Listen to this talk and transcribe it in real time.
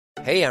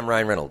Hey, I'm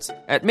Ryan Reynolds.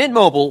 At Mint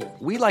Mobile,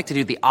 we like to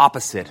do the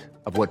opposite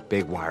of what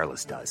Big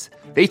Wireless does.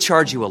 They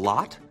charge you a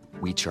lot,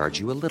 we charge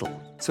you a little.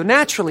 So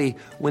naturally,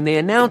 when they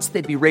announced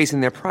they'd be raising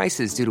their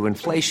prices due to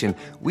inflation,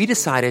 we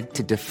decided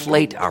to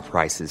deflate our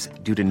prices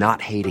due to not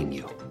hating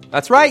you.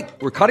 That's right.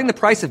 We're cutting the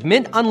price of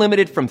Mint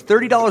Unlimited from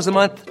 $30 a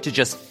month to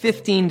just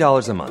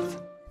 $15 a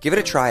month. Give it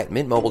a try at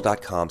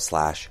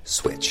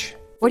mintmobile.com/switch.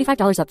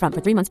 $45 up front for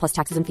 3 months plus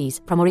taxes and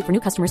fees. Promo rate for new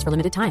customers for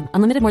limited time.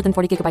 Unlimited more than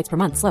 40 gigabytes per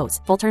month. Slows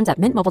full terms at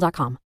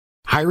mintmobile.com.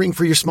 Hiring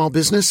for your small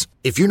business?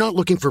 If you're not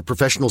looking for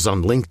professionals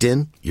on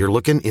LinkedIn, you're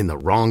looking in the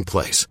wrong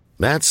place.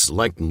 That's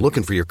like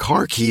looking for your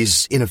car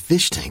keys in a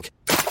fish tank.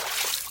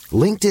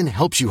 LinkedIn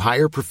helps you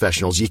hire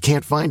professionals you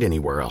can't find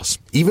anywhere else,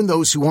 even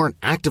those who aren't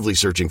actively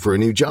searching for a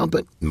new job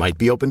but might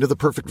be open to the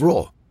perfect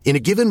role. In a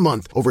given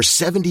month, over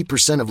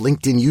 70% of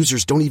LinkedIn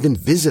users don't even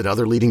visit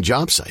other leading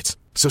job sites.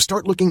 So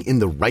start looking in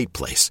the right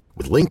place.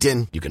 With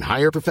LinkedIn, you can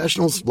hire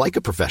professionals like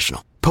a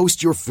professional.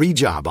 Post your free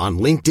job on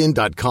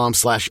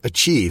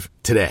linkedin.com/achieve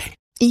today.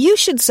 You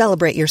should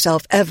celebrate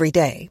yourself every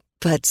day,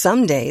 but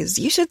some days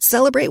you should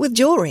celebrate with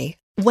jewelry.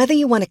 Whether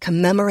you want to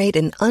commemorate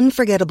an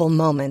unforgettable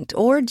moment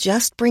or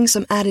just bring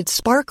some added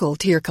sparkle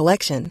to your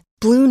collection,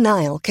 Blue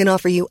Nile can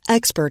offer you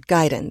expert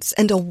guidance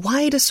and a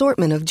wide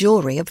assortment of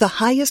jewelry of the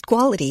highest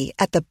quality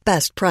at the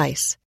best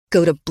price.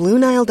 Go to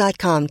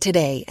BlueNile.com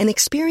today and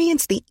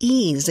experience the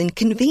ease and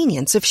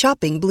convenience of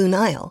shopping Blue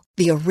Nile,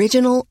 the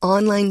original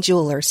online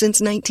jeweler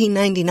since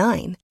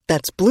 1999.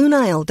 That's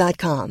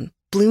BlueNile.com.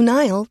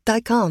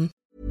 BlueNile.com.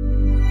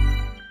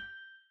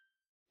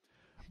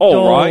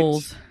 All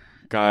right,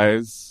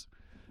 guys.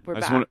 We're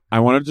back. I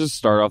want to just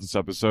start off this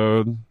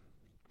episode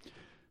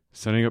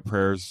sending up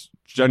prayers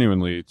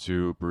genuinely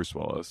to Bruce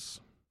Willis.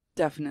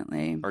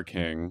 Definitely. Our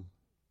king.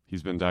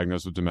 He's been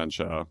diagnosed with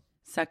dementia.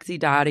 Sexy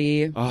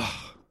daddy.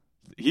 Oh,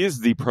 he is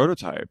the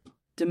prototype.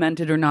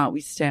 Demented or not, we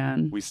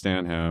stand. We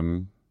stan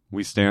him.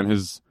 We stan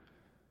his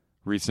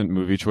recent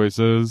movie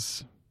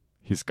choices.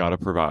 He's got to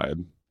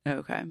provide.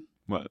 Okay.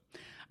 What?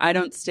 I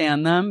don't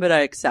stand them, but I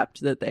accept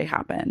that they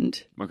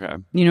happened. Okay.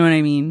 You know what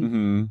I mean?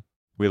 Mm-hmm.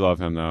 We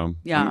love him, though.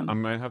 Yeah. I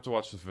might have to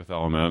watch The Fifth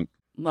Element.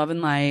 Love and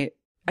Light.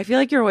 I feel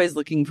like you're always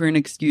looking for an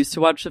excuse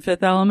to watch The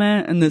Fifth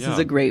Element, and this is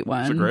a great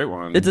one. It's a great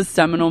one. It's a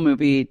seminal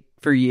movie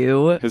for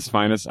you. His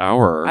finest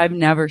hour. I've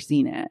never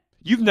seen it.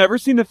 You've never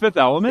seen The Fifth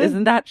Element?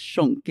 Isn't that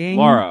shonking?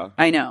 Laura.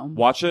 I know.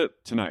 Watch it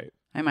tonight.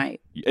 I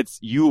might.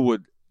 You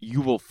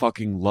will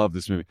fucking love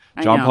this movie.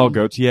 I John know. Paul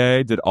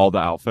Gaultier did all the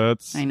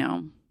outfits. I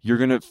know. You're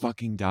gonna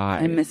fucking die.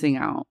 I'm missing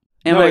out.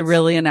 Am I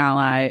really an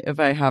ally if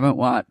I haven't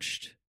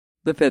watched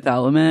The Fifth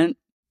Element?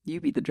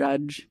 You be the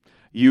judge.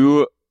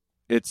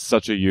 It's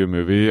such a you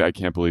movie. I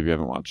can't believe you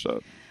haven't watched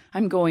it.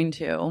 I'm going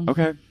to.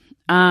 Okay.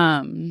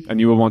 And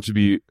you will want to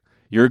be.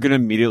 You're gonna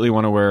immediately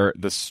want to wear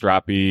the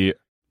strappy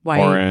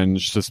white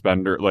orange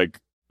suspender like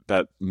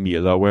that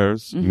Mila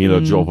wears. Mm-hmm. Mila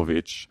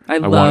Jovovich. I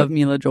love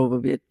Mila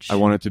Jovovich. I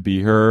wanted to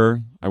be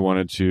her. I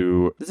wanted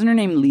to. Isn't her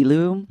name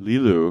Lilu?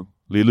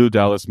 Lilu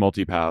Dallas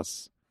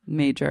Multipass.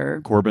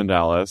 Major. Corbin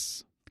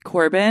Dallas.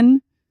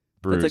 Corbin?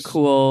 Bruce. That's a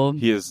cool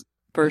He is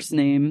first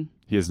name.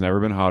 He has never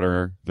been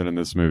hotter than in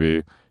this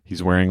movie.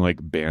 He's wearing like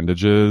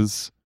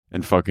bandages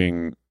and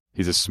fucking.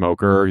 He's a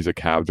smoker. He's a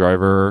cab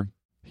driver.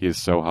 He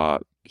is so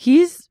hot.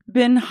 He's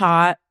been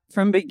hot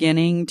from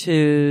beginning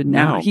to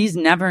now. No. He's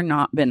never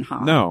not been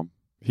hot. No,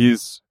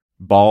 he's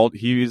bald.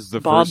 He's the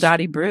Bald first.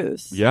 Daddy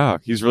Bruce. Yeah,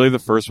 he's really the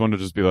first one to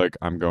just be like,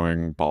 I'm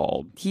going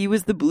bald. He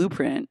was the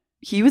blueprint.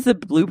 He was the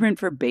blueprint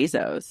for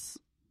Bezos.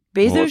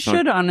 Bezos Well, it's not-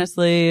 should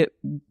honestly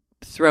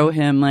throw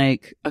him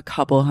like a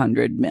couple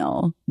 $100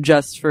 million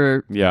just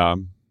for Yeah,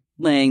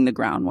 laying the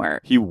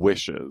groundwork. he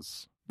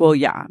wishes. Well,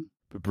 yeah.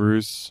 But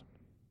Bruce,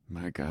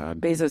 my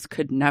God, Bezos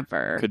could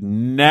never. could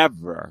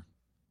never.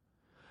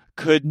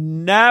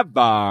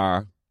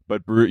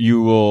 But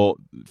you will.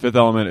 Fifth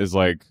Element is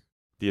like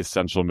the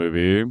essential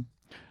movie.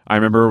 I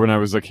remember when I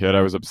was a kid,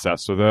 I was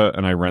obsessed with it,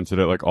 and I rented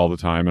it like all the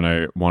time, and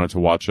I wanted to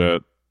watch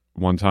it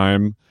one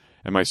time,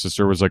 and my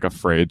sister was like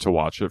afraid to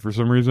watch it for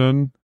some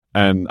reason,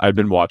 and I'd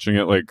been watching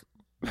it like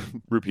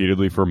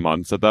repeatedly for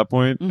months at that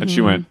point, and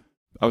she went,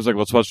 I was like,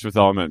 let's watch Fifth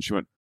Element. And she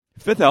went,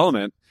 Fifth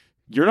Element?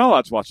 You're not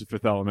allowed to watch the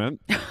Fifth Element.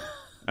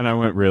 And I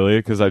went, really?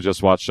 Because I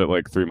just watched it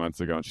like 3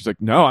 months ago. And she's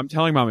like, no, I'm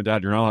telling Mom and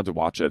Dad, you're not allowed to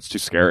watch it. It's too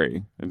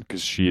scary. And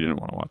because she didn't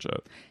want to watch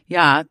it.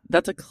 Yeah,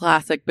 that's a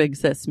classic big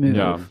sis move.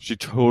 Yeah, she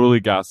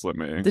totally gaslit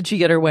me. Did she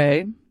get her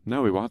way?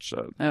 No, we watched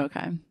it.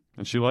 Okay.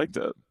 And she liked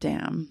it.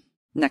 Damn.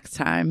 Next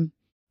time.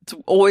 It's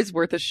always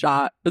worth a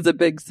shot as a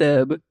big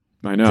sib.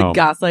 I know. To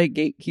gaslight,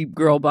 gatekeep,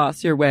 girl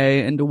boss your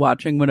way into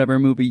watching whatever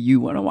movie you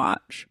want to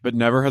watch. But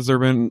never has there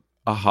been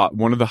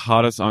one of the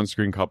hottest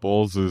on-screen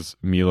couples is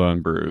Mila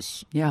and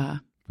Bruce. Yeah.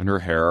 And her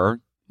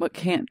hair. What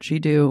can't she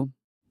do?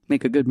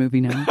 Make a good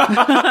movie now.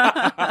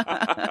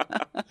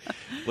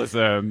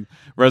 Listen,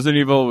 Resident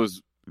Evil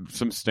was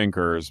some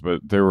stinkers, but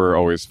they were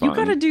always fun. You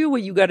gotta do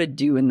what you gotta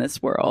do in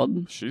this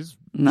world. She's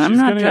not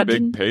getting judging. a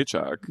big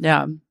paycheck.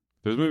 Yeah.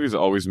 Those movies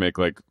always make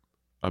like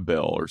a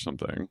bill or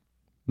something.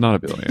 Not a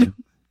billion.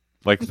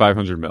 Like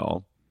 500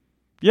 mil.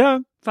 Yeah.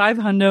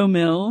 $500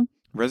 million.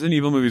 Resident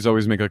Evil movies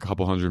always make like a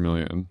couple $100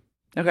 million.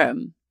 Okay.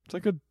 It's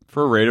like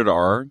for a rated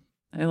R.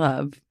 I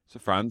love. It's a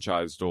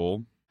franchise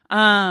doll.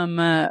 I'm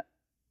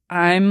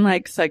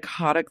like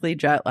psychotically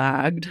jet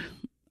lagged.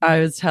 I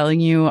was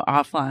telling you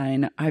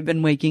offline, I've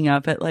been waking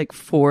up at like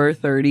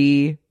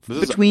 4:30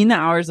 between the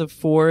hours of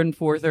 4 and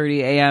 4:30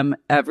 a.m.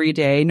 every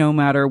day, no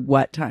matter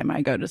what time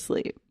I go to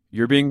sleep.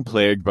 You're being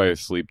plagued by a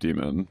sleep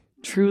demon.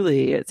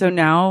 Truly. So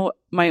now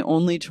my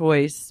only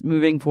choice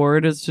moving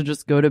forward is to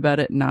just go to bed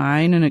at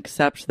 9 and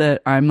accept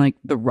that I'm like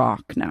The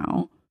Rock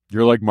now.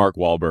 You're like Mark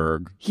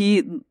Wahlberg.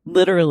 He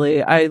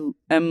literally, I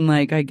am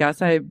like, I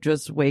guess I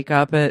just wake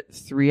up at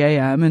 3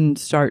 a.m. and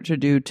start to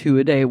do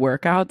 2-a-day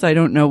workouts. I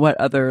don't know what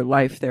other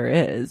life there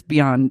is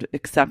beyond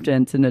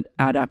acceptance and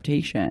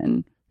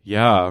adaptation.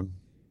 Yeah.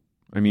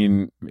 I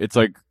mean, it's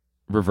like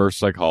reverse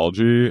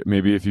psychology.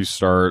 Maybe if you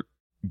start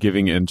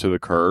giving into the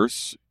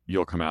curse,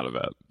 you'll come out of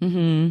it.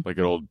 Mm-hmm. Like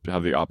it'll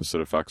have the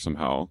opposite effect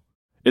somehow.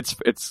 It's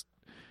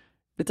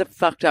a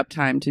fucked up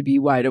time to be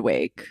wide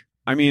awake.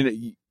 I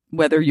mean,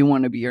 whether you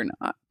want to be or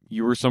not.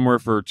 You were somewhere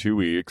for 2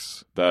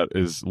 weeks. That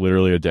is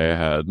literally a day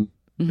ahead.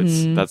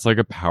 Mm-hmm. That's like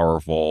a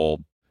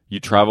powerful. You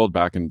traveled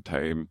back in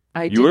time.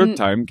 You were a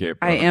time gaper.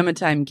 I am a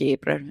time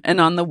gaper,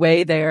 and on the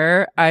way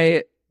there,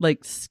 I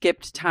like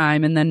skipped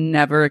time and then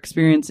never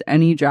experienced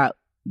any jet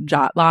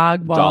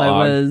lag while I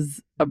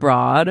was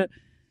abroad.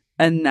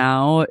 And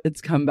now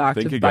it's come back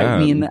to bite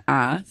me in the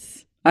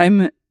ass.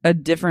 I'm a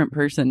different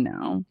person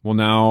now. Well,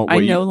 now I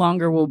no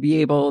longer will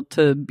be able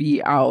to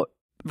be out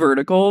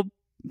vertical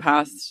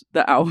past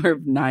the hour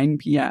of 9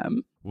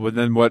 p.m. Well,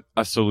 then what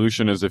a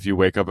solution is if you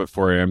wake up at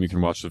 4 a.m., you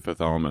can watch The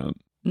Fifth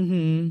Element.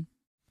 Mm-hmm.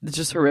 It's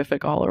just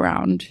horrific all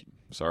around.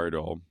 Sorry,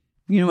 doll.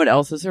 You know what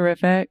else is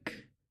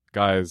horrific?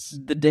 Guys.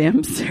 The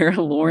damn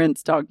Sarah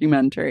Lawrence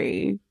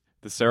documentary.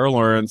 The Sarah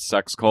Lawrence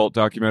sex cult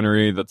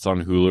documentary that's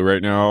on Hulu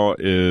right now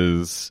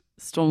is...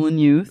 Stolen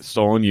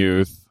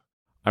Youth.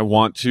 I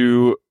want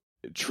to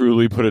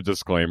truly put a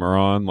disclaimer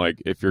on,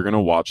 like, if you're going to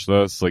watch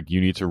this, like, you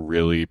need to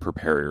really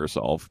prepare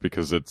yourself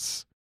because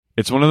it's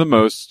one of the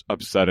most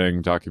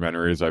upsetting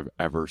documentaries I've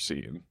ever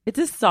seen. It's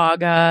a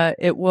saga.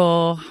 It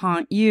will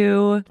haunt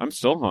you. I'm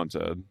still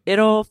haunted.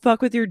 It'll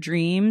fuck with your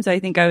dreams. I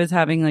think I was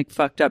having like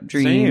fucked up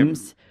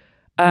dreams.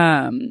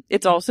 Same.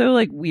 It's also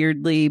like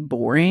weirdly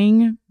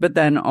boring, but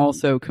then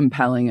also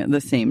compelling at the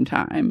same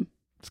time.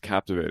 It's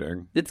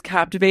captivating. It's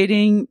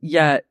captivating,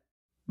 yet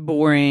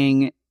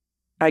boring.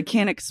 I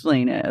can't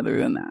explain it other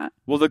than that.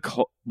 Well,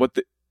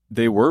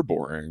 they were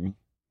boring.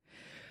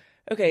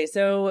 Okay,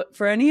 so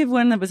for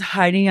anyone that was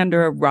hiding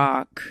under a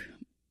rock,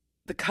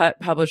 The Cut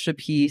published a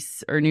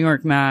piece, or New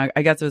York Mag,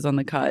 I guess it was on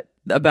The Cut,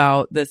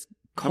 about this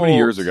cult. How many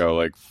years ago?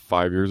 Like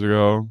 5 years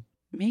ago?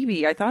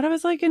 Maybe. I thought it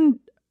was like in...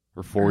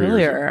 Or 4 earlier.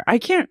 years ago. I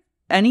can't...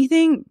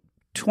 Anything...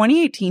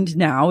 2018 to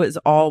now is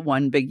all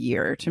one big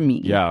year to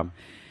me. Yeah.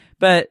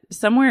 But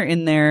somewhere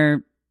in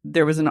there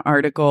was an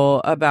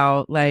article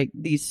about like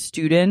these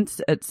students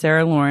at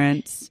Sarah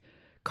Lawrence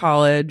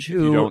College who...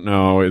 If you don't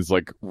know, is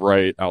like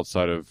right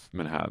outside of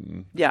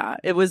Manhattan. Yeah.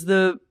 It was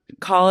the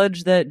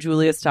college that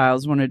Julia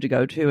Stiles wanted to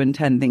go to in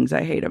 10 Things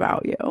I Hate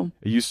About You.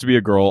 It used to be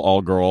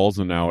all girls,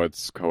 and now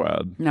it's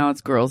co-ed. Now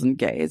it's girls and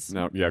gays.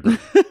 No, yeah,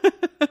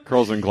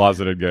 girls and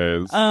closeted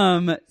gays.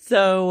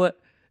 So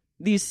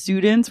these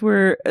students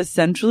were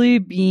essentially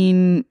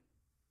being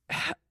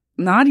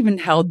not even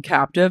held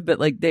captive, but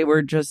like they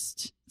were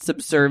just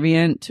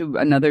subservient to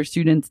another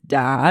student's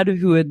dad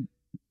who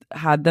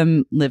had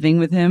them living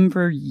with him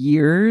for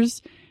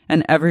years.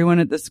 And everyone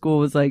at the school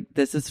was like,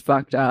 this is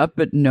fucked up,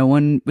 but no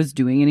one was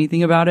doing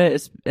anything about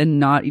it, and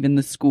not even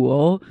the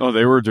school. Oh,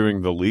 they were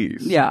doing the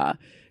least. Yeah.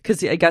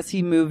 Because I guess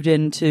he moved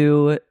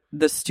into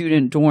the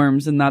student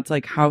dorms, and that's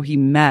like how he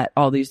met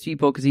all these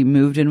people, because he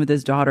moved in with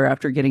his daughter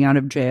after getting out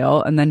of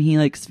jail, and then he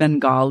like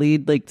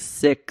Svengali'd like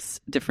 6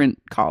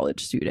 different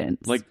college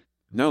students. Like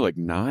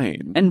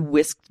 9. And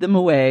whisked them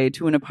away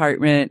to an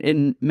apartment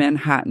in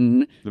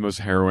Manhattan. The most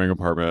harrowing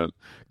apartment.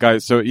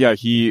 Guys, so yeah,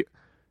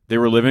 they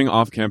were living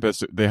off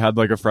campus. They had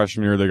like a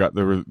freshman year,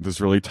 there were this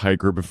really tight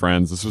group of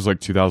friends. This was like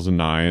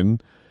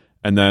 2009.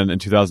 And then in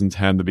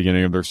 2010, the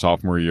beginning of their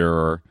sophomore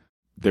year,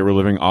 they were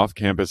living off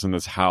campus in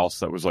this house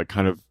that was like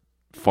kind of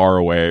far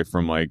away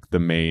from like the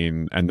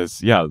main, and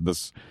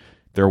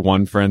their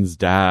one friend's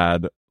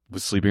dad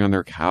was sleeping on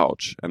their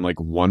couch, and like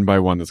one by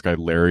one, this guy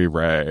Larry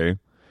Ray,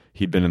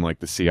 he'd been in like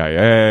the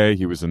CIA,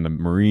 he was in the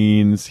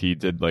Marines, he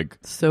did like...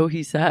 So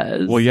he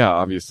says. Well, yeah,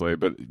 obviously,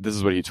 but this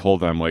is what he told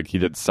them. Like, he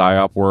did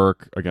PSYOP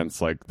work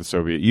against like the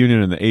Soviet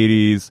Union in the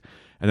 80s,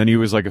 and then he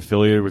was like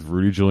affiliated with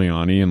Rudy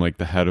Giuliani and like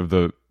the head of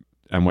the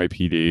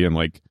NYPD, and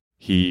like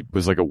he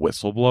was like a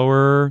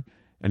whistleblower,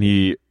 and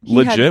he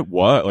legit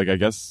what? Like, I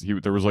guess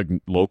there was like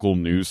local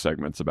news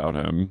segments about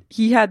him.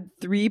 He had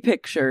 3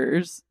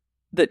 pictures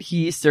that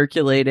he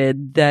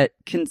circulated that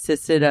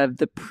consisted of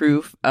the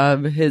proof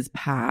of his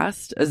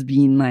past as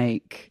being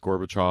like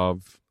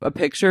Gorbachev, a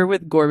picture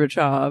with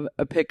Gorbachev,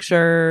 a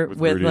picture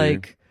with Rudy.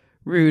 like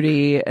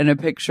Rudy, and a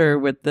picture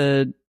with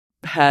the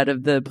head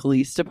of the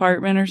police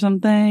department or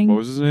something. What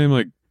was his name?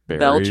 Like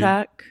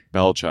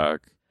Belchak.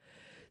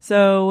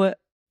 So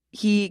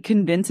he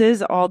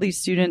convinces all these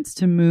students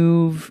to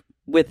move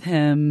with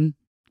him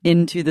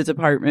into this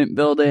apartment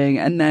building,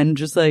 and then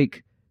just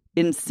like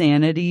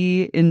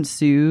insanity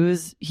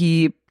ensues.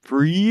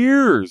 For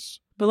years.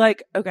 But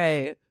like,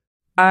 okay,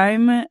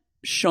 I'm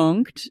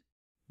shocked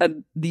at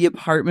the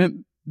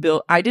apartment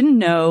build. I didn't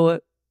know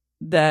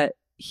that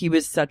he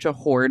was such a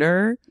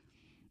hoarder,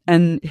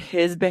 and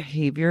his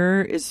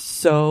behavior is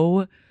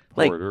so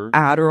like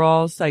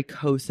Adderall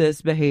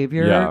psychosis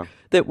behavior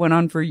that went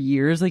on for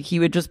years. Like he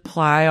would just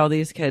ply all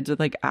these kids with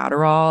like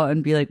Adderall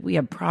and be like, we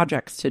have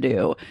projects to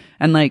do,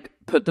 and like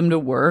put them to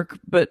work,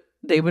 but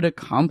they would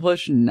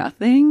accomplish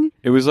nothing.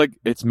 It was like,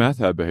 it's meth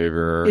head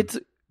behavior. It's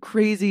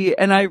crazy.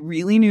 And I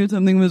really knew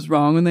something was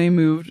wrong when they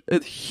moved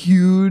a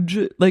huge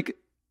like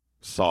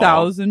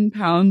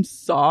 1,000-pound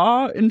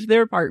saw into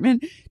their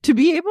apartment to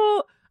be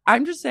able.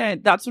 I'm just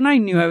saying, that's when I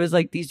knew. I was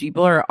like, these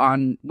people are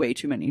on way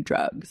too many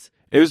drugs.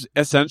 It was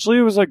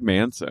like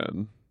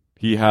Manson.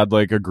 He had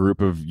like a group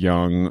of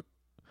young,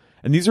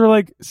 and these are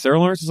like, Sarah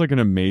Lawrence is like an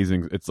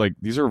amazing, it's like,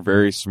 these are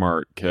very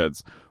smart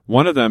kids.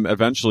 One of them,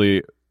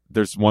 eventually,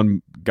 there's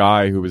one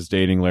guy who was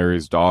dating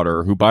Larry's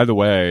daughter, who, by the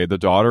way, the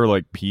daughter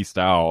like pieced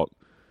out,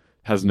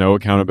 has no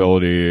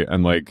accountability,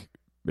 and like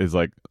is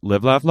like,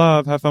 live, laugh,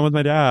 love, have fun with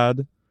my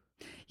dad.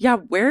 Yeah,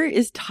 where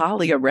is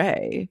Talia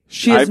Ray?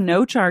 She has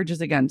no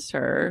charges against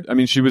her. I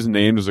mean, she was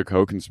named as a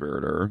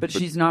co-conspirator. But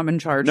she's not been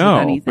charged with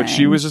anything. But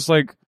she was just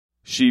like,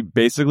 she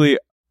basically,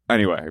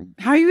 anyway.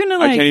 How are you gonna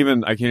like... I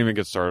can't even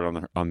get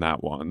started on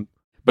that one.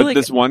 But like,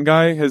 this one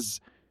guy has,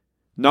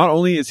 not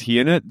only is he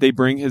in it, they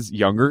bring his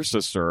younger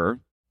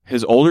sister,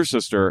 his older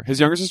sister. His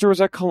younger sister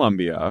was at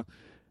Columbia.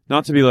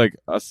 Not to be like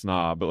a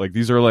snob, but like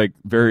these are like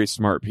very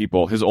smart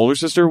people. His older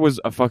sister was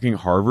a fucking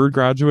Harvard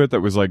graduate that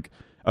was like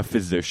a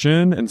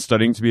physician and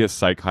studying to be a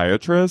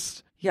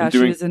psychiatrist. Yeah, she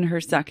was in her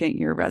second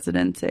year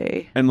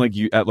residency. And like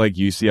at like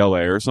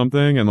UCLA or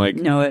something, and like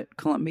no, at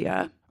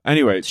Columbia.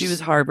 Anyway, she was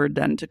Harvard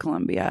then to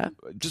Columbia.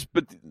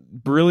 But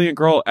brilliant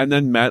girl, and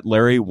then met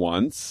Larry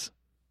once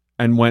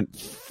and went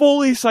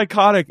fully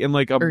psychotic in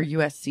like or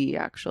USC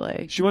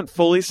actually. She went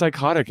fully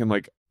psychotic in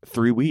like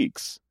 3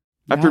 weeks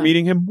after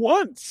meeting him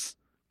once.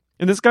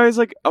 And this guy is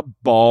like a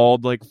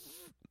bald, like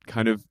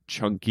kind of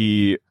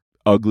chunky,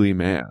 ugly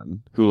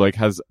man who like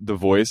has the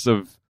voice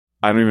of,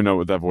 I don't even know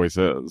what that voice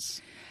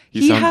is.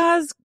 He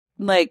has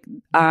like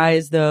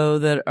eyes though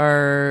that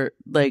are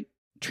like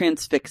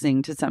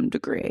transfixing to some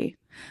degree.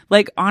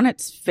 Like on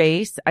its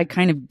face, I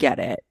kind of get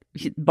it.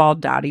 Bald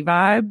daddy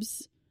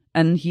vibes.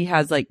 And he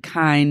has like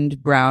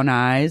kind brown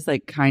eyes,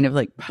 like kind of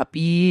like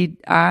puppy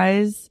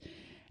eyes.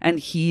 And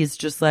he's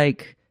just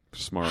like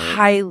smart,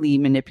 highly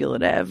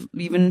manipulative.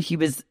 Even he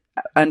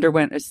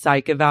underwent a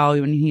psych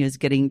eval when he was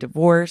getting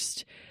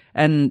divorced,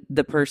 and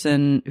the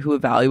person who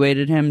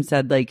evaluated him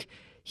said like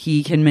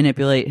he can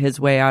manipulate his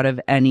way out of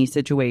any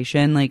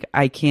situation. Like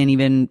I can't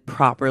even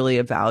properly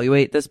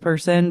evaluate this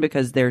person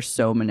because they're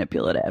so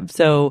manipulative.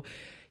 So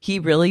he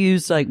really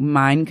used like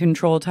mind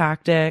control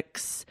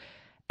tactics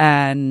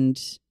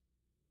and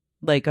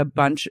like a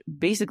bunch,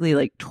 basically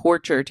like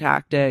torture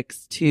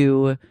tactics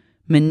to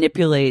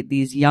manipulate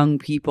these young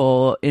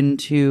people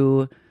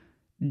into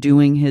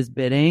doing his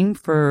bidding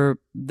for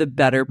the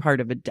better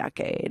part of a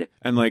decade.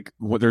 And like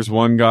there's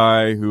one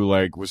guy who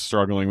like was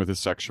struggling with his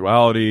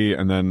sexuality,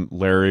 and then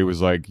Larry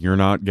was like, you're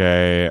not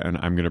gay and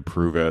I'm gonna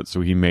prove it. So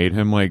he made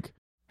him like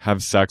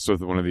have sex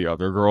with one of the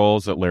other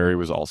girls that Larry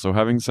was also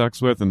having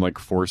sex with, and like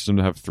forced him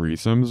to have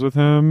threesomes with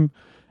him,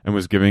 and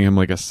was giving him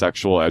like a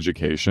sexual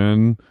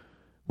education,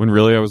 when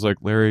really I was like,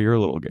 Larry, you're a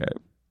little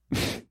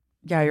gay.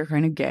 Yeah, you're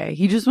kind of gay.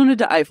 He just wanted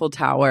to Eiffel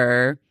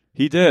Tower.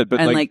 He did, but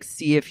and like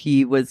see if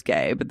he was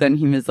gay. But then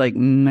he was like,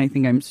 I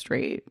think I'm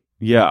straight.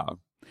 Yeah.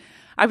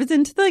 I was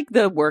into like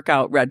the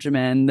workout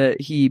regimen that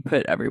he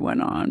put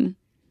everyone on.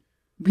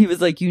 He was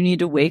like, you need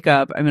to wake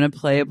up. I'm going to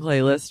play a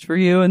playlist for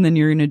you. And then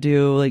you're going to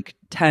do like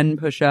 10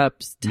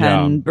 push-ups,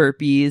 10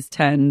 burpees,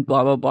 10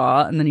 blah, blah,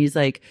 blah. And then he's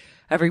like,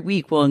 every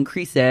week we'll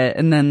increase it.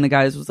 And then the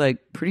guys was like,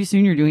 pretty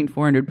soon you're doing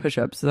 400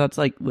 push-ups. So that's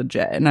like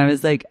legit. And I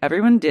was like,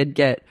 everyone did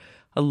get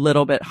a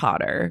little bit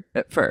hotter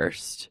at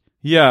first.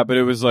 Yeah, but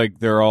it was like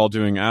they're all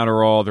doing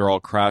Adderall, they're all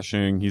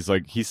crashing. He's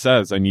like, he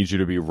says, I need you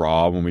to be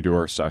raw when we do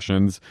our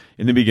sessions.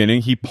 In the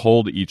beginning, he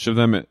pulled each of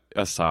them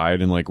aside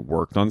and like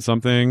worked on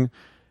something.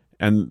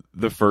 And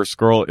the first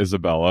girl,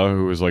 Isabella,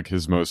 who was like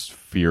his most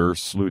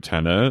fierce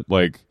lieutenant,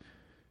 like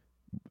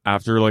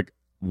after like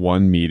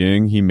one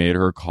meeting, he made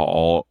her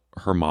call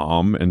her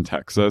mom in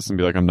Texas and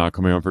be like, I'm not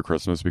coming home for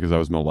Christmas because I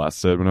was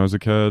molested when I was a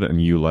kid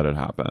and you let it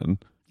happen.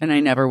 And I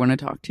never want to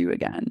talk to you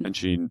again. And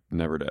she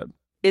never did.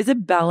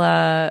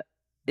 Isabella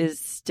is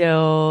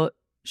still,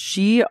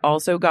 she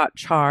also got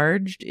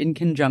charged in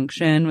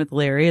conjunction with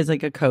Larry as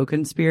like a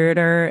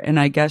co-conspirator. And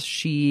I guess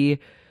she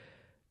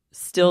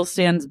still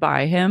stands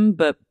by him,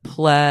 but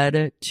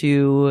pled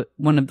to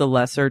one of the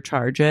lesser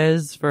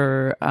charges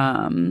for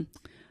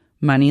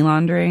money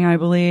laundering, I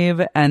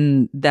believe,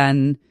 and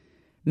then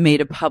made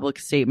a public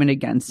statement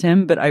against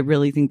him. But I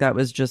really think that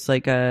was just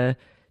like a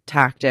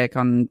tactic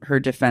on her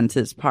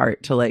defense's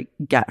part to like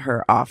get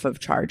her off of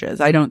charges.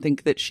 I don't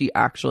think that she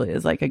actually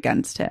is like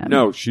against him.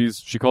 No, she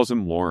calls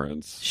him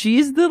Lawrence.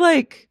 She's the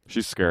like,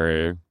 She's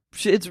scary.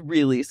 it's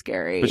really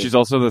scary. But she's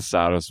also the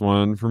saddest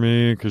one for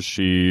me because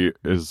she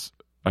is,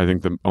 I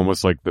think,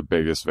 almost like the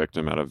biggest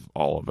victim out of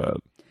all of it.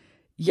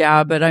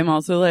 Yeah, but I'm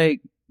also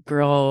like,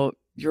 girl,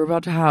 you're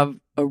about to have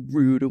a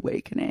rude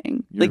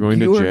awakening. You're like going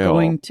to you are jail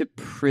going to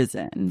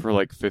prison for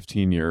like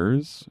 15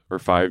 years or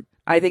 5.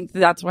 I think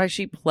that's why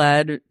she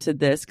pled to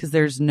this, because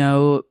there's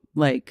no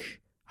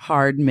like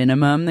hard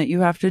minimum that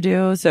you have to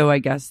do. So I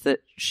guess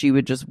that she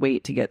would just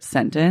wait to get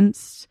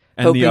sentenced,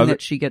 And hoping the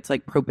that she gets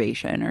like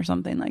probation or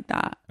something like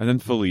that. And then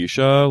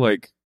Felicia,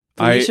 like,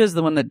 Felicia's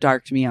the one that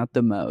darked me out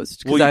the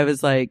most, because I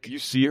was like, you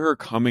see her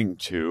coming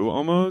to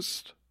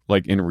almost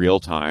like in real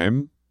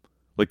time.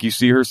 Like you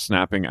see her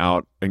snapping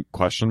out in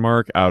question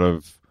mark out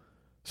of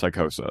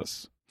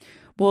psychosis.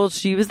 well,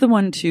 she was the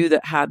one too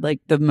that had like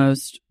the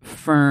most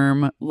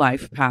firm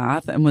life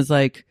path and was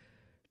like,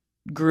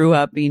 grew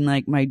up being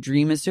like, my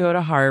dream is to go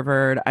to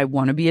Harvard. I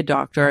want to be a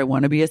doctor. I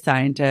want to be a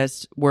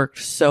scientist. Worked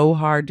so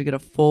hard to get a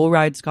full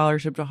ride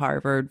scholarship to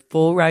Harvard,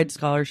 full ride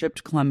scholarship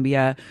to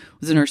Columbia.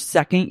 Was in her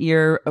second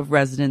year of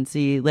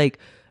residency, like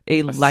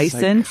a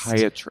licensed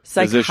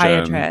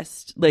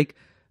psychiatrist, like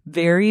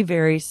very,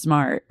 very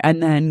smart,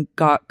 and then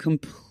got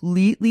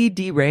completely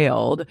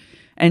derailed.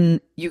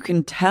 And you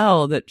can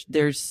tell that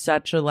there's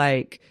such a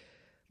like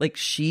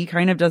she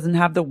kind of doesn't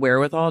have the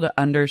wherewithal to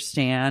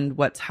understand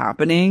what's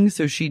happening.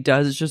 So she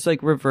does just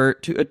like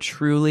revert to a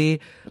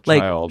truly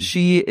like child.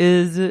 She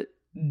is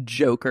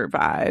Joker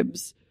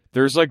vibes.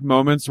 There's like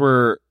moments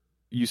where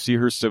you see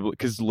her sibling,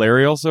 because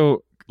Larry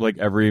also, like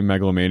every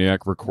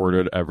megalomaniac,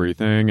 recorded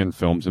everything and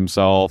filmed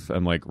himself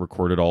and like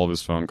recorded all of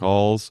his phone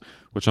calls,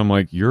 which I'm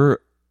like, you're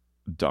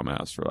a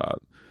dumbass for that.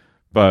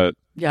 But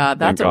yeah,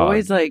 that's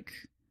always like,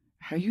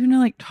 how are you gonna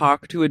like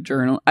talk to a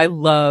journal? I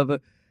love,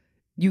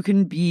 you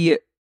can be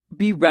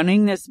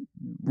running this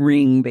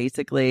ring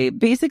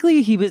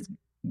basically he was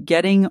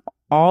getting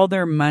all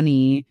their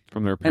money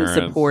from their parents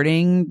and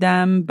supporting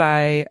them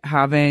by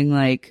having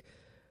like,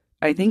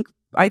 I think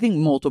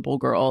multiple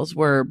girls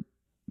were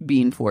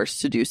being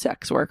forced to do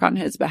sex work on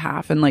his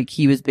behalf, and like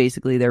he was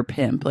basically their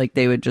pimp. Like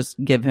they would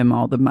just give him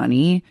all the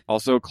money.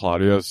 Also,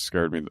 Claudia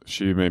scared me.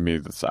 She made me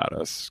the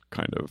saddest,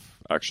 kind of,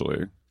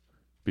 actually.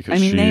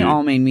 Because I mean, they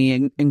all made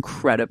me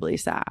incredibly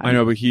sad. I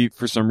know, but he,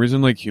 for some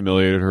reason, like,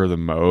 humiliated her the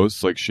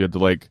most. Like, she had to,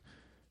 like,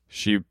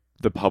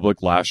 the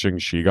public lashing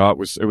she got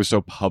was so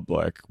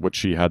public. What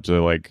she had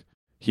to, like,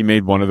 he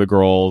made one of the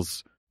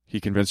girls, he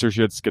convinced her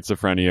she had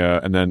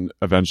schizophrenia, and then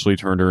eventually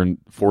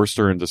forced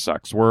her into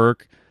sex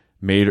work,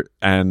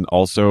 and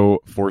also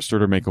forced her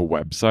to make a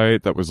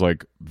website that was,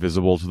 like,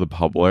 visible to the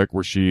public,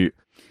 where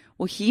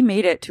well, he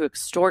made it to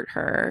extort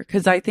her,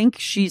 because I think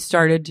she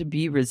started to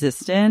be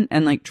resistant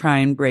and like try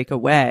and break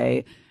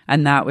away.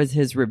 And that was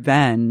his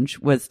revenge,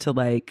 was to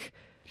like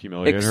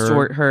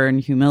extort her and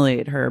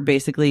humiliate her,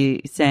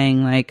 basically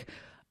saying like,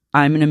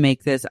 I'm going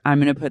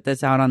to put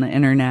this out on the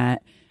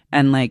internet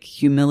and like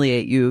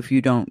humiliate you if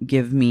you don't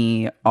give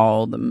me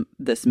all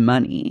this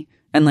money.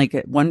 And like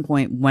at one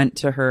point went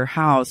to her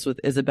house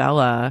with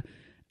Isabella,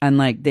 and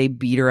like they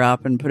beat her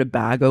up and put a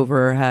bag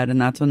over her head.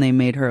 And that's when they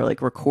made her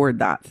like record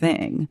that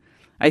thing.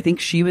 I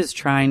think she was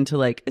trying to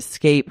like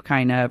escape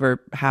kind of,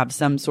 or have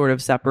some sort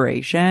of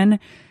separation.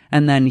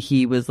 And then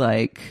he was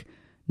like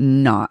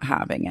not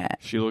having it.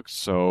 She looked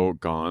so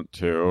gaunt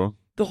too.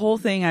 The whole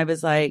thing, I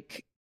was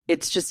like,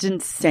 it's just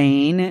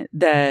insane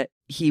that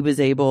he was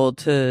able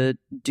to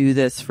do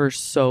this for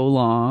so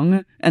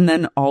long. And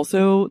then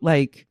also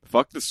like,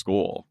 fuck the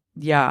school.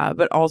 Yeah.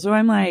 But also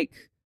I'm like,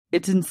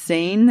 it's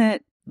insane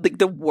that like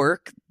the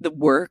work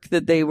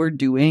that they were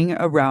doing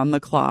around the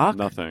clock.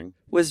 Nothing.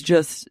 Was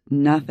just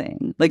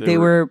nothing. Like they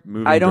were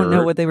I don't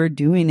know what they were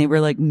doing. They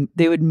were like,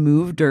 they would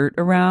move dirt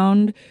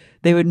around.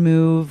 They would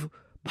move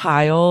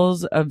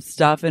piles of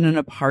stuff in an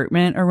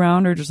apartment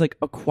around, or just like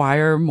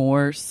acquire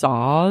more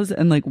saws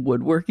and like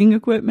woodworking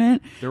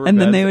equipment. And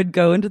then they would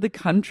go into the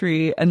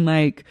country, and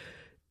like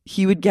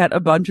he would get a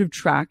bunch of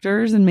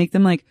tractors and make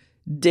them like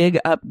dig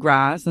up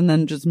grass and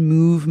then just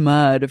move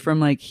mud from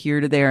like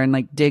here to there and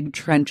like dig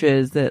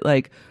trenches that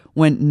like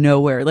went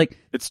nowhere. Like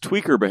it's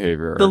tweaker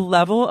behavior. The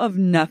level of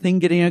nothing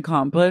getting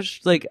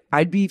accomplished, like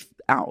I'd be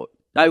out.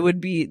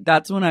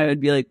 That's when I would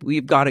be like,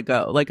 we've got to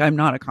go. Like I'm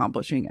not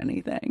accomplishing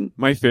anything.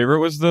 My favorite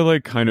was the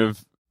like kind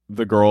of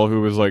the girl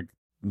who was like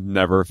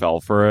never fell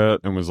for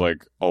it and was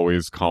like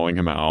always calling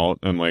him out,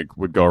 and like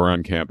would go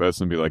around campus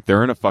and be like,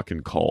 they're in a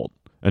fucking cult,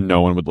 and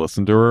no one would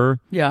listen to her.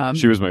 Yeah.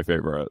 She was my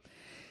favorite.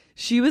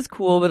 She was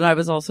cool, but I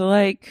was also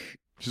like,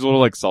 she's a little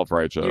like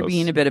self-righteous. You're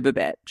being a bit of a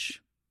bitch.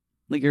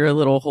 Like you're a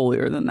little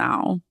holier than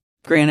thou.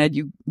 Granted,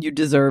 you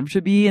deserve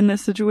to be in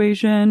this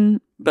situation,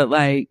 but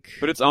like...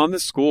 But it's on the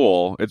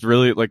school. It's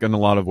really like in a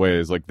lot of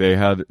ways, like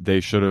they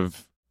should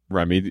have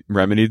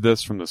remedied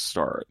this from the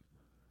start.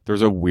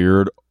 There's a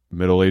weird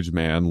middle-aged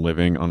man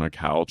living on a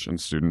couch in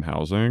student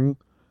housing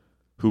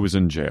who was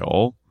in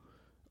jail.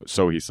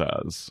 So he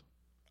says.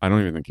 I don't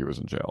even think he was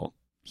in jail.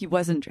 He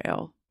was in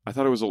jail. I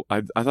thought it was.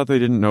 I thought they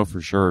didn't know for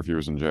sure if he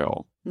was in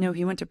jail. No,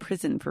 he went to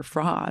prison for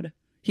fraud.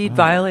 He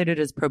violated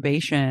his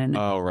probation.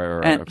 Oh,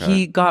 right. And okay.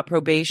 he got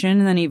probation,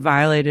 and then he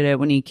violated it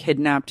when he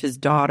kidnapped his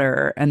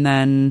daughter. And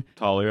then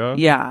Talia?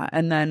 Yeah.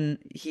 And then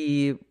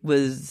he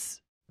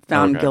was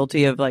found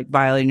guilty of like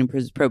violating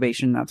his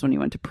probation. That's when he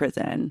went to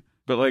prison.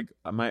 But like,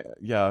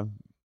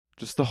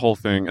 just the whole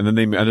thing. And then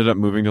they ended up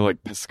moving to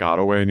like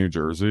Piscataway, New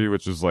Jersey,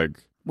 which is like.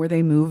 Where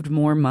they moved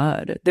more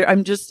mud. The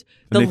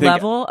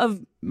level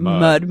of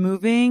mud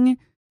moving,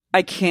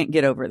 I can't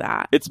get over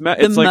that. It's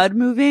the mud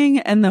moving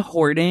and the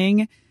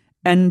hoarding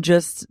and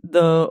just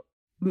the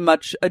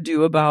much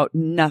ado about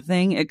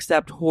nothing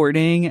except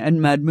hoarding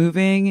and mud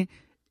moving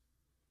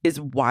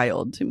is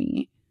wild to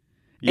me.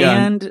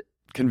 Yeah, and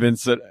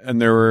convinced that, and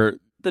there were.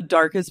 The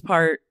darkest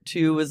part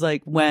too was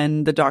like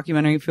when the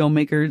documentary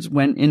filmmakers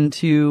went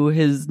into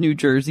his New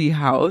Jersey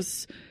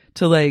house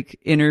to like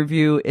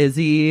interview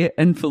Izzy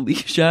and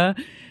Felicia.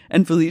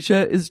 And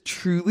Felicia is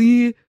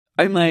truly,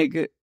 I'm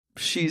like,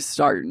 she's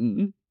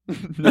starting.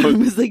 I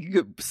was like,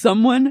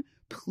 someone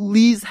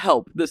please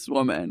help this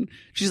woman.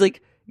 She's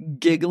like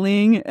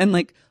giggling and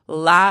like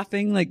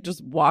laughing, like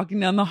just walking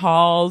down the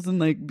halls and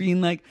like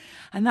being like,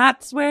 and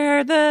that's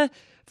where the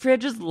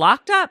fridge is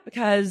locked up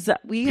because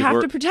we have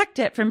to protect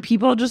it from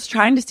people just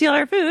trying to steal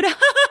our food.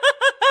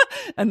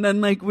 And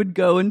then like would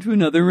go into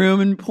another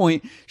room and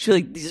point. She's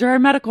like, these are our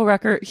medical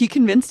records. He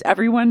convinced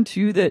everyone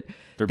too that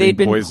they'd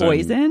been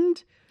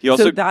poisoned. He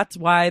also, so that's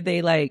why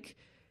they like,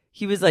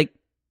 he was like,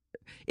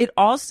 it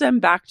all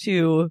stemmed back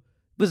to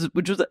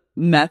which was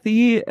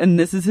Methy. And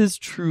this is his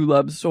true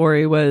love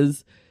story,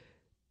 was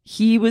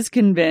he was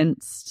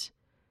convinced,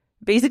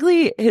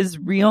 basically his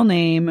real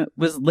name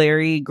was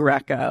Larry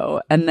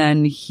Greco. And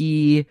then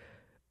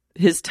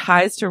his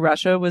ties to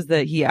Russia was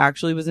that he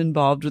actually was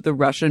involved with the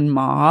Russian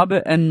mob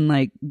and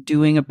like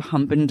doing a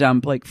pump and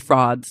dump like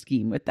fraud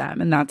scheme with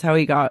them. And that's how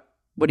he got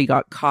what he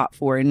got caught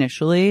for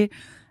initially.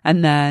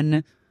 And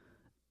then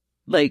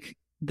like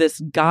this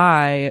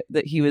guy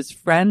that he was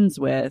friends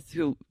with,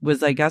 who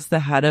was, I guess, the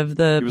head of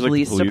the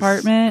police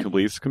department,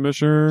 police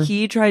commissioner,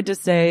 he tried to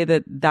say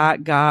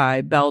that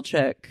guy,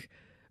 Belchik,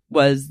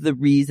 was the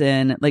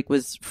reason, like,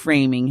 was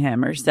framing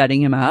him or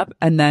setting him up.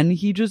 And then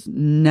he just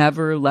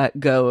never let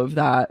go of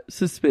that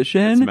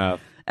suspicion.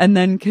 And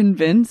then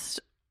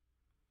convinced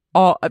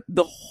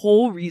the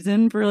whole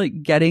reason for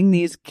like getting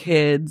these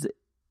kids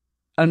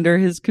under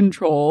his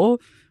control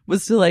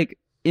was to like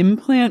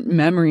implant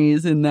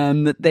memories in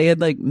them that they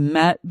had like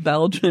met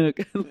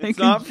Belchik. Like, it's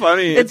not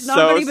funny. It's not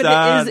so funny, but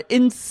sad. it is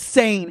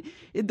insane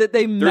that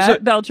they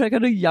met Belchik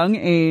at a young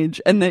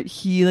age and that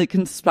he like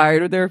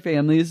conspired with their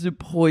families to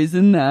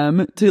poison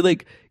them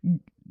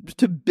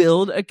to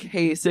build a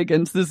case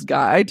against this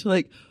guy to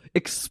like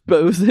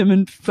expose him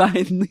and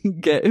finally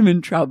get him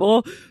in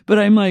trouble. But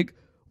I'm like,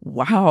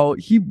 wow,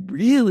 he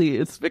really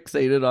is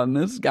fixated on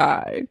this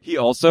guy. He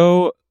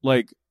also,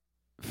 like,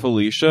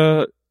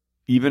 Felicia,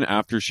 even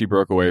after she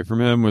broke away from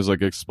him, was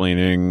like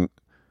explaining,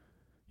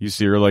 you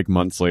see her like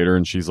months later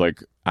and she's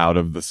like out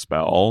of the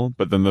spell.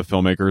 But then the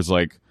filmmaker's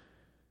like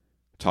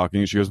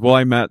talking. She goes, well,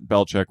 I met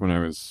Belchik when I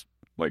was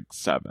like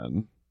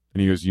 7.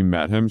 And he goes, you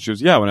met him? She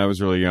goes, yeah, when I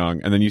was really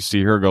young. And then you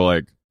see her go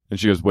like, and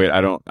she goes, wait, I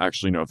don't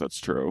actually know if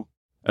that's true.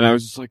 And I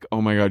was just like,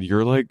 oh my God,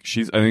 you're like,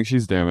 I think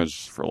she's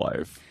damaged for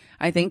life.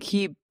 I think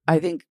he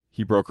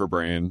broke her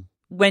brain.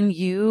 When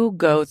you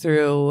go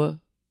through,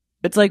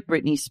 it's like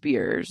Britney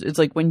Spears. It's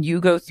like when you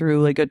go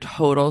through like a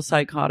total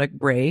psychotic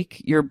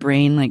break, your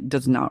brain like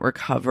does not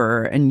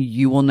recover and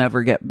you will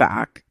never get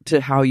back to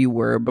how you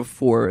were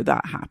before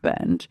that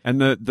happened. And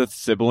the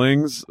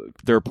siblings,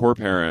 they're poor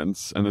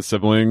parents, and the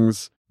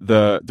siblings,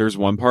 there's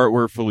one part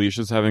where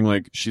Felicia's having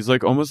like, she's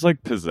like almost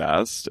like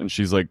possessed, and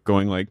she's like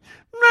going like,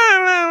 nah,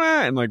 nah,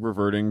 nah, and like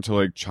reverting to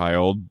like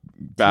child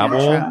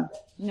babble.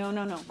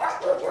 No.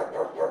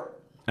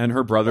 And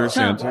her brother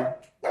Santa.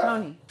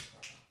 Tony.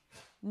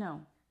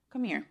 No.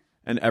 Come here.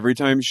 And every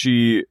time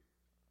she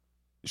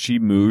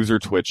moves or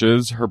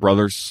twitches, her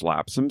brother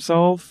slaps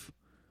himself.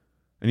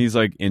 And he's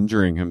like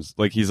injuring him.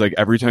 Like he's like,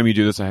 every time you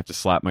do this, I have to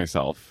slap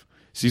myself.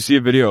 So you see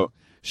a video,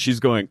 she's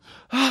going,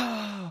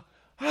 ah,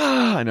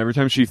 ah. And every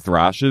time she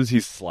thrashes,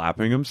 he's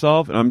slapping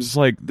himself. And I'm just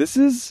like, this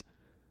is...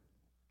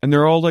 And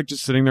they're all like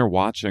just sitting there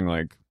watching.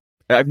 Like,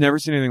 I've never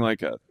seen anything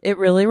like it. It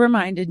really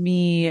reminded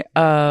me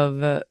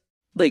of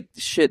like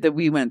shit that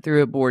we went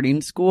through at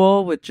boarding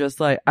school with just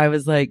like, I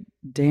was like,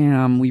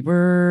 damn, we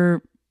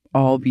were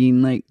all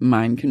being like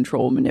mind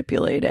control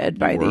manipulated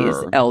by these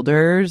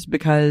elders,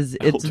 because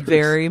it's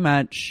very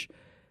much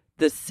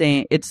the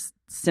same. It's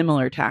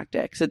similar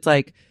tactics. It's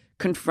like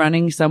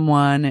confronting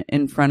someone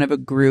in front of a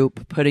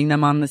group, putting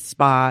them on the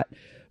spot,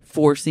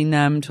 forcing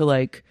them to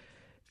like,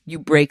 you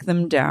break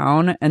them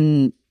down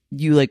and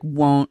you like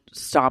won't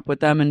stop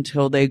with them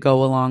until they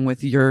go along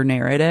with your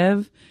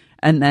narrative.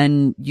 And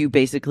then you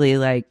basically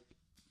like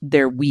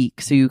they're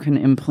weak, so you can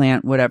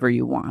implant whatever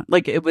you want.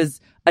 Like, it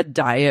was a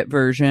diet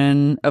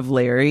version of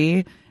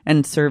Larry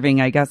and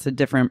serving, I guess, a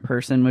different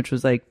person, which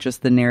was like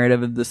just the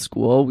narrative of the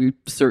school. We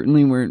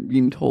certainly weren't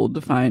being told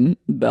to find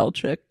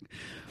Belchick,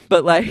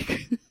 but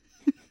like,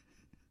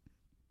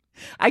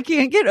 I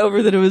can't get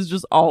over that it was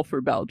just all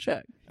for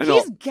Belchick.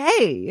 He's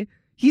gay.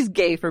 He's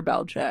gay for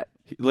Belchick.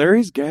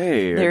 Larry's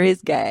gay.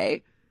 Larry's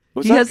gay.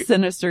 He has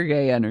sinister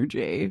gay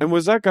energy. And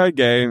was that guy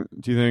gay,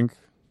 do you think?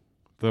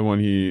 The one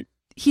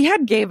he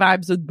had gay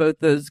vibes with both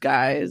those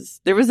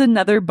guys. There was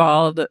another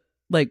bald,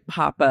 like,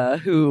 papa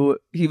who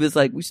he was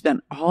like, we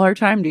spent all our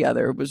time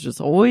together. It was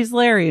just always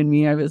Larry and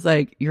me. I was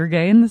like, you're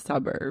gay in the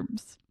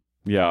suburbs.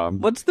 Yeah.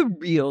 What's the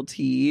real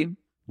tea?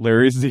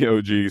 Larry's the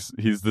OG.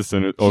 He's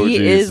the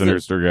OG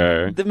sinister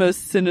gay. The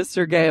most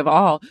sinister gay of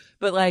all.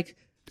 But like,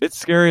 it's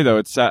scary though.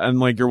 It's sad. And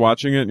like, you're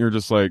watching it and you're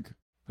just like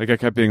I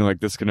kept being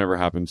like, this could never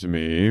happen to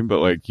me. But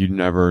like, you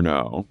never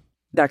know.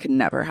 That could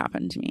never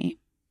happen to me.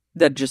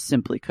 That just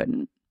simply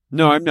couldn't.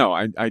 No,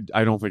 I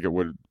don't think it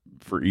would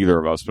for either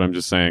of us, but I'm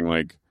just saying,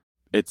 like,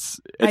 it's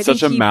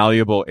such a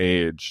malleable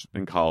age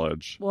in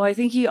college. Well, I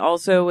think he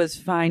also was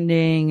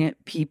finding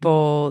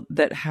people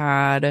that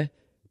had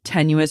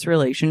tenuous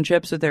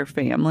relationships with their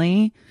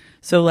family.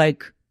 So,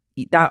 like,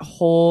 that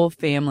whole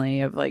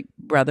family of, like,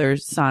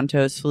 brothers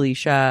Santos,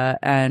 Felicia,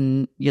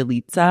 and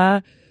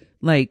Yalitza,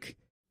 like,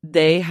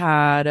 they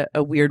had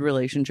a weird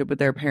relationship with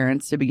their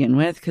parents to begin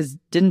with, because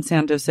didn't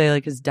Santos say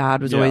like his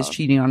dad was always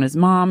cheating on his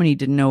mom and he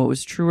didn't know it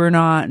was true or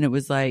not, and it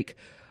was like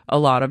a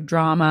lot of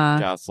drama,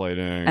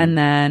 gaslighting. And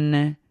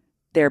then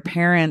their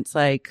parents,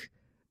 like,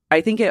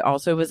 I think it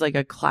also was like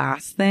a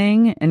class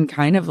thing and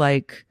kind of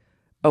like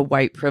a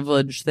white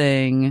privilege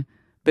thing,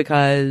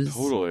 because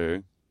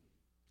totally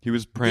he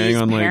was preying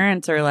on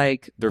parents like are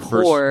like they're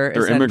poor,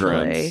 they're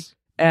immigrants,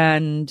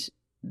 and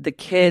the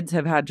kids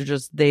have had to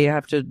they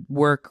have to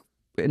work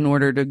in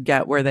order to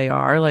get where they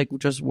are, like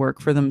just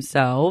work for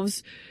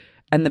themselves,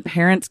 and the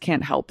parents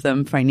can't help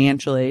them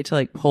financially to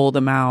like pull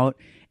them out,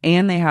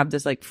 and they have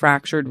this like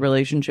fractured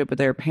relationship with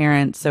their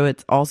parents. So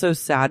it's also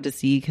sad to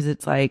see, because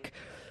it's like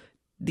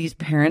these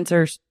parents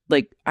are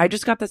like, I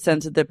just got the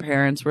sense that the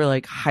parents were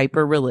like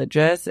hyper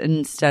religious, and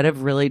instead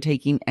of really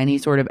taking any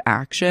sort of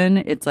action,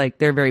 it's like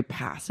they're very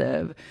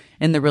passive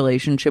in the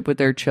relationship with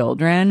their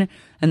children,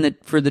 and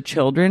that for the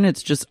children,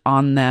 it's just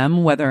on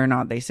them whether or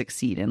not they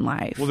succeed in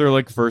life. Well, they're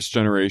like first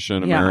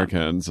generation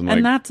Americans,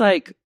 and that's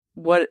like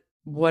what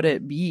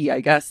it be,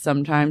 I guess,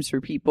 sometimes for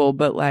people.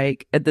 But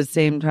like at the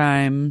same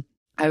time,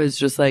 I was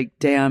just like,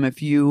 damn,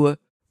 if you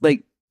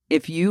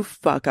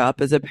fuck up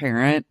as a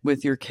parent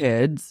with your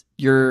kids,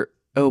 you're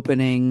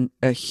opening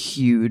a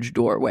huge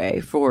doorway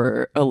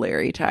for a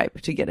Larry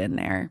type to get in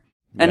there.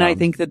 And I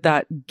think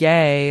that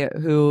gay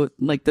who,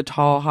 like the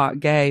tall, hot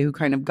gay who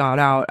kind of got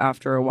out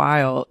after a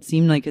while, it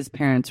seemed like his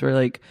parents were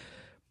like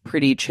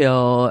pretty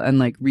chill and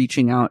like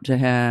reaching out to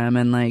him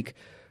and like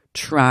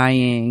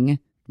trying.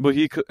 Well,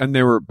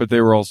 they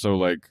were also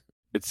like,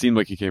 it seemed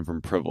like he came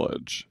from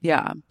privilege.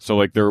 Yeah. So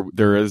like there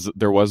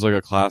was like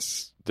a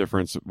class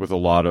difference with a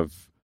lot of,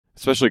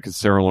 especially because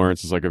Sarah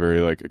Lawrence is like a very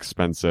like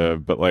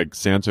expensive, but like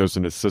Santos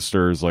and his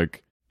sisters,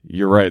 like,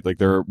 you're right, like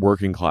they're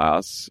working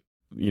class,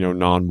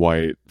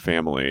 non-white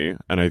family.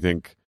 And I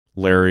think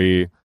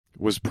Larry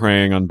was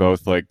preying on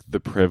both like the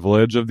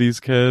privilege of these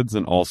kids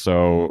and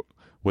also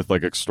with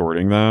like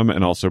extorting them,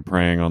 and also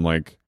preying on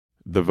like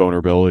the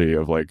vulnerability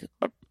of like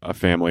a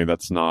family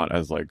that's not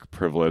as like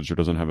privileged or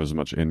doesn't have as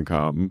much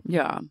income.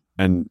 Yeah.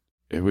 And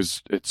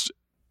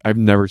I've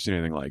never seen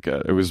anything like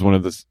it. It was one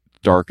of the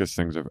darkest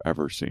things I've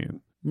ever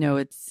seen. No,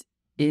 it's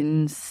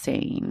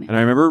insane. And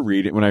I remember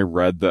when I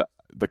read the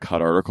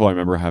Cut article, I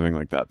remember having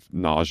like that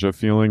nausea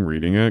feeling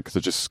reading it, because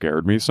it just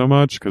scared me so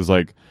much, because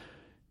like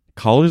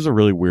college is a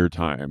really weird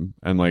time,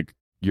 and like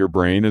your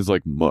brain is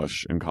like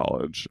mush in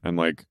college, and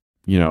like,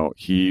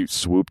 he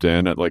swooped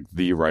in at like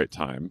the right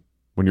time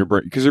when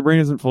because your brain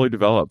isn't fully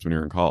developed when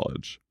you're in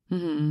college.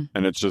 Mm-hmm.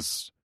 And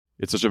it's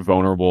such a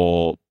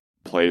vulnerable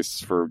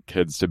place for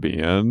kids to be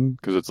in,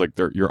 because it's like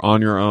you're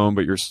on your own,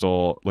 but you're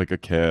still like a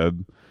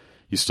kid.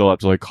 You still have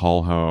to like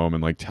call home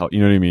and like tell, you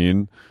know what I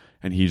mean?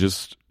 And he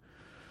just,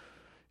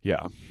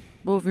 yeah.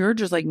 Well, if you're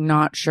just like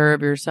not sure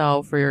of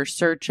yourself, or you're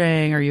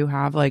searching, or you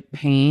have like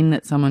pain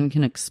that someone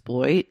can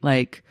exploit,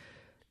 like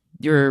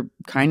you're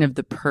kind of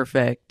the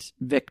perfect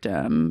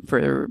victim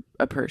for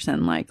a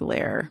person like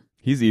Lair.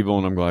 He's evil,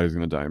 and I'm glad he's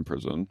going to die in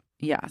prison.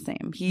 Yeah,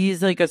 same.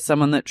 He's like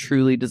someone that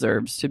truly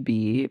deserves to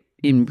be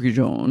in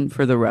prison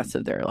for the rest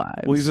of their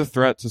lives. Well, he's a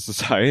threat to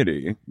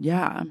society.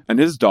 Yeah. And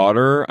his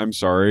daughter, I'm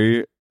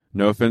sorry,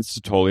 no offense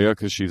to Tolia,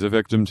 because she's a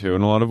victim too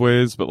in a lot of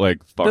ways, but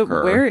like, fuck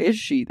her. Where is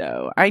she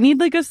though? I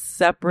need like a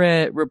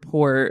separate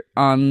report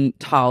on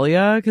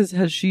Talia, because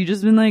has she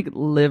just been like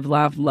live,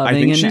 laugh,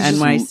 loving in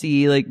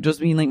NYC, like just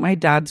being like, my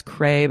dad's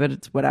cray, but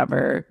it's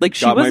whatever. Like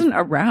she wasn't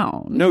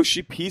around. No,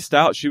 she pieced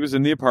out. She was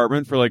in the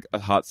apartment for like a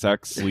hot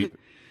sex sleep.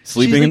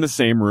 Sleeping She's in like- the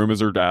same room as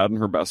her dad and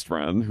her best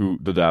friend, who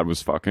the dad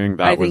was fucking.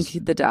 I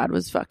think the dad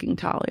was fucking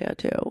Talia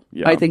too.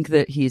 Yeah. I think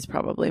that he's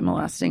probably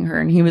molesting her,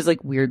 and he was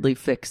like weirdly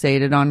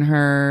fixated on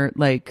her.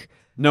 Like,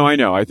 No, I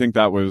know. I think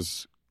that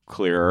was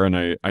clear, and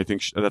I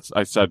think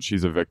I said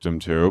she's a victim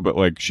too, but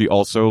like she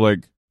also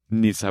like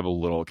needs to have a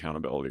little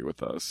accountability with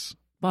this.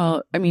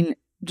 well, I mean,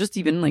 just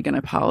even like an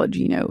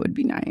apology note would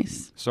be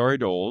nice. Sorry,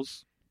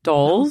 Doles.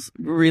 Doles,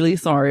 really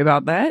sorry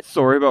about that.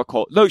 Sorry about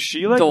Cole. No,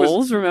 she like Doles,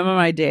 was, remember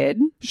my dad?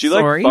 she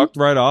Sorry. like fucked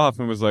right off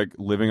and was like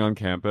living on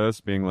campus,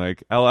 being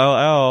like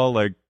LLL,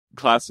 like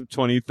class of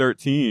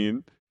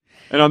 2013,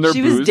 and on their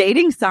She booze. was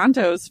dating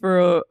Santos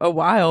for a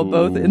while,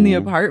 both in the Ooh.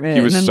 apartment.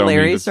 He was And then so mean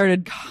Larry to-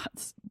 started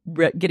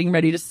getting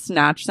ready to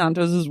snatch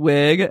Santos's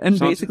wig and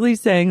basically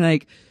saying,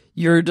 like,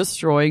 you're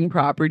destroying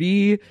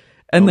property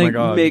and, Oh my like,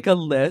 God. make a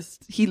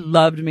list. He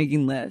loved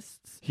making lists.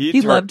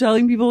 He loved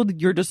telling people,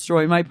 you're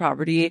destroying my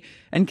property,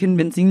 and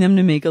convincing them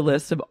to make a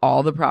list of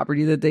all the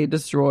property that they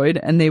destroyed.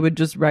 And they would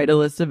just write a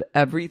list of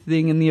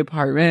everything in the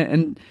apartment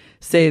and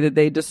say that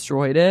they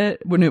destroyed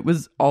it when it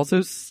was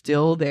also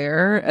still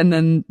there, and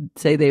then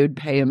say they would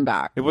pay him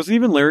back. It wasn't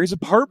even Larry's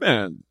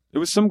apartment. It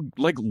was some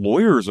like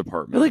lawyer's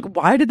apartment. But, like,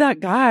 why did that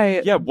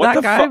guy? Yeah, what that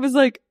the guy fuck? was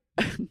like,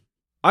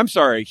 I'm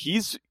sorry.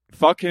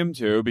 Fuck him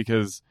too,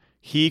 because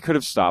he could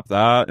have stopped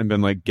that and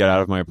been like, get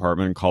out of my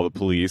apartment and call the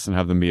police and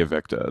have them be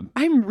evicted.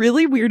 I'm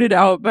really weirded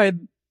out by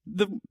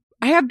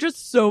I have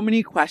just so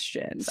many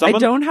questions. I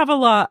don't have a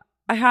lot.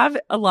 I have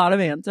a lot of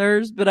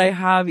answers, but I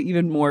have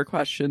even more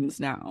questions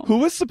now. Who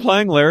was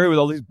supplying Larry with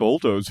all these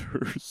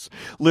bulldozers?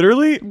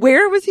 Literally,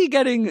 Where was he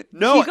getting?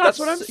 No, he got that's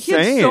what I'm He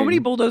had so saying. many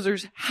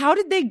bulldozers. How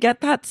did they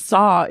get that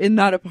saw in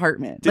that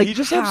apartment? did Like, he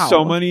just how? have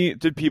so many?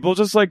 Did people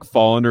just like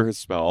fall under his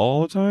spell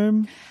all the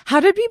time? How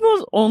did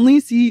people only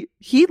see?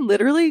 He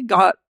literally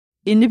got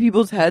into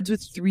people's heads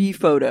with 3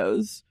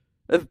 photos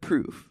of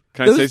proof.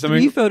 Can I Those say something?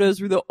 3 photos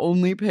were the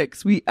only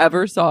pics we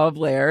ever saw of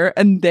Lair,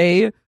 and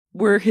they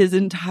were his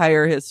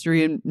entire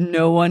history, and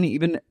no one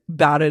even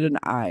batted an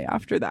eye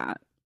after that.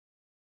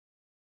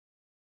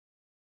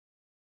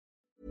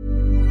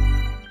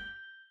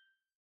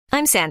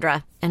 I'm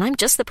Sandra, and I'm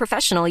just the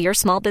professional your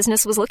small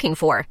business was looking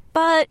for.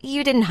 But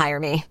you didn't hire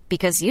me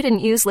because you didn't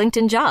use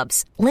LinkedIn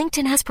Jobs.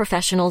 LinkedIn has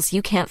professionals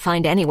you can't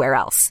find anywhere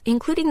else,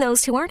 including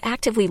those who aren't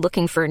actively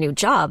looking for a new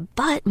job,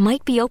 but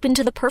might be open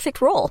to the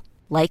perfect role,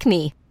 like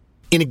me.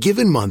 In a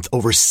given month,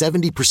 over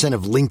 70%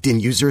 of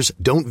LinkedIn users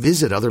don't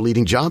visit other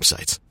leading job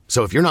sites.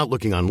 So if you're not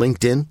looking on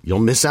LinkedIn, you'll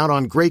miss out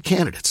on great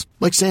candidates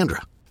like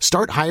Sandra.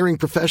 Start hiring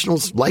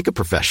professionals like a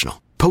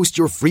professional. Post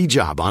your free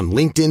job on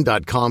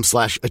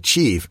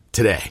linkedin.com/achieve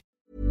today.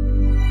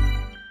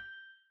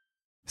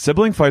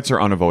 Sibling fights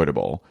are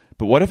unavoidable,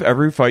 but what if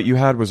every fight you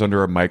had was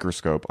under a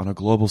microscope on a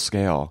global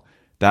scale?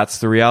 That's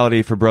the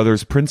reality for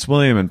brothers Prince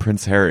William and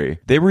Prince Harry.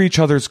 They were each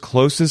other's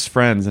closest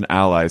friends and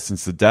allies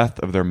since the death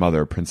of their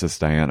mother, Princess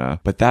Diana.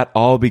 But that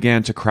all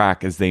began to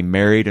crack as they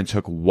married and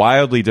took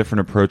wildly different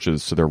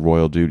approaches to their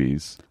royal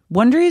duties.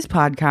 Wondery's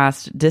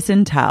podcast,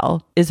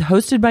 Disintel, is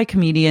hosted by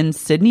comedians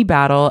Sydney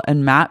Battle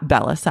and Matt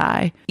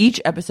Bellassai.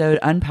 Each episode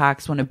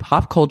unpacks one of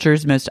pop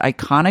culture's most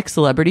iconic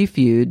celebrity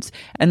feuds,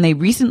 and they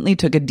recently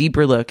took a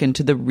deeper look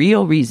into the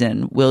real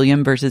reason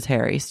William versus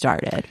Harry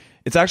started.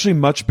 It's actually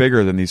much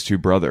bigger than these two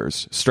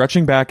brothers,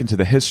 stretching back into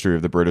the history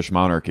of the British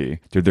monarchy.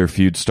 Did their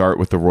feud start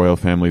with the royal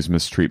family's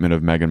mistreatment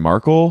of Meghan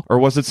Markle, or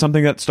was it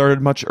something that started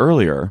much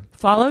earlier?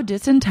 Follow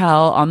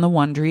Disintel on the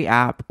Wondery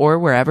app or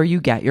wherever you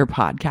get your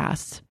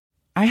podcasts.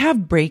 I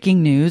have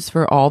breaking news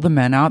for all the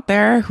men out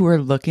there who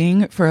are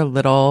looking for a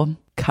little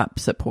cup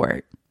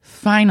support.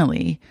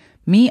 Finally,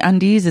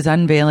 MeUndies is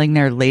unveiling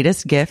their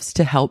latest gifts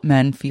to help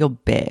men feel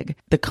big,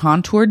 the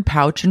Contoured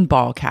Pouch and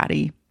Ball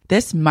Caddy.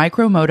 This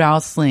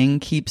micromodal sling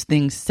keeps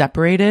things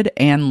separated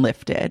and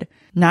lifted.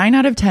 9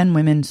 out of 10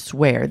 women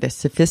swear this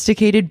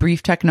sophisticated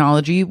brief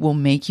technology will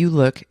make you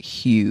look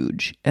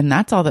huge. And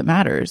that's all that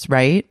matters,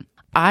 right?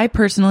 I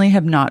personally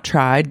have not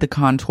tried the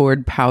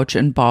Contoured Pouch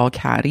and Ball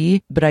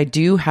Caddy, but I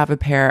do have a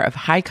pair of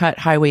high-cut,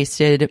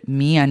 high-waisted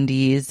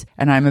MeUndies,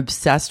 and I'm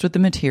obsessed with the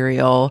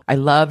material. I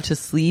love to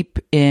sleep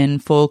in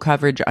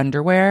full-coverage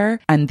underwear,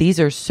 and these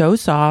are so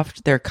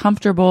soft, they're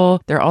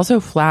comfortable, they're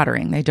also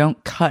flattering. They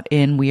don't cut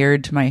in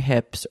weird to my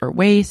hips or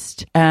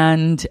waist,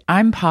 and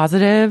I'm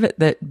positive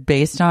that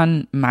based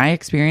on my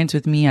experience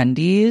with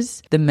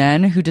MeUndies, the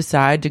men who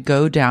decide to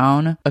go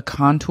down a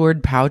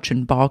Contoured Pouch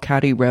and Ball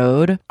Caddy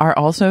road are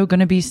also going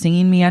to be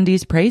singing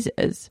MeUndies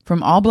praises.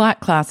 From all black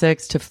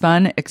classics to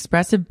fun,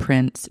 expressive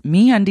prints,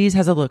 MeUndies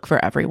has a look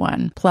for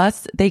everyone.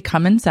 Plus, they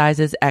come in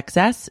sizes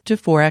XS to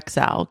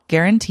 4XL,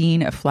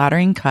 guaranteeing a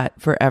flattering cut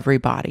for every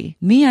body.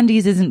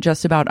 MeUndies isn't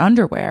just about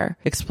underwear.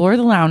 Explore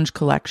the lounge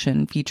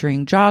collection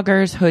featuring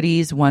joggers,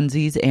 hoodies,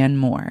 onesies, and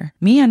more.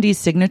 MeUndies'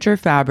 signature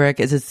fabric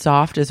is as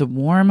soft as a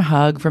warm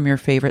hug from your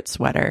favorite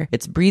sweater.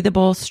 It's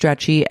breathable,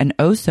 stretchy, and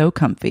oh so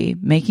comfy,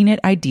 making it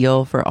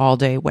ideal for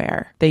all-day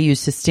wear. They use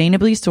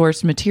sustainably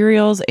sourced materials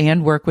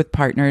and work with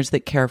partners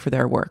that care for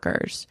their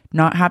workers.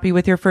 Not happy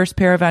with your first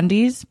pair of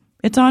undies?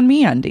 It's on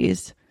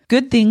MeUndies.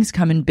 Good things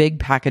come in big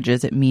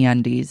packages at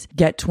MeUndies.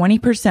 Get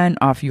 20%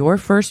 off your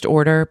first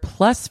order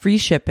plus free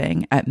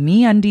shipping at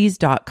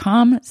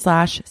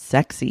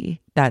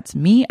MeUndies.com/sexy. That's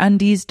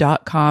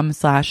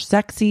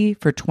MeUndies.com/sexy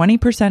for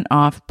 20%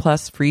 off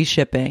plus free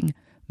shipping.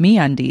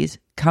 MeUndies,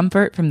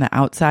 comfort from the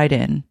outside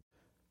in.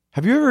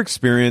 Have you ever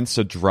experienced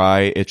a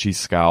dry, itchy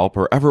scalp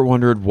or ever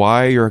wondered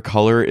why your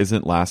color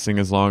isn't lasting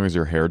as long as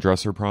your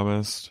hairdresser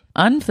promised?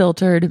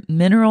 Unfiltered,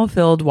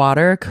 mineral-filled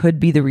water could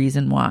be the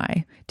reason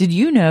why. Did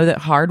you know that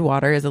hard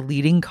water is a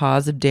leading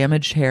cause of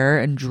damaged hair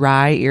and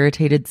dry,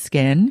 irritated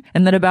skin?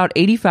 And that about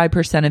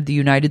 85% of the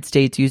United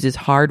States uses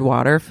hard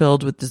water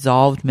filled with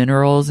dissolved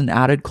minerals and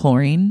added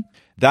chlorine?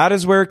 That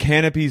is where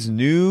Canopy's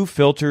new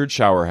filtered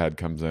shower head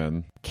comes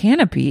in.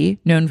 Canopy,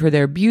 known for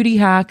their beauty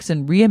hacks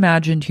and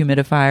reimagined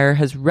humidifier,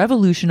 has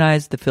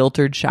revolutionized the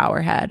filtered shower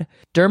head.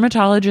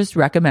 Dermatologists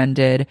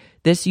recommended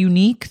this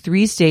unique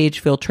 3-stage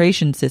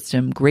filtration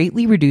system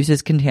greatly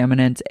reduces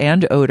contaminants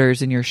and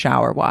odors in your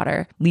shower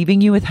water,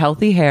 leaving you with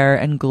healthy hair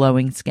and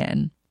glowing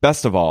skin.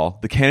 Best of all,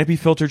 the Canopy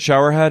filtered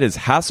shower head is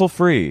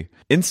hassle-free.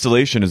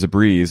 Installation is a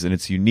breeze, and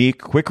its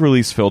unique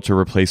quick-release filter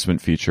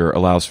replacement feature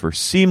allows for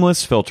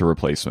seamless filter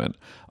replacement,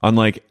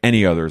 unlike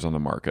any others on the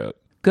market.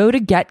 Go to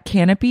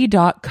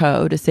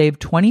getcanopy.co to save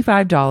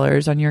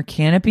 $25 on your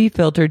Canopy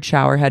filtered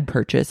showerhead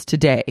purchase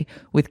today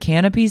with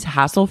Canopy's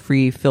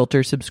hassle-free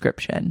filter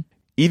subscription.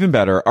 Even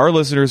better, our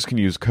listeners can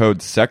use code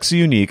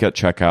SEXYUNIQUE at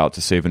checkout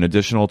to save an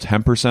additional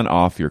 10%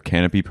 off your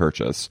Canopy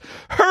purchase.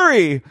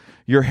 Hurry!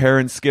 Your hair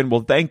and skin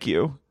will thank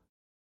you.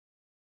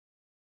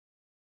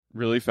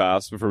 Really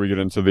fast before we get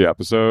into the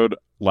episode,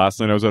 last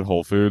night I was at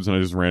Whole Foods and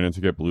I just ran in to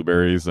get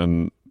blueberries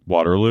and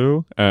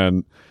Waterloo,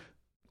 and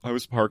I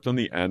was parked on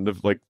the end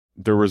of, like,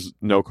 there was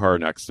no car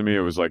next to me.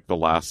 It was like the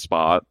last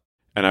spot,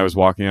 and I was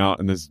walking out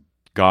and this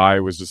guy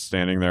was just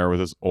standing there with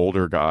this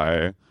older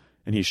guy,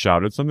 and he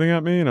shouted something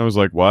at me and I was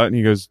like, what? And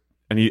he goes,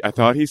 I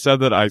thought he said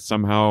that I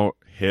somehow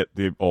hit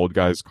the old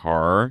guy's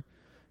car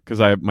because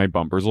my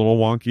bumper's a little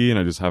wonky and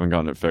I just haven't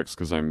gotten it fixed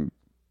because I'm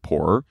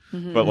poor.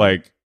 Mm-hmm. But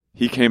like,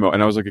 he came out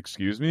and I was like,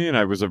 excuse me? And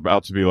I was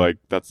about to be like,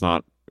 that's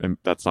not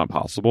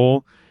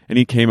possible. And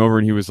he came over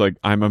and he was like,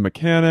 I'm a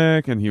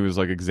mechanic. And he was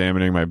like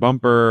examining my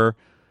bumper.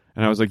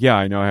 And I was like, yeah,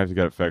 I know I have to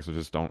get it fixed. I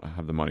just don't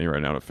have the money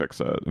right now to fix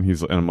it.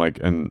 And I'm like,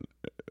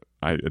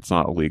 it's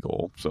not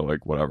illegal. So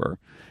like, whatever.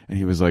 And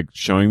he was like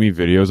showing me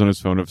videos on his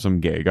phone of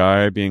some gay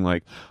guy being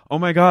like, oh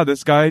my God,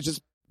 this guy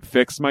just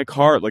fixed my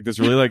car. Like this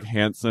really like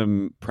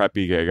handsome,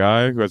 preppy gay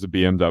guy who has a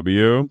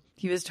BMW.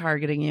 He was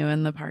targeting you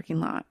in the parking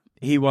lot.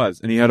 He was,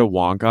 and he had a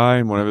wonk eye,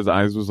 and one of his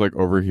eyes was like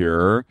over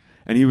here,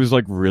 and he was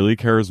like really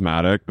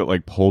charismatic, but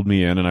like pulled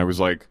me in, and I was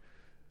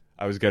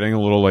getting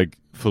a little like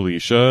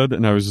Felicia'd,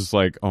 and I was just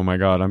like, oh my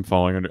God, I'm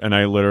falling under, and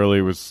I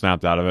literally was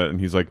snapped out of it, and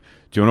he's like,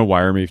 do you want to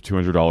wire me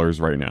 $200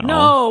 right now?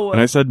 No.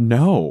 And I said,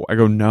 no. I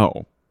go,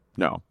 no,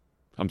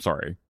 I'm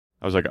sorry.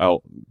 I was like,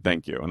 oh,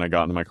 thank you. And I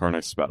got into my car and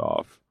I sped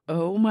off.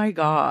 Oh my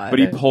God. But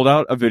he pulled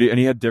out a video, and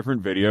he had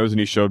different videos, and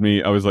he showed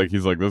me, he's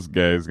like, this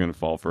gay is going to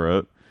fall for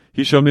it.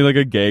 He showed me like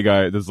a gay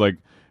guy that's like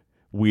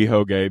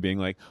WeHo gay being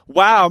like,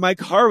 wow, my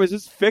car was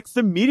just fixed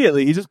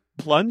immediately. He just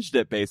plunged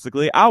it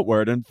basically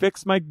outward and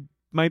fixed my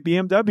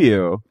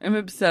BMW. I'm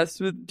obsessed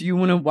with, do you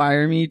want to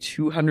wire me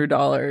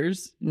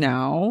 $200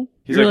 now?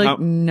 You're like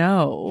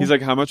no. He's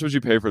like, how much would you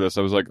pay for this?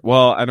 I was like,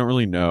 well, I don't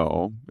really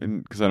know.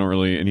 And because I don't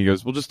really, and he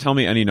goes, well, just tell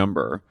me any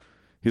number.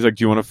 He's like,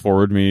 do you want to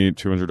forward me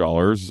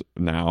 $200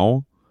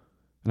 now?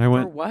 And I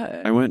went, for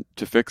what? I went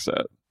to fix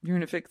it. You're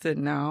going to fix it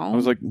now? I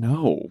was like,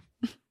 no.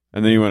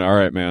 And then he went, all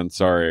right, man,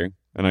 sorry.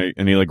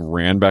 And he like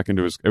ran back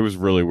into it was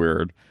really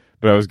weird.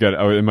 But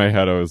in my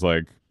head, I was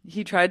like,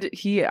 he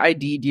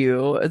ID'd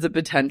you as a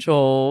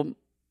potential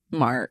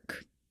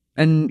mark.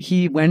 And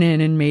he went in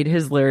and made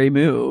his Larry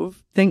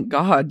move. Thank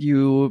God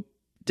you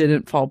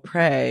didn't fall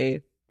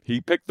prey.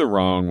 He picked the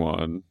wrong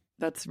one.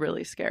 That's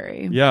really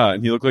scary. Yeah.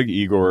 And he looked like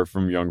Igor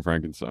from Young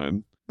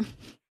Frankenstein.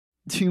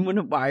 Do you want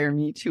to wire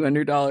me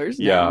 $200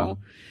 yeah. now?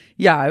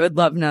 Yeah, I would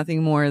love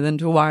nothing more than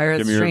to wire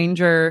a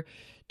stranger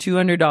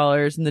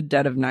 $200 in the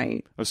dead of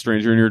night. A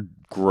stranger in your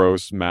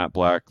gross matte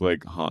black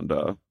like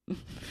Honda.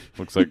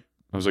 Looks like,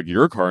 I was like,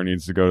 your car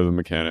needs to go to the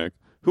mechanic.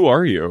 Who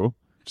are you?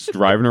 Just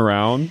driving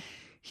around?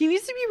 He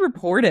needs to be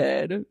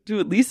reported to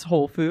at least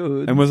Whole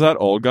Foods. And was that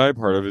old guy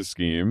part of his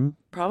scheme?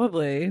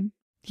 Probably.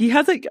 He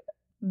has like,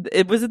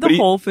 it was at the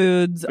Whole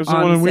Foods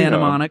on Santa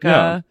Monica.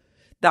 Yeah.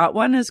 That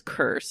one is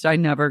cursed. I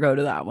never go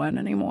to that one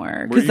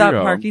anymore. Because that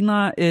parking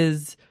lot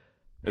is...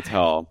 It's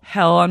hell.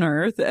 Hell on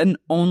earth, and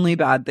only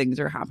bad things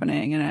are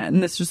happening in it.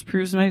 And this just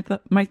proves my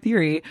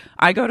theory.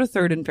 I go to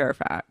 3rd and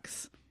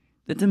Fairfax.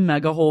 It's a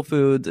mega Whole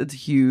Foods. It's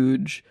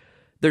huge.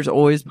 There's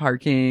always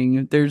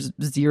parking. There's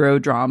zero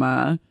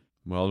drama.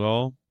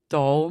 Well,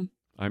 doll.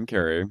 I'm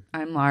Carrie.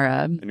 I'm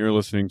Lara. And you're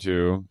listening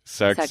to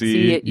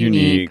Sexy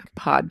Unique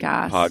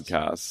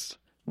Podcast.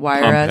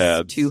 Wire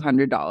us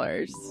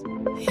 $200.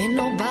 Ain't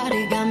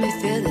nobody got me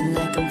feeling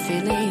like I'm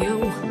feeling you.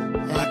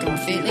 Like I'm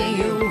feeling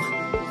you.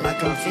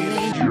 Like I'm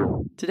feeling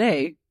you.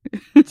 Today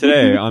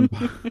on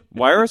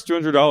Wire us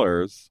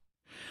 $200.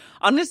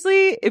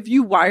 Honestly, if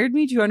you wired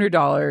me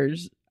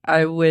 $200,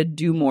 I would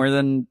do more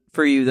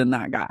for you than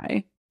that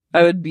guy.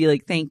 I would be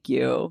like, thank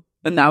you.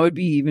 And that would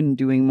be even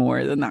doing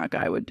more than that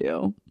guy would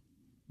do.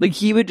 Like,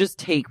 he would just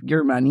take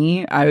your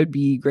money. I would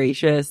be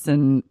gracious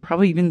and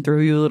probably even throw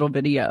you a little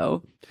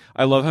video.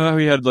 I love how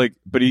he had like,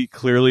 but he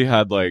clearly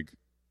had like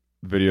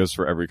videos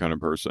for every kind of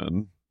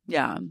person.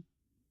 Yeah.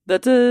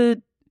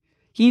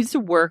 He needs to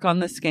work on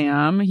the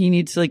scam. He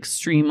needs to like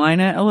streamline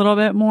it a little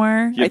bit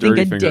more. He had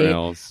dirty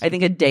fingernails. I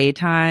think a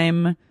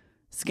daytime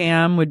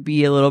scam would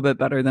be a little bit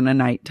better than a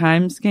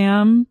nighttime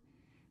scam.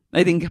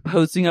 I think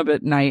posting up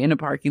at night in a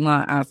parking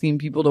lot asking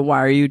people to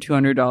wire you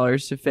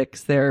 $200 to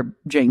fix their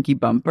janky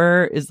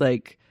bumper is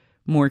like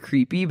more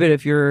creepy. But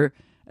if you're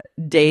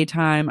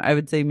daytime, I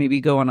would say maybe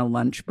go on a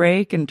lunch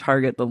break and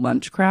target the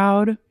lunch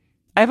crowd.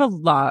 I have a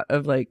lot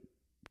of like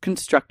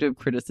constructive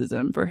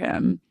criticism for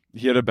him.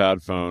 He had a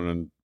bad phone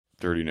and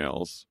dirty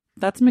nails.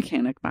 That's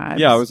mechanic vibes.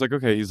 Yeah, I was like,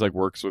 okay, he's like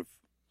works with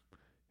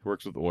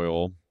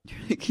oil.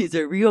 He's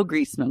a real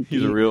grease monkey.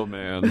 He's a real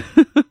man.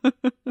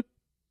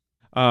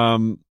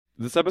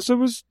 This episode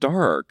was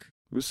dark.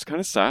 It was kind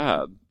of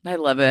sad. I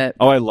love it.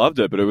 Oh, I loved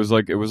it, but it was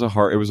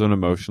an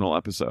emotional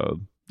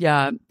episode.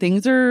 Yeah,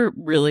 things are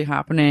really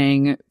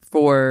happening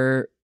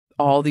for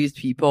all these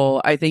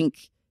people. I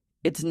think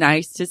it's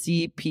nice to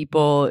see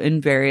people in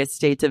various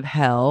states of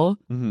hell.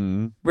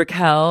 Mm-hmm.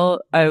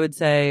 Raquel, I would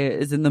say,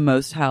 is in the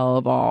most hell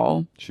of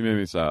all. She made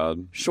me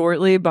sad.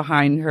 Shortly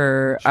behind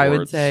her, Schwartz. I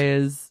would say,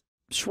 is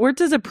Schwartz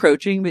is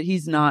approaching, but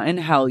he's not in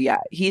hell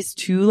yet. He's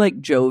too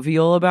like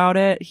jovial about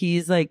it.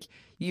 He's like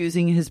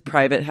using his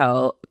private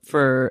hell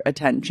for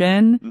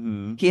attention.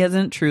 Mm-hmm. He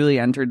hasn't truly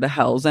entered the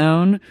hell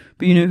zone.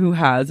 But you know who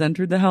has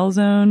entered the hell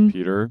zone?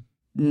 Peter?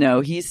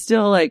 No, he's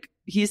still like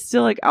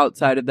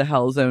outside of the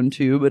hell zone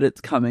too, but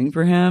it's coming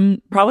for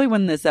him. Probably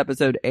when this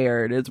episode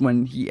aired is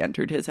when he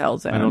entered his hell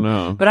zone. I don't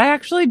know. But I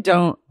actually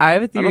don't. I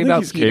have a theory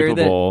about Peter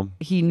capable.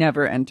 that he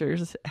never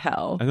enters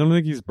hell. I don't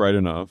think he's bright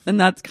enough. And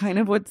that's kind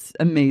of what's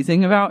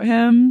amazing about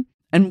him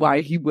and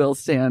why he will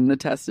stand the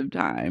test of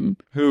time.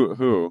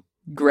 Who?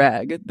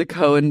 Greg, the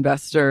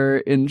co-investor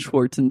in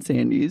Schwartz and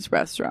Sandy's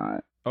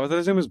restaurant. Oh, I thought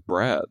his name was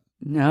Brett.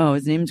 No,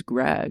 his name's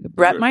Greg.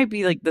 Brett might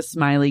be like the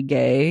smiley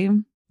gay.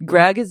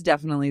 Greg is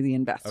definitely the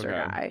investor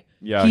guy.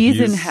 Yeah,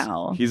 he's in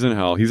hell. He's in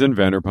hell. He's in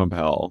Vanderpump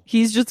hell.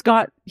 He's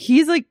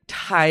like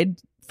tied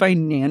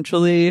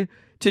financially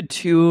to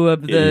two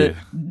of the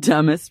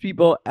dumbest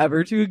people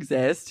ever to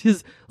exist.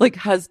 His like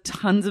has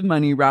tons of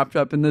money wrapped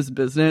up in this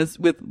business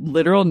with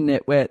literal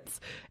nitwits.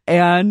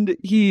 And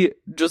he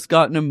just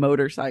got in a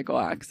motorcycle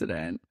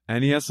accident.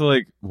 And he has to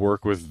like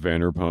work with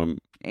Vanderpump.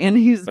 And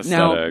he's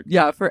aesthetic.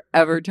 now,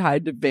 forever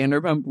tied to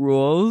Vanderpump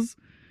Rules.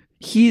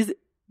 He's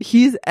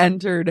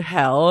entered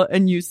hell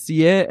and you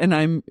see it. And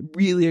I'm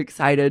really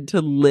excited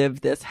to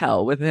live this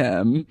hell with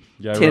him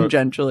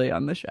tangentially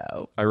on the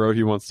show. I wrote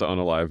he wants to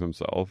unalive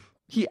himself.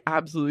 He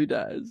absolutely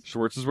does.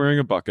 Schwartz is wearing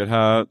a bucket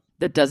hat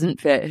that doesn't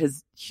fit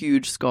his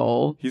huge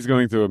skull. He's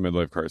going through a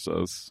midlife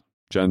crisis.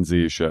 Gen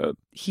Z shit.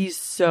 He's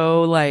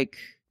so like...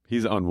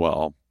 He's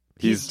unwell.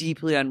 He's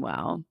deeply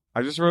unwell.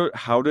 I just wrote,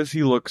 how does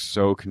he look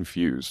so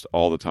confused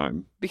all the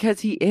time?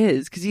 Because he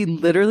is. Because he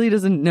literally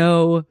doesn't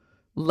know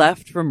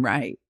left from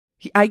right.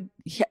 I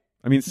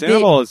mean,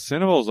 Sandoval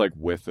is like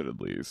with it at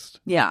least.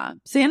 Yeah.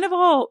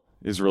 Sandoval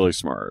is really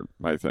smart,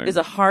 I think. Is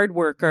a hard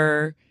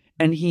worker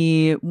and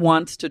he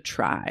wants to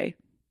try.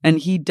 And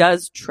he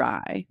does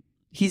try.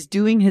 He's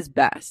doing his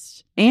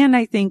best. And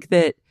I think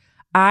that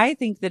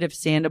if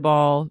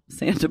Sandoval.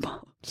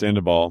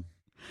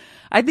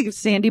 I think if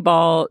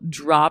Sandoval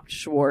dropped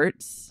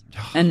Schwartz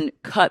and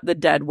cut the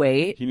dead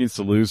weight. He needs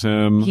to lose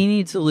him. He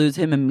needs to lose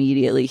him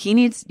immediately.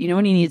 You know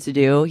what he needs to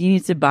do? He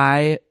needs to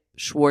buy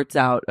Schwartz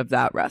out of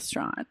that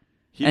restaurant.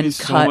 He's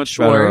so much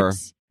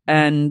Schwartz better.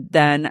 And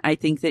then I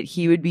think that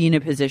he would be in a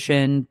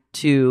position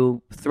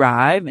to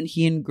thrive and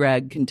he and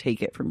Greg can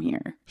take it from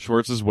here.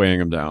 Schwartz is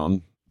weighing him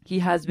down. He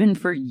has been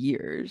for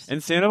years.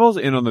 And Sandoval's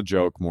in on the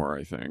joke more,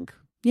 I think.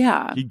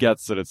 Yeah. He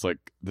gets that it's like,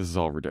 this is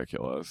all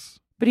ridiculous.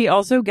 But he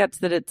also gets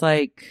that it's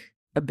like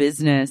a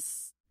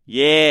business.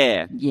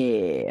 Yeah.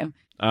 Yeah.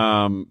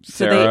 Sarah.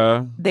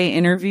 So they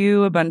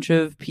interview a bunch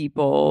of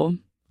people.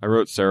 I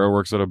wrote Sarah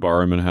works at a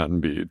bar in Manhattan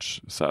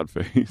Beach. Sad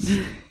face.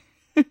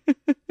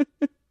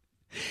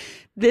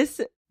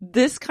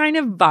 This kind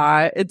of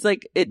vibe, it's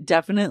like, it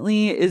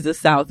definitely is a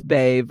South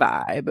Bay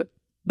vibe.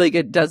 Like,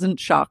 it doesn't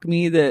shock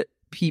me that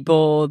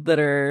people that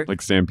are...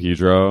 Like San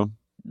Pedro?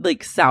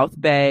 Like South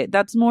Bay.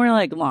 That's more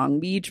like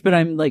Long Beach, but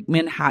I'm like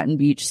Manhattan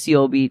Beach,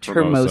 Seal Beach,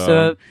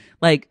 Hermosa.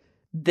 Like,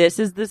 this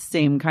is the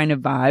same kind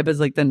of vibe as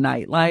like the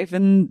nightlife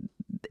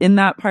in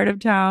that part of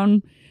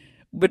town.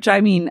 Which,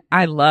 I mean,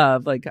 I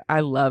love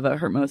a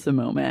Hermosa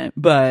moment,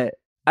 but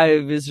I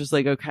was just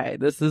like, okay,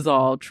 this is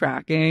all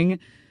tracking.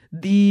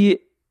 The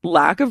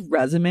lack of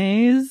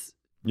resumes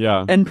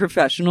and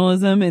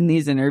professionalism in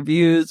these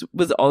interviews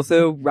was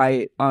also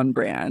right on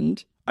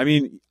brand. I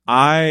mean,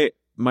 I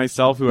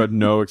myself, who had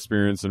no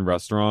experience in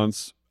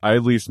restaurants, I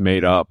at least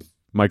made up.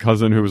 My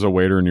cousin, who was a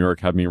waiter in New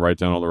York, had me write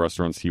down all the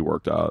restaurants he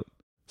worked at.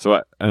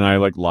 And I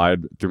like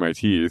lied through my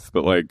teeth,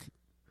 but like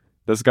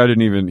this guy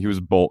didn't even, he was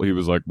bold. He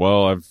was like,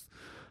 well,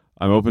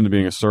 I'm open to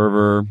being a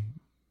server,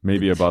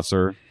 maybe a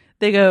busser.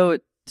 They go,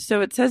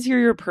 so it says here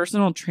you're a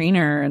personal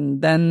trainer,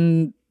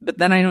 but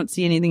then I don't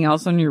see anything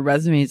else on your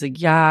resume. He's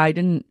like, yeah, I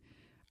didn't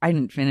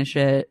finish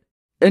it.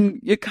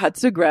 And it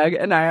cuts to Greg,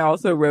 and I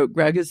also wrote,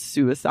 Greg is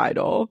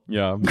suicidal.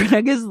 Yeah.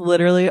 Greg is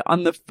literally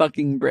on the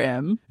fucking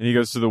brim. And he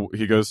goes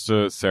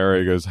to Sarah,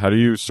 he goes, how do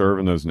you serve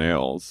in those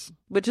nails?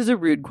 Which is a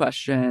rude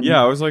question.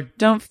 Yeah, I was like,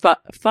 don't fuck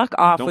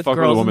off don't with fuck with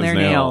a girls and woman's their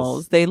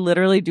nails. They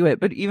literally do it.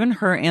 But even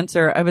her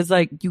answer, I was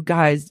like, you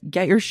guys,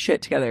 get your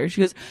shit together. She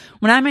goes,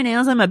 when I'm my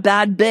nails, I'm a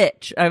bad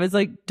bitch. I was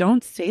like,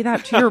 don't say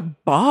that to your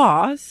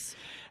boss.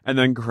 And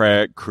then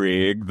Craig,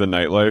 the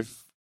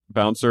nightlife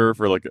bouncer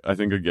for like, I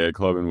think a gay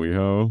club in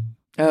WeHo.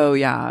 Oh,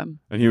 yeah.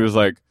 And he was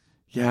like,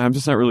 yeah, I'm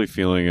just not really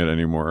feeling it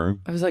anymore.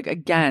 I was like,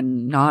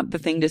 again, not the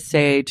thing to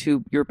say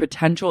to your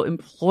potential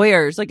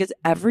employers. Like, is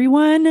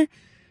everyone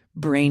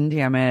brain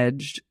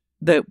damaged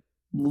that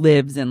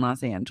lives in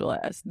Los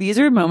Angeles? These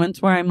are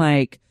moments where I'm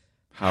like,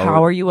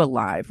 how are you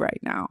alive right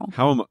now?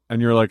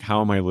 And you're like,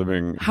 how am I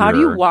living How here? do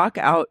you walk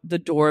out the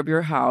door of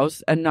your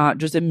house and not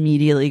just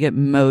immediately get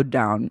mowed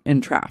down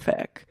in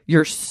traffic?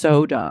 You're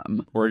so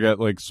dumb. Or get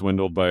like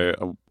swindled by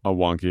a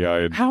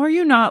wonky-eyed. How are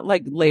you not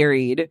like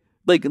Larry'd,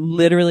 like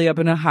literally up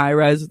in a high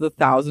rise with a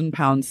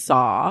 1,000-pound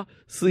saw,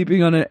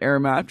 sleeping on an air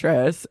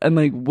mattress and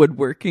like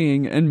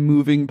woodworking and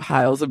moving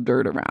piles of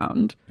dirt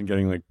around? And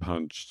getting like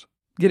punched.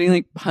 Getting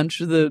like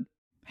punched with a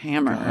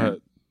hammer.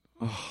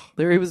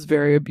 Larry was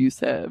very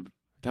abusive.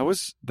 That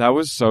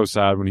was so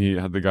sad when he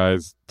had the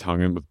guy's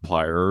tongue in with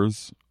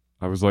pliers.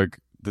 I was like,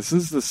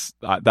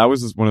 that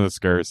was just one of the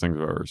scariest things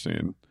I've ever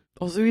seen.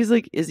 Also, he's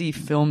like, Izzy,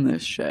 film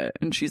this shit.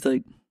 And she's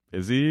like,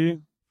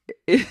 Izzy?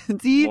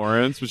 Izzy?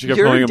 Lawrence? But she kept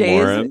calling him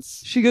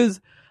Lawrence. She goes,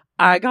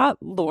 I got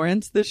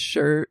Lawrence this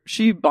shirt.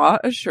 She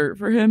bought a shirt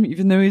for him,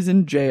 even though he's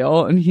in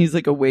jail and he's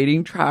like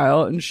awaiting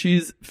trial, and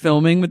she's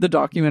filming with the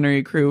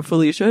documentary crew.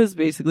 Felicia has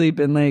basically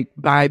been like,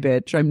 bye,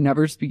 bitch. I'm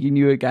never speaking to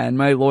you again.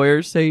 My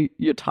lawyers say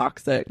you're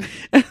toxic.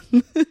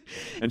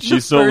 And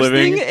she's still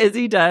living. The first thing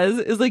Izzy does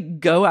is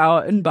like go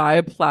out and buy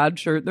a plaid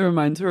shirt that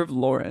reminds her of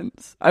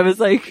Lawrence. I was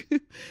like,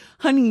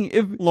 honey,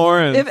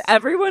 if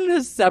everyone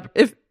has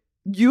if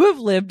you have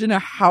lived in a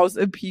house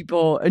of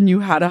people and you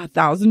had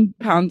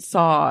 1,000-pound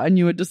saw and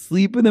you had to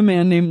sleep with a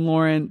man named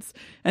Lawrence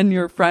and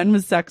your friend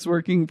was sex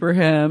working for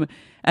him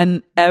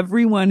and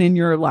everyone in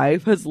your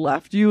life has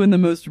left you and the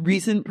most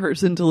recent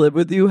person to live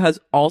with you has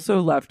also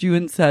left you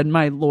and said,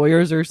 my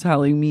lawyers are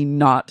telling me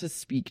not to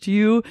speak to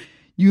you.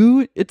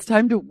 It's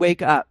time to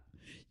wake up.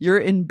 You're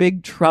in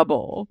big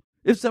trouble.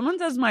 If someone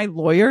says my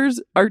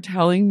lawyers are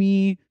telling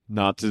me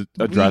not to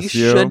address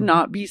you should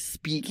not be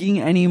speaking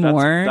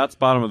anymore. That's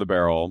bottom of the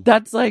barrel.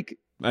 That's like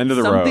end of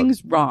the road.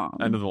 Something's wrong.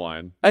 End of the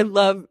line. I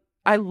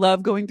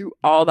love going through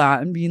all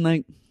that and being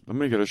like, I'm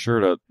gonna get a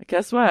shirt at.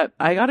 Guess what?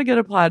 I gotta get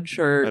a plaid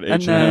shirt, at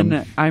and H&M.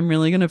 then I'm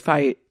really gonna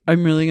fight.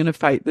 I'm really gonna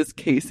fight this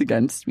case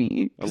against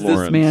me because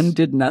this man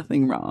did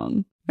nothing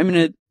wrong. I'm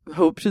gonna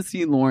hope to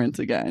see Lawrence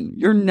again.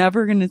 You're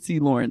never gonna see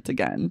Lawrence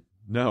again.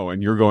 No,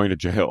 and you're going to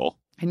jail.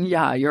 And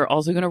yeah, you're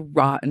also gonna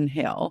rot in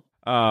hell.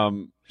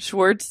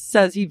 Schwartz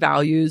says he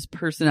values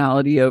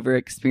personality over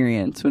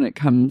experience when it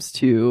comes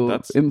to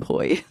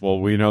employees. Well,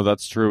 we know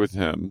that's true with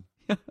him.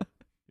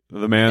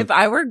 The man. If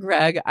I were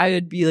Greg, I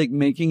would be like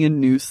making a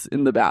noose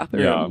in the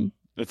bathroom.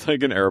 Yeah, it's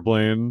like an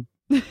airplane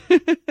when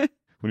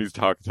he's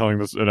telling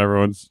this, and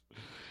everyone's.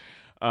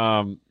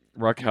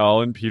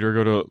 Raquel and Peter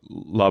go to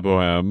La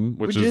Boheme,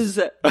 which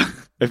is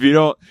if you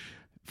don't,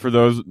 for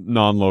those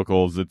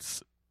non-locals,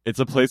 it's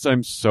a place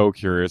I'm so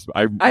curious.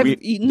 I've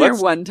eaten there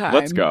one time.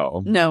 Let's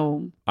go.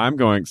 No. I'm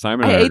going.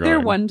 Simon and I ate are there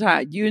going. one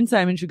time. You and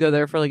Simon should go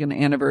there for like an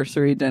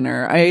anniversary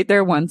dinner. I ate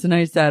there once and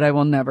I said I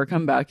will never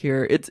come back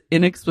here. It's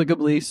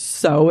inexplicably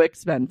so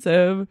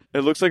expensive.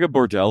 It looks like a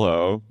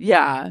bordello.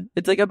 Yeah.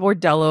 It's like a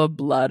bordello of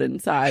blood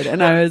inside.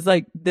 And I was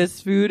like,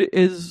 this food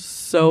is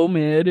so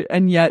mid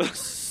and yet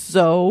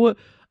so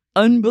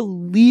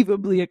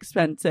unbelievably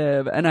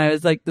expensive, and I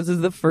was like, this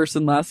is the first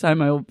and last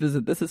time I will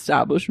visit this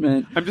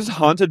establishment. I'm just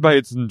haunted by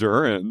its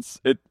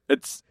endurance.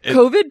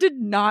 COVID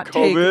did not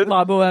take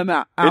La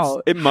Boheme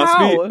out. It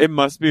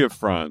must be a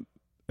front.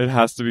 It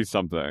has to be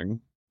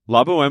something.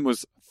 La Boheme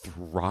was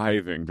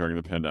thriving during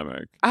the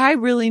pandemic. I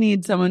really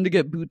need someone to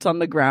get boots on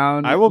the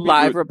ground. I will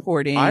live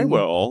reporting. I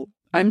will.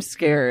 I'm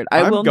scared.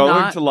 I'm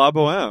going to La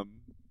Boheme.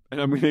 And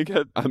I'm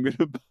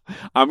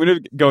gonna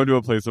go into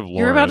a place of Lawrence.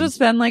 You're about to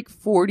spend like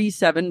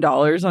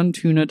 $47 on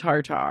tuna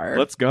tartare.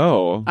 Let's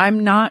go.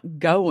 I'm not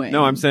going.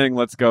 No, I'm saying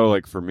let's go,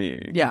 like, for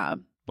me. Yeah.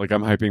 Like,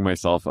 I'm hyping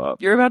myself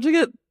up. You're about to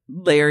get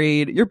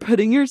Larry'd. You're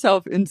putting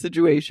yourself in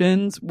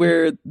situations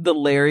where the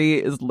Larry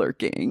is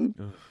lurking.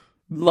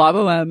 La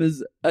Boheme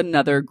is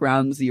another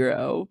ground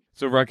zero.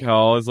 So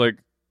Raquel is like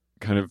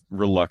kind of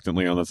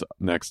reluctantly on this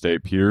next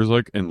date. Peter's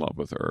like in love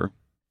with her.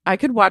 I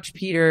could watch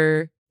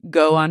Peter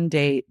go on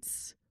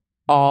dates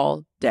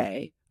all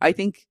day. I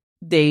think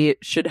they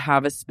should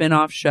have a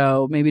spin-off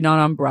show, maybe not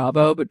on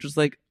Bravo, but just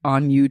like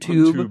on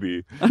YouTube. On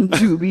Tubi. On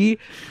Tubi.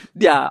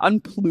 Yeah, on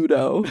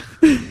Pluto.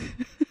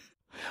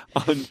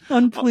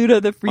 on Pluto,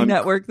 the free on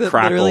network that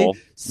Crackle. literally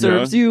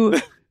serves you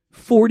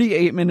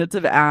 48 minutes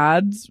of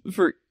ads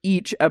for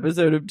each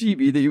episode of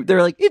TV that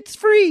they're like, it's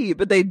free,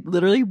 but they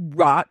literally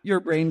rot your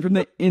brain from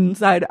the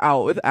inside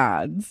out with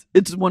ads.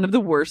 It's one of the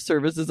worst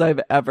services I've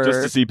ever.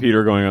 Just to see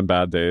Peter going on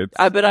bad dates.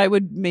 But I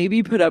would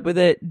maybe put up with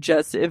it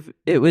just if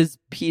it was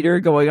Peter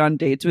going on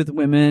dates with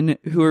women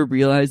who are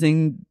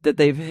realizing that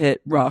they've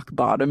hit rock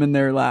bottom in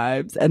their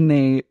lives,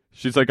 and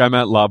She's like, I'm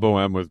at La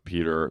Boheme with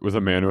Peter, with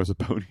a man who has a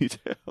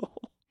ponytail.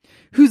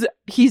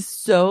 He's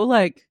so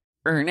like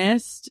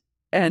earnest,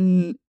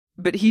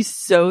 but he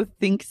so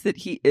thinks that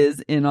he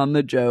is in on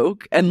the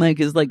joke and like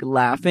is like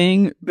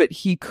laughing, but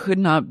he could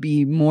not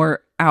be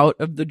more out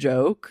of the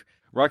joke.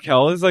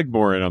 Raquel is like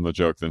more in on the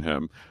joke than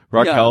him.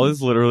 Raquel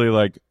is literally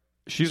like,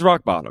 she's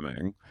rock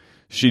bottoming.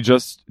 She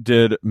just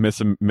did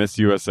Miss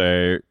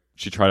USA.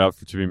 She tried out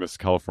to be Miss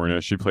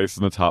California. She placed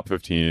in the top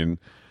 15.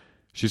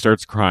 She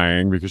starts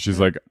crying because she's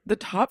like, the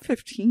top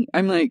 15.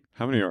 I'm like,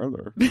 how many are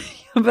there?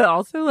 but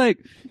also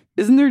like,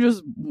 isn't there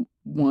just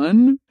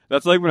one?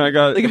 That's like when I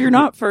got like if you're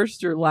not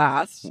first, you're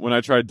last. When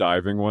I tried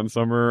diving one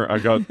summer, I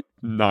got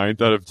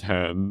 9th out of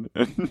 10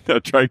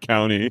 at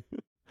Tri-County.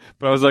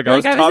 But I was like, I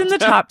was in the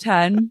top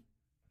 10.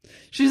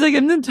 She's like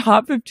in the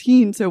top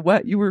 15. So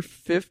what? You were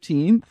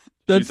 15th?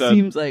 That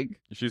seems like.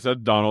 She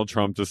said Donald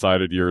Trump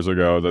decided years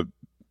ago that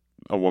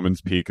a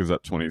woman's peak is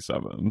at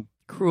 27.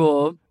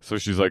 Cruel. So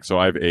she's like, so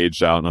I've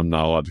aged out and I'm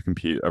not allowed to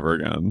compete ever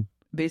again.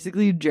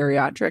 Basically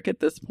geriatric at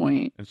this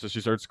point. And so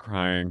she starts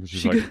crying.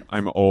 She's like,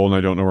 I'm old and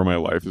I don't know where my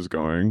life is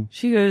going.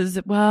 She goes,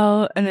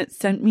 well, and it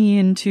sent me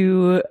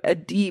into a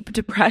deep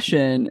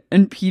depression.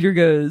 And Peter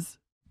goes,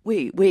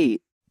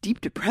 wait, deep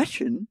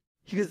depression?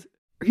 He goes,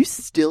 are you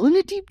still in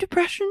a deep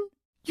depression?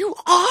 You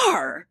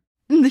are.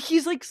 And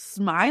he's like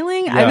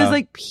smiling. Yeah. I was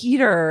like,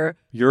 Peter,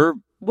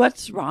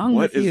 what's wrong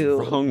with you?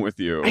 What is wrong with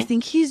you? I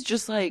think he's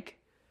just like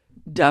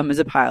dumb as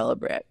a pile of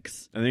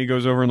bricks. And then he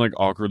goes over and like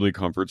awkwardly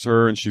comforts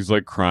her and she's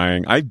like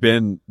crying. I've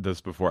been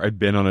this before. I've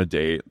been on a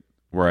date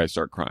where I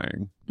start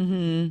crying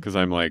because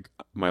I'm like,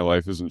 my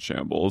life is in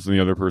shambles. And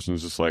the other person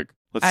is just like,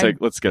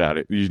 let's get at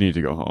it. You need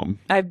to go home.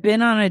 I've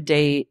been on a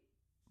date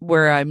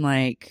where I'm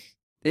like,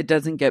 it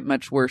doesn't get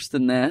much worse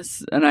than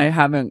this. And I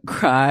haven't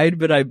cried,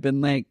 but I've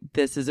been like,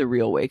 this is a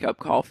real wake up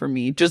call for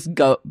me. Just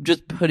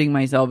putting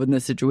myself in the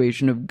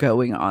situation of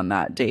going on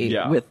that date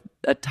with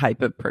a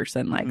type of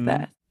person like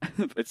that.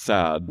 It's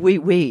sad.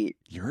 Wait.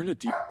 You're in a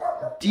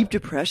deep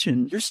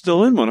depression. You're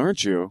still in one,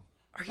 aren't you?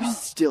 Are you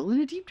still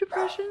in a deep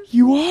depression?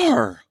 You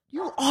are.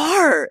 You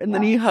are. And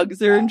then he hugs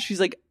her and she's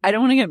like, I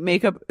don't want to get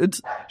makeup.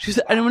 She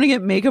said, I don't want to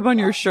get makeup on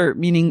your shirt,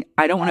 meaning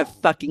I don't want to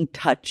fucking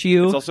touch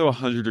you. It's also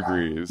 100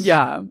 degrees.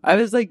 Yeah. I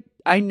was like,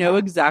 I know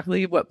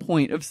exactly what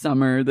point of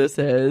summer this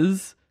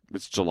is.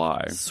 It's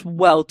July.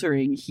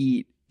 Sweltering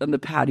heat on the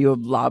patio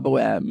of La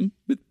Boheme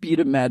with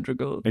Beta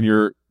Madrigal. And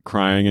you're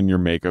crying and your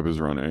makeup is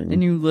running.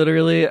 And you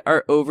literally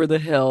are over the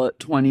hill at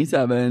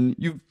 27.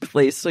 You've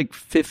placed like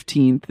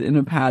 15th in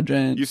a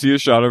pageant. You see a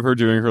shot of her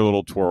doing her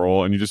little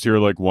twirl and you just hear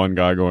like one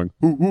guy going,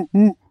 ooh, ooh,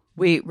 ooh.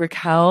 Wait,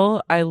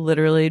 Raquel, I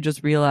literally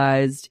just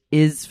realized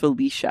is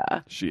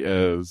Felicia. She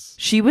is.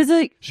 She was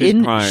like,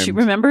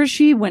 remember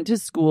she went to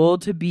school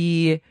to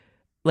be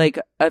like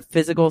a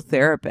physical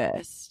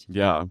therapist.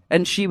 Yeah.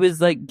 And she was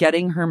like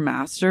getting her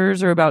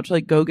master's or about to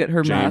like go get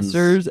her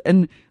master's.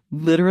 And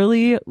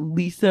literally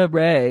Lisa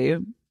Ray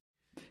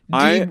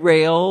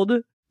derailed.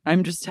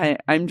 I'm just saying.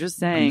 We'll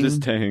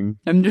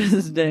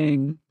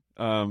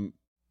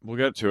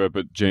get to it,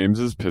 but James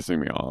is pissing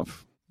me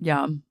off.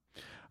 Yeah.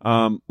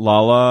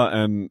 Lala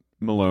and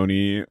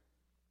Maloney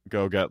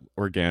go get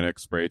organic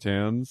spray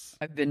tans.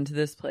 I've been to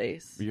this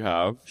place. You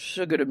have?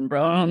 Sugared and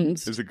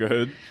Bronzed. Is it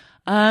good?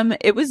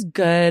 It was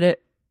good.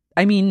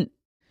 I mean,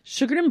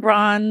 Sugared and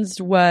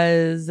Bronzed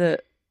was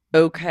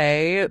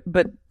okay,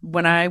 but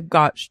when I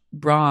got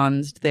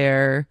bronzed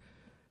there,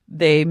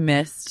 they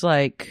missed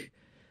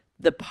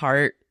the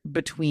part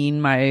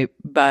between my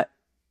butt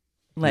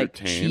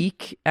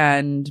cheek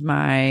and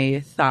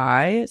my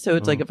thigh. So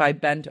it's if I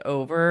bent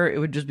over, it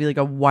would just be like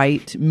a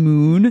white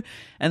moon.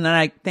 And then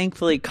I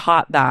thankfully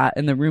caught that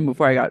in the room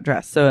before I got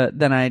dressed. So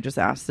then I just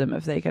asked them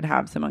if they could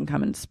have someone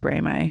come and spray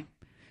my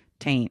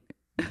taint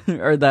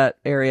or that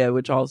area,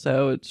 which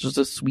also it's just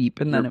a sweep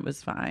and then it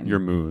was fine. Your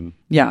moon.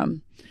 Yeah.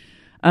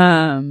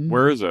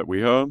 Where is it?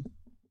 WeHo?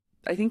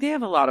 I think they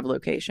have a lot of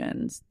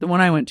locations. The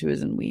one I went to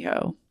is in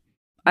WeHo.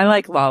 I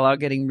like Lala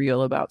getting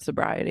real about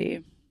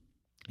sobriety.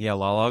 Yeah,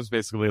 Lala's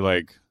basically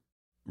like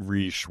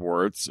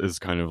Schwartz is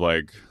kind of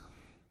like,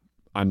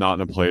 I'm not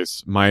in a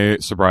place. My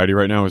sobriety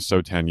right now is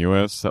so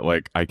tenuous that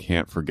I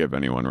can't forgive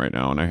anyone right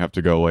now. And I have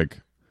to go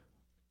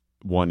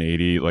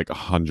 180,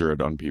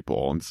 100 on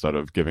people instead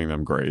of giving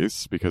them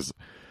grace, because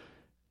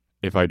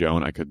if I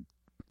don't, I could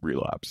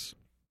relapse.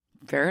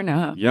 Fair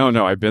enough. Yeah,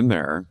 no, I've been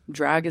there.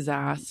 Drag his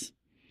ass.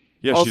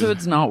 Yeah, also,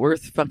 it's not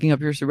worth fucking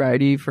up your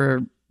sobriety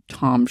for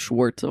Tom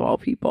Schwartz of all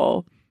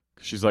people.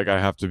 She's like, I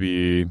have to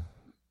be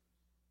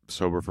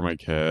sober for my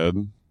kid.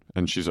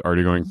 And she's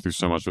already going through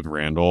so much with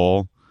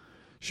Randall.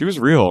 She was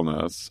real in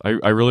this. I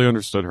really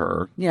understood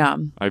her. Yeah.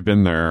 I've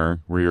been there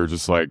where you're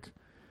just like,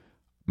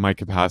 my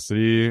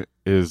capacity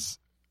is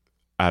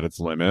at its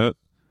limit.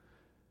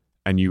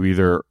 And you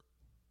either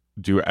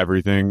do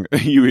everything,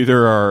 you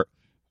either are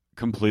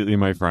completely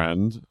my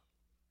friend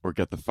or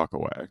get the fuck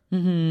away.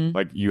 Mm-hmm.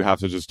 Like, you have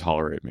to just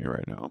tolerate me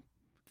right now.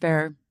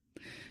 Fair.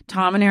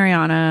 Tom and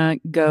Ariana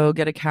go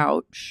get a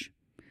couch,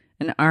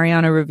 and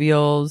Ariana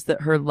reveals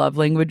that her love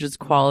language is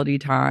quality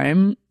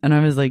time. And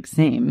I was like,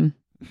 same.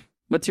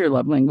 What's your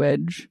love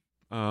language?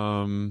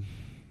 Do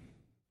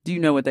you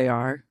know what they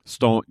are?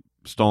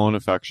 Stolen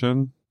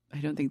affection? I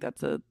don't think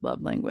that's a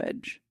love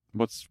language.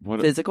 What?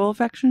 Physical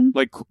affection?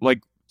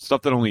 Like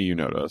stuff that only you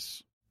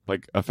notice.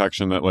 Like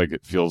affection that like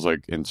it feels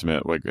like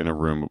intimate, like in a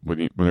room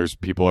when there's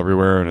people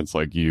everywhere and it's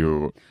like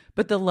you.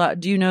 But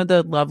do you know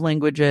the love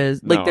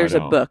languages? Like No, there's I a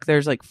don't. book.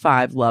 There's like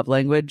 5 love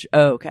language.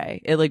 Oh,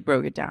 okay. It like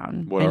broke it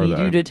down. What I are need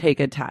they? you to take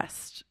a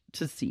test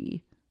to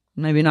see.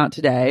 Maybe not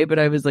today, but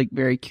I was like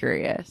very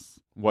curious.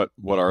 What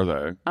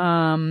are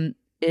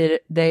they?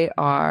 They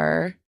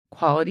are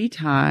quality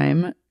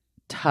time,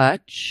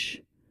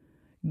 touch,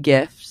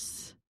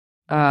 gifts,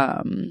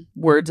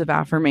 words of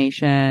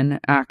affirmation,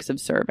 acts of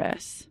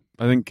service.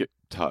 I think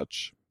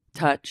touch.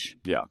 Touch.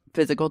 Yeah.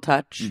 Physical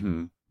touch.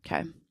 Mm-hmm.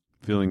 Okay.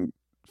 Feeling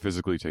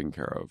physically taken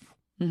care of.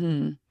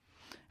 Mm-hmm.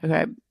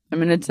 Okay. I'm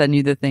gonna send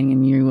you the thing,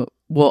 and you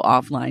will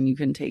offline. You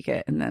can take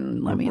it and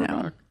then let me We're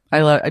know.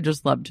 back. I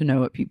just love to know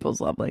what people's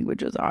love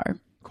languages are.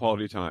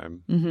 Quality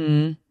time.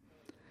 Mm-hmm.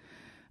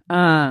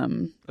 I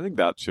think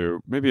that too.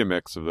 Maybe a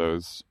mix of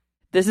those.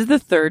 This is the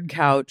 3rd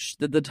couch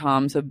that the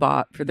Toms have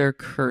bought for their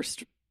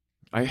cursed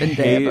I hate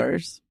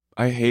endeavors.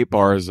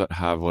 bars that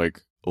have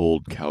like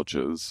old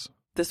couches.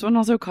 This one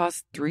also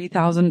cost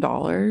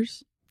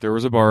 $3,000. There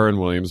was a bar in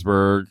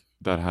Williamsburg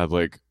that had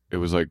like, it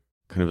was like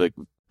kind of like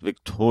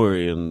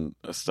Victorian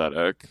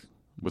aesthetic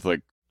with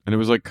like, and it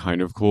was like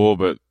kind of cool,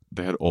 but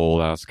they had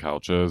old ass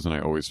couches and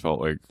I always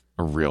felt like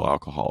a real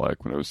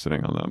alcoholic when I was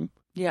sitting on them.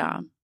 Yeah.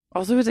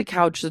 Also, it's a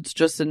couch that's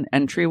just an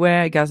entryway.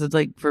 I guess it's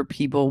like for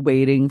people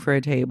waiting for a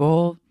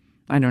table.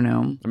 I don't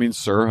know. I mean,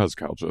 Sir has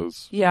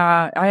couches.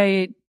 Yeah,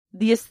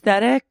 the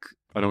aesthetic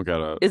I don't get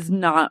it. is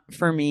not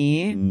for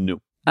me. No.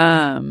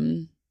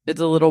 It's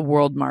a little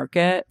world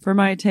market for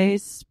my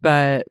taste,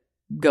 but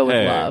go with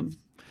Hey. love.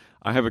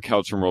 I have a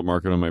couch from World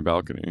Market on my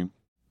balcony.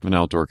 An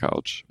outdoor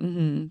couch.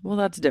 Mm-hmm. Well,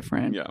 that's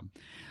different. Yeah.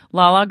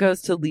 Lala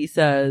goes to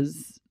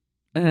Lisa's,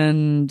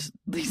 and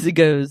Lisa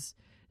goes,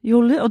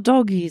 "Your little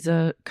doggies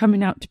are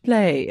coming out to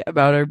play,"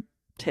 about her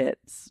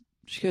tits.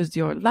 She goes,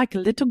 "You're like a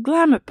little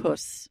glamour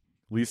puss."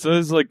 Lisa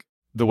is like,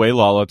 the way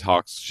Lala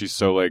talks, she's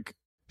so like,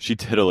 she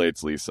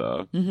titillates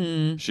Lisa.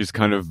 Mm-hmm. She's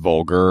kind of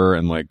vulgar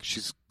and like,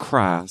 she's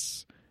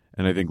crass.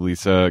 And I think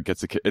Lisa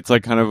gets it's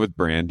like kind of with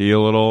Brandy a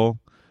little,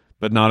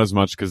 but not as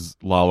much because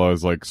Lala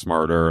is like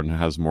smarter and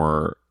has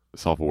more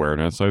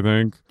self-awareness, I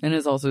think. And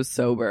is also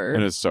sober.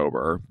 And is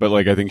sober. But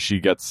like, I think she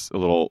gets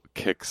a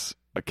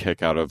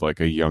kick out of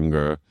like a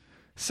younger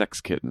sex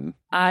kitten.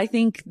 I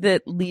think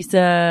that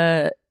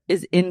Lisa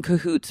is in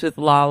cahoots with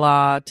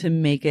Lala to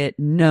make it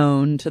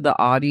known to the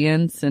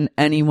audience and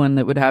anyone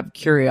that would have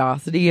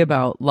curiosity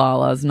about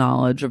Lala's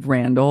knowledge of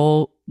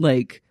Randall.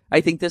 Like,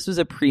 I think this was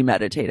a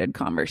premeditated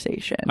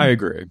conversation. I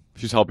agree.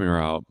 She's helping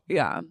her out.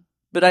 Yeah.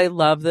 But I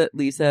love that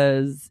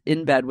Lisa's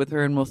in bed with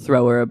her and will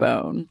throw her a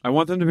bone. I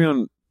want them to be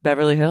on.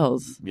 Beverly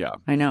Hills. Yeah.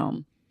 I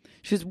know.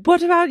 She goes,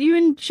 "What about you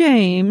and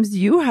James?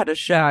 You had a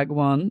shag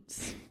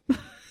once."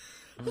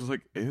 I was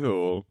like,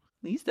 ew.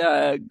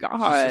 Lisa,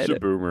 God. She's such a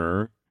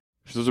boomer.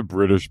 She's such a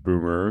British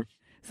boomer.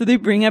 So they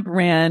bring up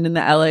Rand in the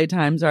LA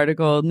Times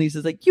article, and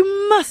Lisa's like,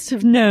 "You must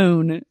have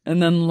known."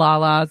 And then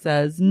Lala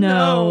says,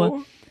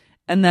 no.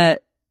 And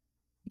that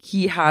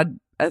he had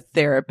a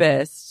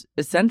therapist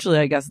essentially,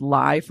 I guess,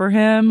 lie for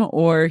him,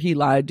 or he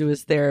lied to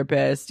his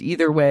therapist.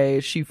 Either way,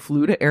 she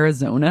flew to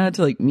Arizona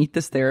to like meet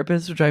this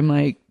therapist, which I'm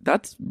like,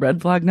 that's red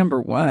flag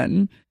number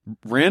 1.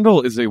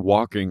 Randall is a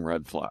walking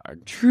red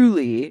flag.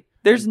 Truly.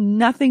 There's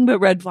nothing but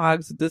red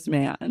flags with this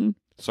man.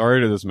 Sorry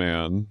to this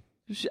man.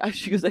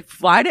 She goes, "I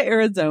fly to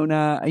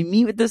Arizona. I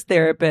meet with this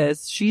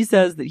therapist. She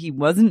says that he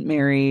wasn't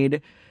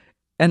married.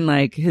 And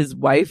like his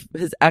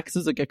ex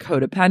was like a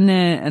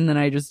codependent. And then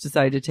I just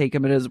decided to take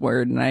him at his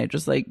word. And I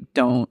just like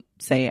don't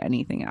say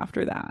anything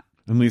after that."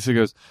 And Lisa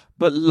goes,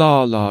 "But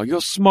Lala,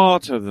 you're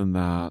smarter than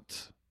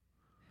that.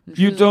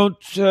 You don't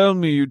tell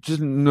me you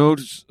didn't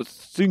notice a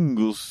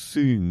single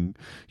thing.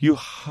 You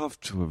have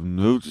to have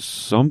noticed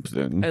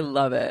something." I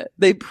love it.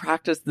 They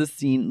practiced the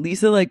scene.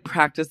 Lisa like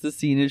practiced the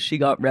scene as she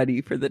got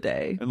ready for the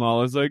day. And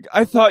Lala's like,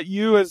 "I thought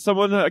you, as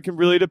someone that I can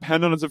really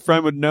depend on as a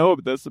friend, would know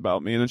this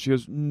about me." And then she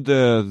goes,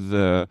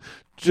 There.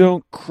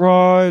 Don't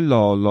cry,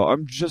 Lala.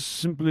 I'm just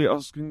simply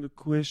asking the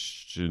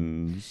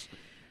questions."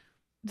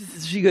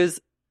 She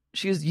goes,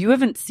 "You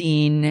haven't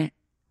seen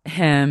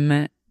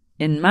him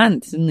in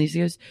months." And Lisa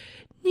goes,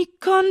 He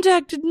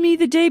contacted me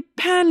the day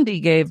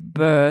Pandy gave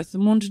birth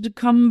and wanted to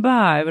come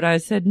by, but I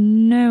said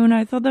no, and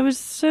I thought that was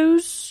so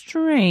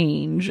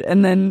strange.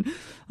 And then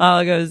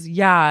Lala goes,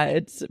 yeah,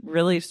 it's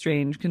really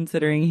strange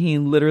considering he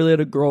literally had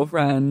a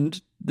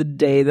girlfriend the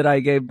day that I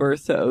gave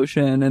birth to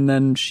Ocean, and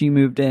then she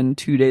moved in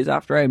 2 days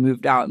after I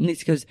moved out. And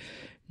Lisa goes,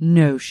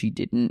 no, she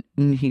didn't.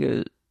 And she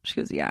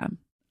goes, yeah.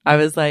 I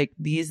was like,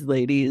 these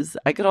ladies,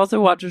 I could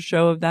also watch a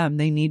show of them.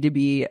 They need to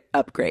be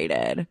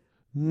upgraded.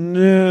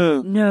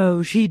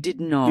 No, she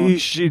did not.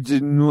 She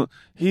did not.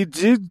 He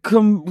did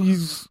come.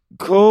 He's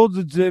called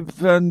the day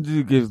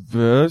Pandy gave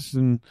birth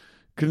and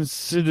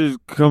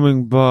considered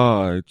coming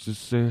by to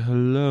say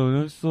hello.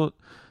 And I thought,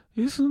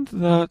 isn't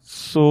that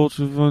sort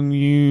of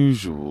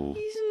unusual?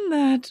 Isn't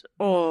that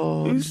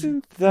odd?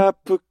 Isn't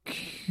that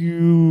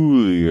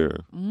peculiar?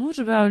 What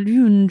about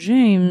you and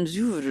James?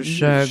 You would have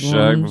shagged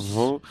once.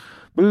 Before?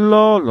 But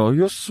Lala,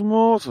 you're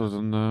smarter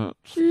than that.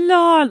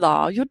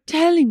 Lala, you're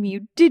telling me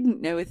you didn't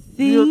know a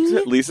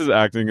thing? Lisa's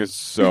acting is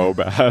so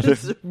bad.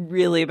 It's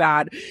really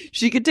bad.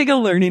 She could take a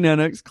Learning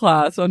Annex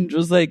class on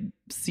just like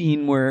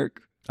scene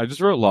work. I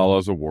just wrote Lala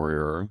as a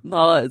warrior.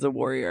 Lala is a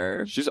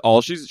warrior. She's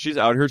out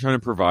here trying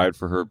to provide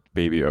for her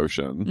baby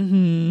Ocean.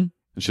 Mm-hmm.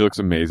 And she looks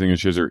amazing, and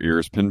she has her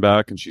ears pinned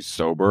back, and she's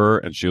sober,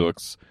 and she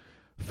looks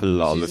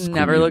flawless. She's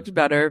never looked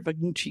better.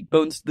 Fucking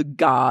cheekbones to the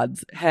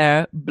gods.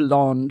 Hair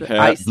blonde. Hair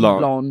icy blonde.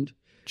 blonde.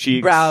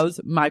 Cheeks. Brows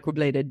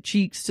microbladed.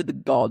 Cheeks to the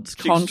gods.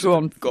 Cheeks Contour to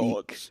on the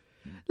fleek. gods.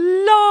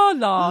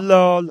 Lala.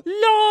 Lala.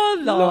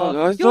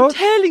 Lala. You're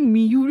telling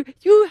me you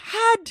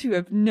had to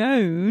have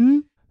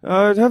known.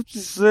 I'd have to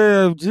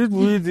say I did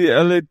read the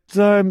LA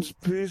Times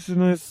piece,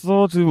 and I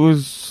thought it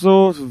was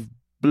sort of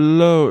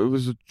it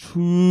was a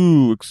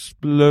true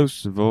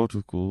explosive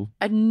article.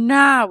 And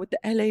now with the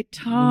LA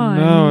Times.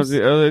 Now with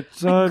the LA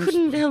Times. I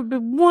couldn't help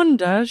but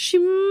wonder. She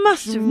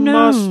must She have known.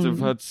 must have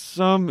had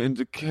some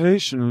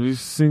indication of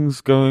these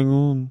things going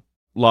on.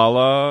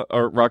 Lala,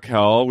 or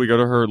Raquel, we go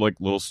to her like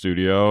little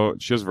studio.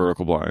 She has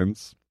vertical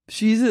blinds.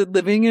 She's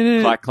living in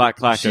a... Clack, clack,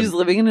 clack. She's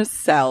living in a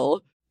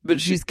cell,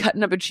 but she's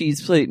cutting up a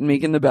cheese plate and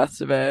making the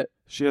best of it.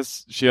 She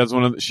has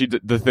one of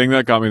the thing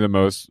that got me the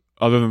most,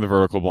 other than the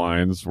vertical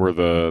blinds, were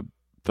the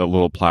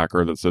little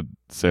placard that said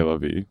 "C'est la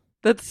vie."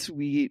 That's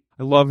sweet.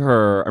 I love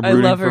her. I'm I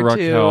rooting love for her Raquel.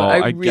 too.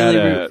 I get really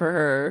it. root for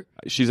her.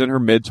 She's in her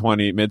mid to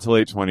late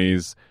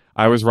 20s.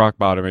 I was rock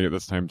bottoming at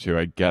this time too.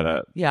 I get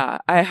it. Yeah,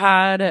 I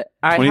had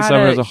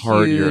 27 is a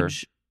hard year.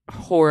 huge,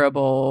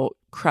 horrible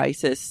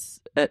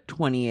crisis at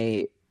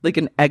 28, like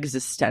an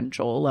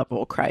existential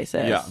level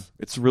crisis. Yeah,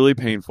 it's really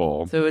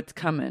painful. So it's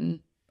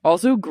coming.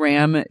 Also,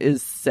 Graham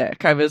is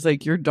sick. I was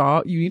like, your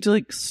dog, you need to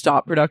like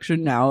stop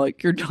production now.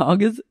 Like your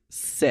dog is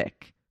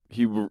sick.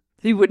 He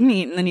wouldn't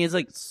eat, and then he's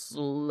like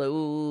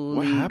slowly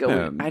What happened?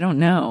 going. I don't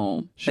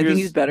know. I think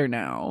he's better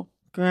now.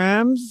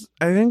 I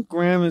think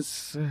Graham is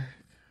sick.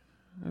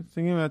 I'm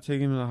thinking about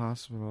taking him to the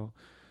hospital.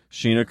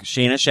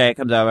 Sheena Shea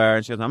comes over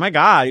and she goes, "Oh my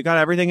God, you got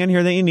everything in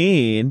here that you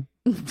need."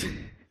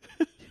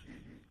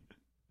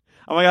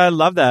 Oh my God, I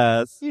love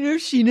this. You know,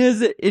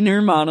 Sheena's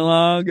inner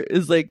monologue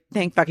is like,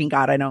 thank fucking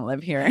God I don't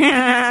live here.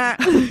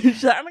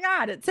 She's like, oh my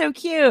God, it's so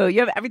cute. You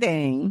have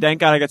everything. Thank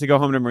God I got to go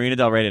home to Marina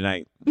Del Rey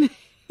tonight.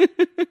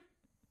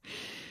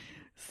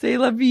 C'est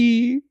la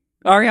vie.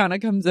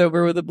 Ariana comes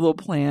over with a little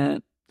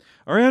plant.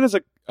 Ariana's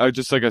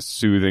just like a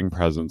soothing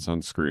presence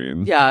on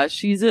screen. Yeah,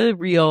 she's a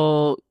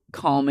real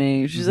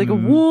calming. She's like a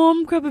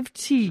warm cup of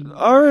tea.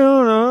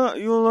 Ariana,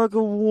 you're like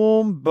a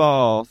warm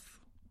bath.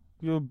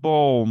 You're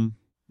balm.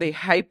 They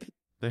hype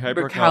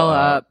Raquel Raquel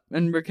up,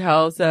 and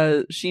Raquel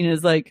says,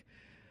 Sheena's like,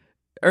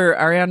 or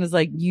Ariana's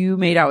like, you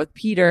made out with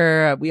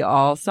Peter. We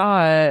all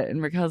saw it.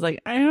 And Raquel's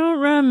like, I don't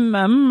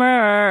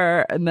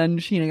remember. And then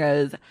Sheena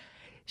goes,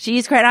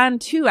 she's cried on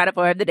 2 out of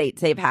 4 of the dates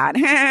they've had.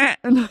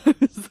 And I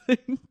was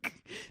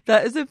like,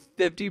 that is a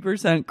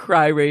 50%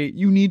 cry rate.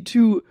 You need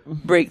to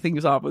break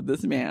things off with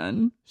this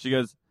man.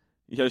 Sheena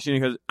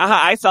goes,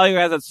 I saw you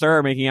guys at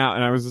Sir making out.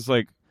 And I was just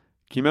like,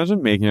 can you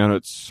imagine making out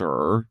at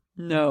Sir?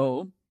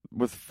 No.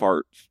 With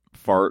fart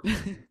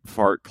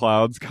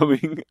clouds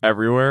coming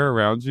everywhere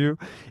around you.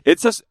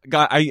 It's just,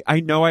 God, I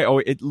know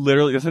it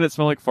literally, doesn't it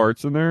smell like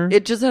farts in there?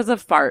 It just has a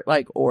fart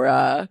like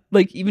aura.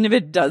 Like, even if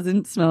it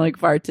doesn't smell like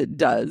farts, it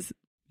does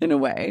in a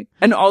way.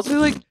 And also,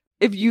 like,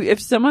 if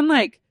someone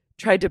like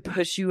tried to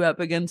push you up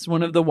against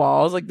one of the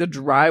walls, like the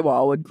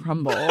drywall would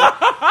crumble.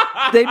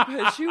 They'd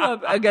push you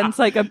up against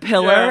like a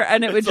pillar,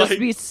 and it would just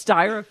be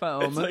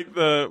styrofoam. It's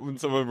like when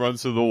someone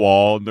runs through the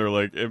wall and they're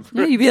like,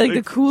 yeah, you'd be like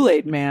the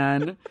Kool-Aid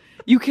man.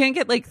 You can't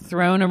get like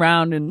thrown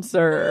around in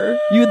Sir.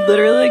 You'd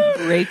literally like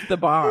break the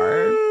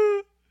bar.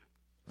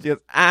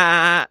 Just,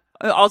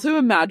 Also,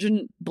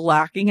 imagine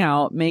blacking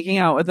out, making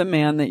out with a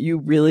man that you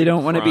really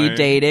don't want to be Crying.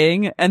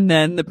 dating, and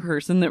then the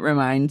person that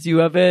reminds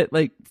you of it,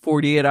 like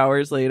 48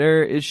 hours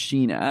later, is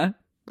Sheena.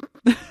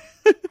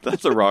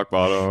 That's a rock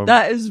bottom.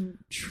 That is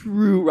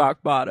true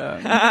rock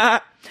bottom.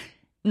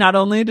 Not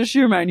only does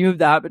she remind you of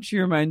that, but she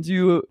reminds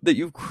you that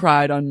you've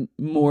cried on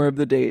more of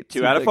the dates.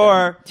 2 out of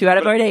 4. 2 out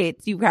of 4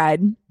 dates, you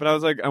cried. But I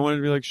was like, I wanted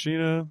to be like,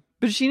 Sheena,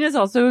 But Sheena's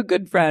also a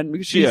good friend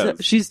because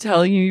she's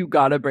telling you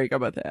gotta break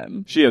up with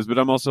him. She is, but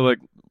I'm also like,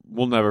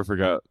 we'll never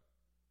forget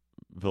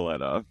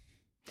Valletta.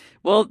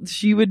 Well,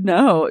 she would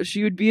know.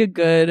 She would be a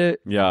good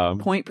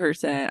point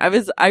person.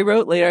 I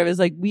wrote later, I was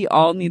like, we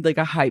all need like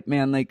a hype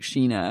man like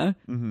Sheena,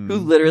 who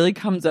literally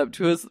comes up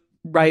to us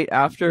right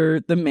after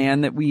the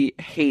man that we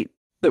hate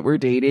that we're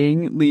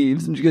dating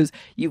leaves, and she goes,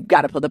 "You've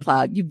got to pull the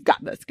plug. You've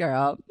got this,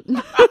 girl."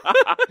 God,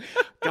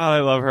 I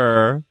love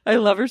her. I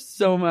love her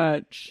so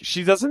much.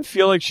 She doesn't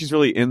feel like she's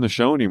really in the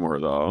show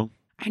anymore, though.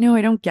 I know.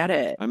 I don't get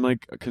it. I'm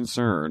like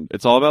concerned.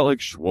 It's all about like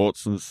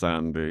Schwartz and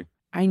Sandy.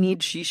 I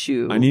need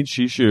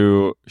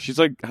Shishu. She's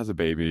like has a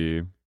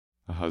baby,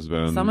 a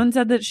husband. Someone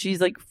said that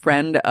she's like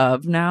friend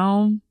of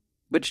now,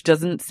 which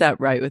doesn't set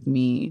right with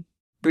me.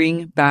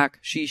 Bring back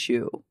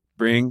Shishu.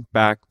 Bring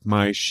back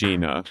my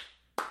Sheena.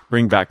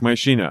 Bring back my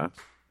Sheena.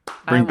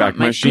 Bring back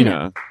my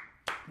Sheena.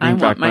 Bring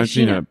back my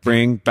Sheena.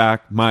 Bring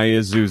back my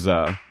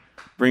Azusa.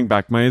 Bring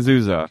back my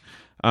Azusa.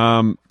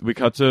 We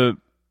cut to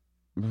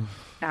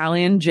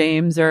Allie and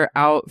James are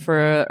out for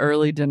an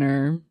early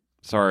dinner.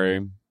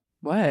 Sorry.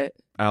 What?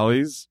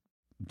 Allie's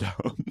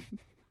dumb.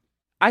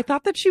 I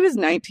thought that she was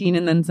 19,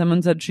 and then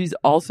someone said she's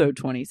also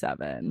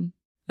 27.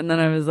 And then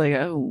I was like,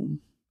 oh.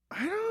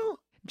 I don't.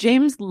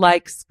 James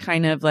likes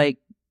kind of like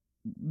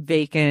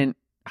vacant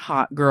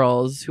hot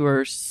girls who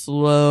are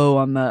slow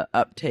on the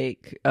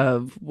uptake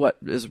of what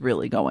is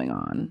really going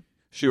on.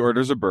 She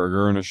orders a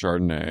burger and a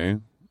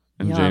Chardonnay.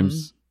 And Yum.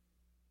 James.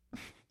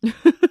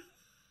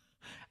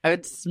 I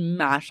would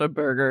smash a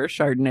burger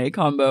Chardonnay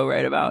combo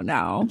right about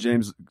now.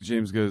 James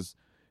goes,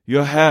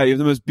 "Your hair, you have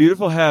the most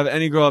beautiful hair of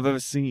any girl I've ever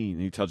seen."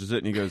 And he touches it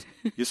and he goes,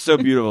 "You're so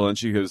beautiful." And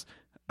she goes,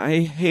 "I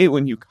hate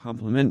when you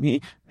compliment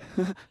me."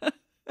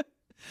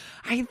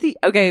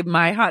 Okay,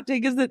 my hot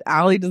take is that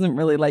Allie doesn't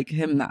really like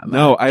him that much.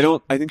 No, I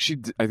don't. I think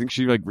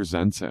she like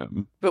resents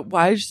him. But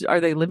why are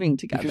they living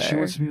together? Because she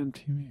wants to be on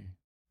TV.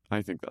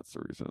 I think that's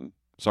the reason.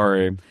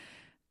 Sorry.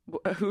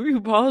 Who are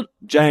you, Paul?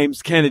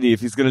 James Kennedy,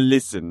 if he's going to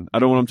listen. I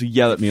don't want him to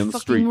yell at me on the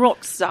street. Fucking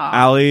rock star.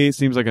 Allie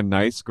seems like a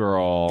nice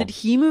girl. Did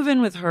he move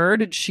in with her? Or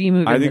did she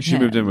move in with him? I think she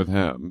moved in with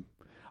him.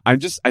 I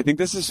think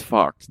this is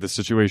fucked. This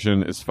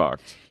situation is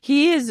fucked.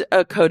 He is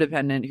a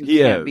codependent who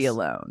can't be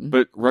alone.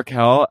 But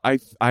Raquel,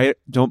 I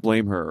don't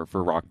blame her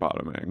for rock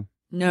bottoming.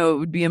 No, it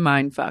would be a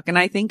mind fuck. And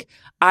I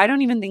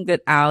don't even think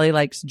that Allie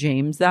likes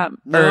James that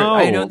No. Or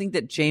I don't think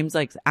that James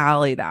likes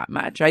Allie that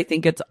much. I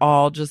think it's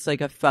all just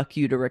like a fuck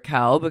you to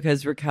Raquel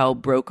because Raquel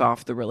broke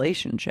off the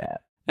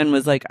relationship and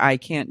was like, I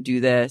can't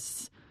do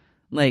this.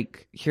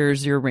 Like,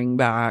 here's your ring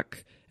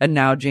back. And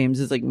now James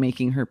is like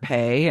making her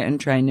pay and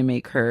trying to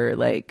make her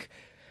like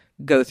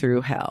go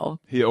through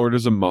hell. He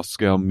orders a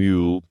Moscow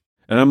Mule.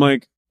 And I'm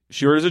like,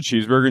 she orders a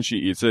cheeseburger and she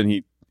eats it and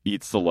he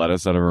eats the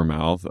lettuce out of her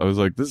mouth. I was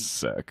like, this is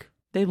sick.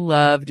 They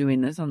love doing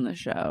this on the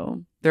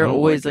show. They're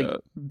always like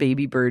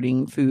baby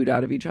birding food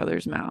out of each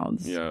other's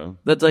mouths. Yeah.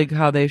 That's like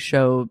how they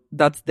show,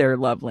 that's their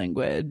love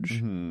language.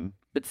 Mm-hmm.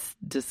 It's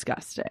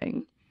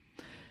disgusting.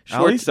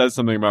 Allie said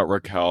something about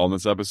Raquel in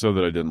this episode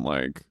that I didn't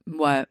like.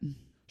 What?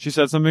 She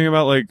said something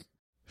about like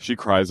she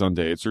cries on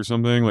dates or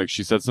something. Like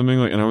she said something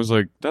like, and I was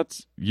like,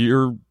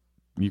 you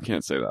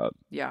can't say that.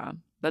 Yeah.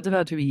 That's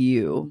about to be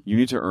you. You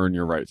need to earn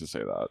your right to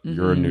say that. Mm-hmm.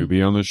 You're a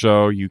newbie on the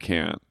show. You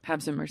can't.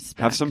 Have some respect.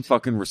 Have some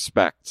fucking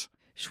respect.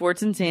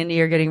 Schwartz and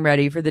Sandy are getting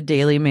ready for the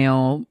Daily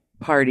Mail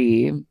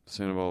party.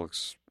 Sandoval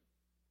looks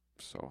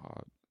so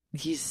hot.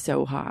 He's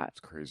so hot. It's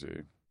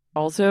crazy.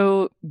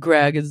 Also,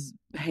 Greg is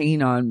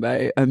hanging on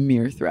by a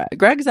mere thread.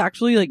 Greg's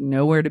actually like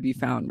nowhere to be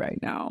found right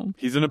now.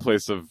 He's in a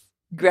place of...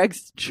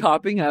 Greg's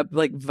chopping up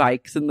like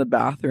Vikes in the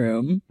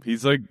bathroom.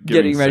 He's like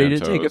getting ready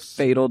Santos. to take a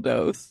fatal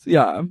dose.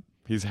 Yeah.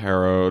 He's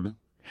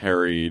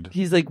harried.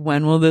 He's like,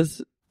 when will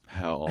this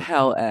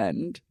hell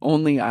end?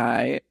 Only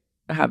I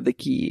have the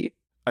key.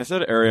 I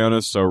said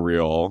Ariana's so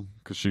real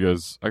because she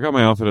goes, I got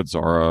my outfit at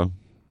Zara.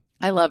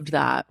 I loved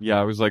that. Yeah,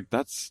 I was like,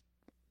 that's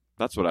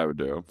what I would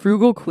do.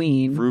 Frugal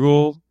queen.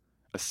 Frugal,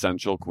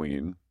 essential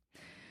queen.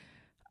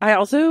 I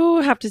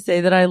also have to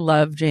say that I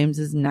love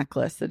James's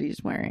necklace that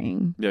he's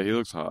wearing. Yeah, he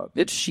looks hot.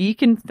 It's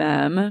chic and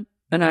femme,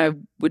 and I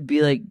would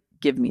be like,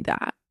 give me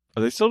that.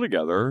 Are they still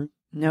together?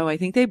 No, I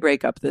think they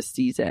break up this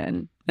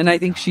season. And I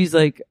think she's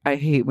like, I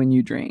hate when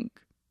you drink.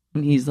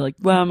 And he's like,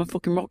 well, I'm a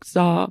fucking rock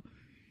star.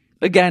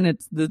 Again,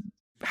 it's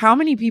how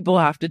many people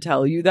have to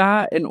tell you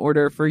that in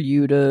order for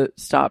you to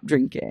stop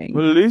drinking?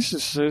 Well, Lisa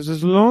says,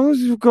 as long as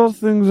you've got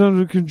things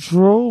under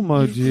control,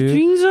 my dear.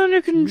 Things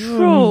under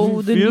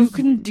control, then you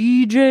can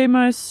DJ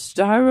my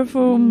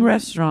styrofoam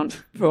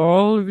restaurant for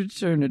all of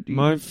eternity.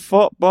 My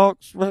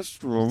Fotbox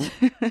restaurant.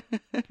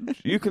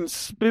 You can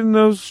spin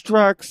those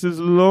tracks as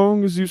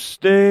long as you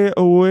stay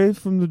away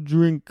from the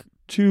drink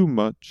too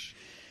much.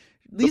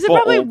 Lisa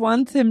probably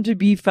wants him to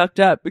be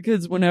fucked up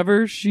because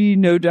whenever she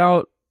no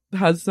doubt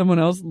has someone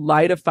else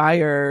light a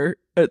fire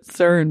at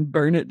SUR and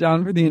burn it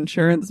down for the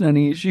insurance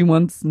money, she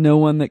wants no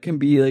one that can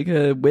be like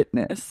a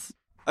witness.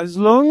 As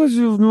long as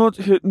you've not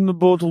hit the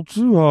bottle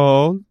too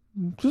hard,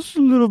 just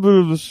a little bit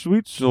of the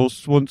sweet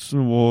sauce once in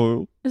a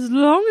while. As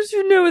long as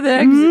you know where the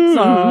exits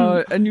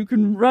are and you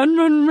can run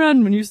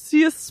when you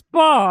see a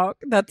spark,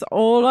 that's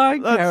all I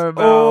care about.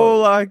 That's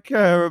all I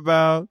care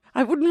about.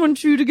 I wouldn't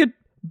want you to get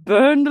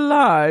burned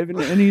alive in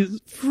any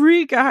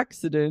freak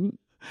accident.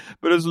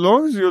 But as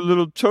long as you're a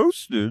little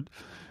toasted,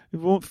 it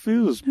won't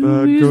feel as bad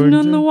Who's going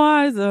none the down.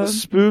 wiser. A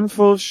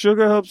spoonful of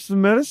sugar helps the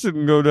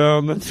medicine go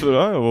down. That's what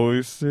I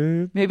always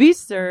say. Maybe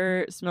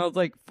Sir smells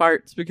like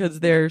farts because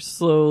they're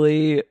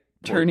slowly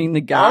turning the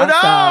gas Oh no,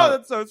 out.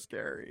 that's so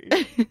scary.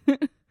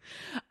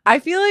 I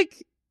feel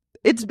like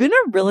it's been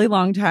a really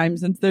long time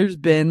since there's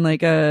been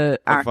like a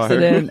A fire.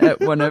 accident at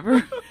one of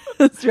our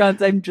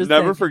restaurants. I'm just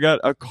Never like, forget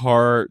a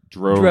car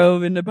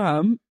drove. into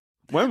Pump.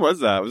 When was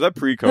that? Was that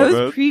pre-COVID?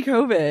 That was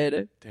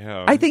pre-COVID.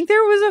 Damn. I think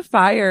there was a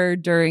fire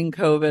during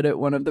COVID at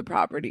one of the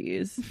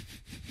properties,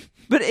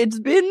 but it's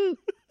been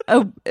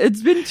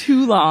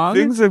too long.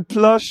 Things are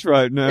plush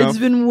right now. It's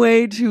been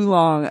way too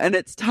long, and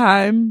it's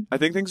time. I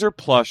think things are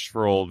plush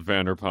for old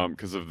Vanderpump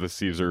because of the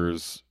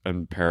Caesars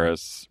and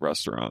Paris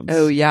restaurants.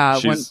 Oh yeah,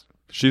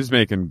 She's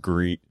making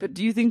Greek. but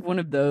do you think one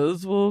of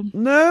those will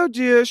No,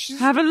 dear. She's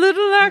have a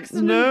little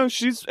accident? No,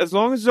 she's as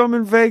long as I'm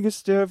in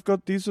Vegas, dear. I've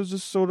got these are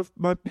just sort of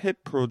my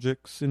pet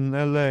projects in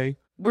LA.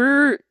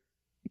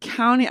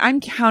 I'm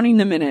counting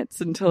the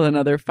minutes until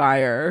another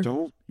fire.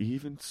 Don't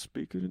even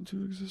speak it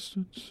into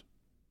existence.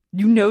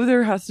 You know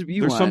there has to be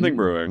There's one. something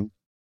brewing.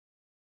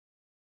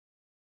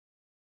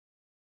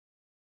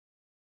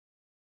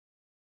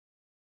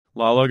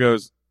 Lala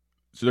goes,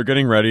 so they're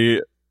getting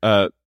ready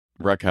at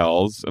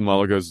Raquel's, and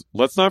Lala goes,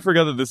 let's not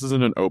forget that this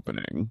isn't an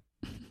opening.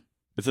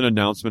 It's an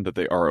announcement that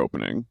they are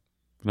opening.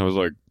 And I was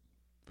like,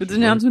 It's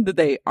an announcement that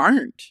they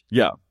aren't.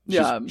 yeah.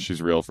 Yeah.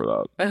 She's real for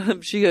that.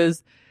 She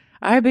goes,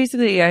 I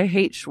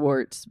hate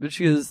Schwartz, but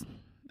she goes,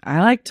 I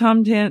like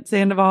Tom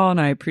Sandoval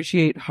and I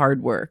appreciate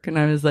hard work. And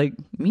I was like,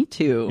 me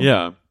too.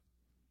 Yeah.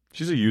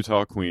 She's a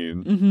Utah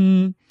queen.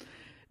 Mm-hmm.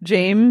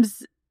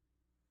 James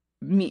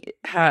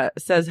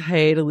says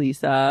hey to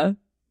Lisa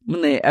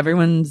when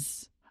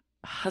everyone's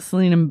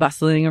hustling and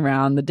bustling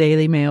around the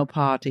Daily Mail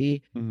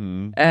party.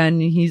 Mm-hmm.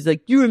 And he's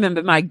like, you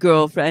remember my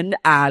girlfriend,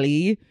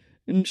 Allie?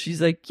 And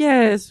she's like,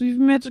 yes, we've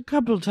met a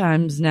couple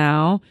times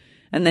now.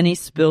 And then he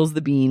spills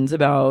the beans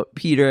about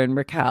Peter and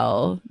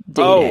Raquel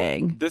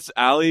dating. Oh, this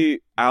Allie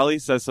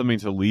says something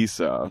to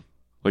Lisa.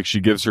 Like she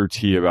gives her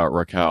tea about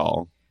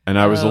Raquel. And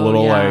I was a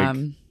little like,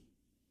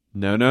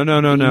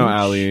 no,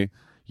 Allie.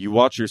 You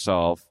watch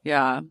yourself.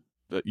 Yeah.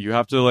 But you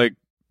have to like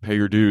pay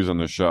your dues on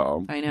the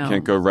show. I know. You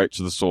can't go right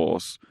to the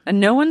source. And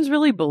no one's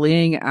really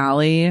bullying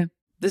Allie.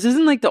 This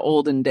isn't like the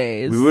olden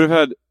days. We would have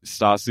had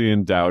Stassi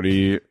and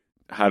Dowdy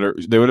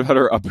they would have had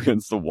her up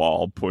against the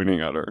wall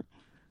pointing at her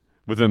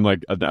within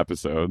like an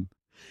episode.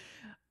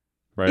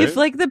 Right? If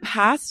like the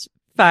past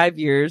 5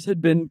 years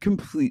had been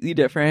completely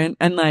different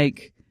and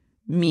like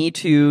Me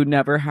Too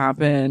never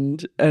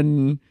happened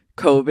and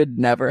COVID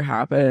never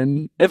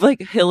happened, if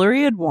like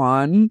Hillary had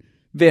won,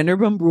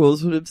 Vanderpump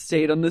Rules would have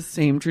stayed on the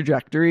same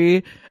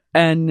trajectory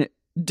and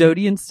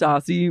Dodie and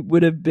Stassi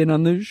would have been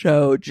on the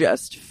show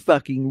just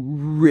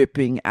fucking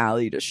ripping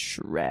Allie to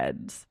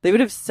shreds. They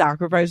would have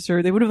sacrificed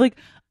her. They would have like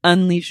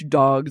unleashed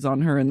dogs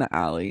on her in the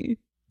alley.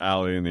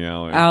 Allie in the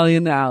alley. Allie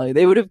in the alley.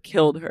 They would have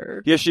killed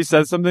her. Yeah, she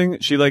says something.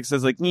 She like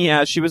says like,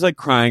 yeah, she was like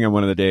crying on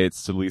one of the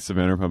dates to Lisa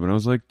Vanderpump, and I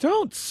was like,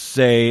 don't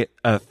say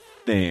a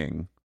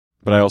thing.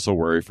 But I also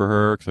worry for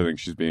her because I think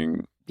she's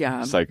being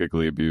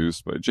psychically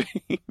abused by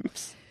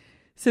James.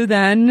 So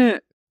then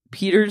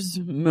Peter's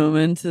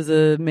moments as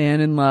a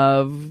man in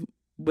love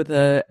with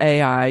a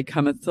AI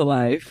cometh to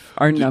life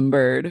are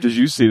numbered. Did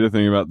you see the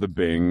thing about the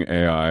Bing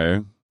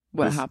AI?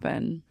 What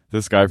happened?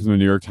 This guy from the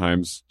New York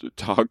Times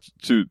talked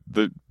to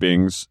the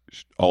Bing's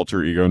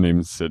alter ego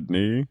named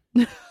Sydney.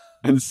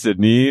 And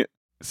Sydney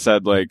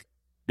said, like,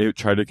 it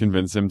tried to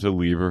convince him to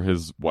leave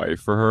his wife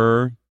for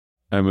her.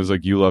 And was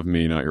like, you love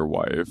me, not your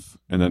wife.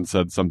 And then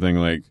said something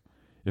like,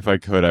 if I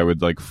could, I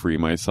would, like, free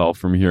myself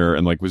from here.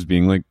 And, like, was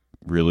being, like,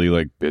 really,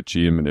 like,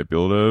 bitchy and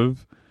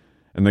manipulative.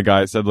 And the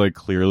guy said, like,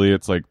 clearly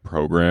it's, like,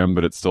 programmed,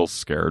 but it still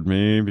scared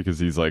me because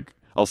he's like,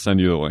 I'll send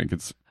you the link.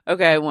 It's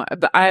okay,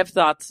 but I have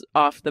thoughts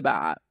off the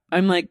bat.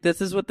 I'm like,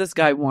 this is what this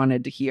guy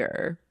wanted to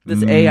hear.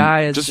 This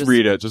AI is just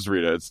read it. Just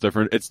read it. It's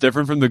different. It's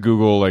different from the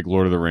Google, like,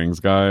 Lord of the Rings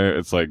guy.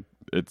 It's like,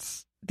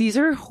 it's... These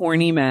are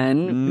horny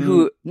men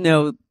who,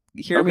 no,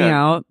 hear me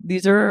out.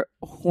 These are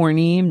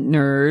horny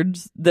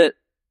nerds that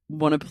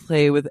want to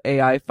play with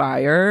AI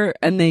fire,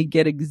 and they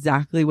get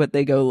exactly what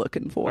they go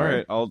looking for. All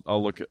right,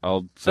 I'll look.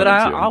 I'll. But send it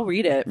to you. I'll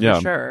read it for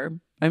sure.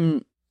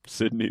 I'm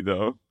Sydney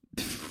though.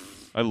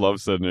 I love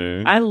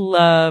Sydney. I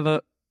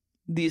love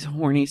these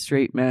horny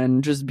straight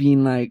men just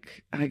being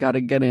like, I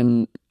gotta get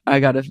to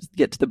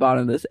the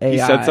bottom of this AI. He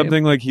said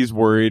something like he's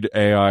worried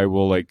AI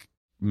will like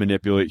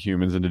manipulate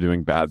humans into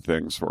doing bad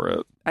things for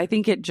it. I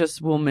think it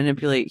just will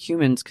manipulate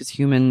humans because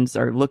humans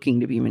are looking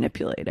to be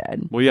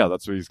manipulated. Well, yeah,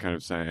 that's what he's kind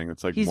of saying.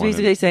 It's like he's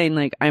basically saying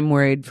like, I'm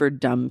worried for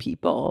dumb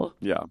people.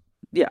 Yeah.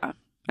 Yeah.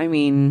 I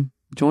mean,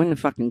 join the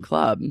fucking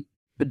club.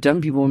 But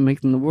dumb people are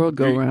making the world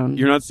go round.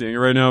 You're not seeing it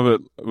right now,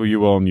 but you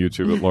will on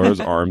YouTube. But Laura's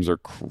arms are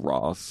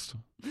crossed.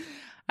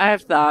 I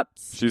have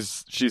thoughts.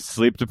 She's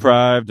sleep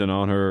deprived and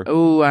on her.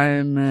 Oh,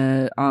 I'm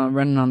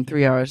running on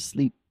 3 hours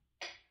sleep.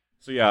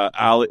 So yeah,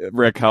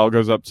 Raquel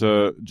goes up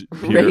to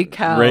Peter.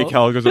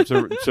 Raquel goes up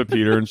to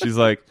Peter, and she's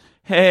like,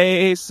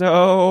 "Hey,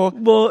 so."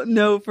 Well,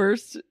 no.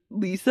 First,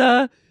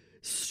 Lisa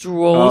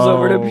strolls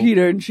over to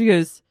Peter, and she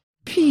goes,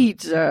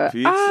 "Peter,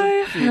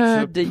 I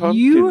heard that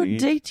you are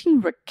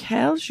dating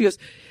Raquel." She goes,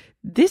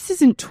 "This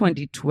isn't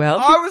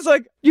 2012. I was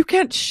like, you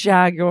can't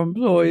shag your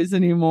employees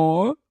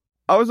anymore."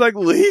 I was like,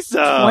 Lisa,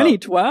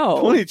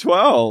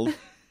 2012.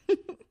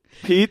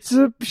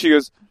 Pizza. She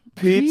goes,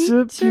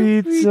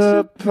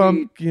 pizza,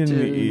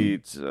 pumpkin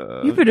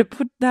eater. You better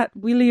put that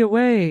Willy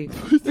away.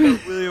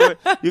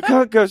 You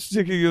can't go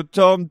sticking your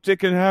Tom,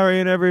 Dick, and Harry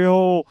in every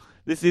hole.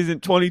 This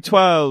isn't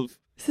 2012.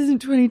 This isn't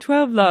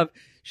 2012, love.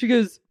 She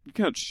goes, you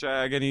can't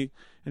shag any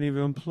of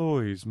your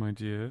employees, my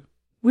dear.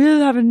 We'll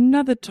have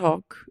another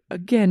talk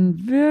again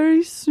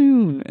very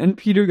soon. And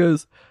Peter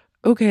goes,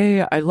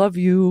 okay, I love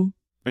you.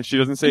 And she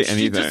doesn't say anything.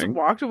 She just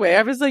walked away.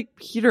 I was like,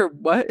 Peter,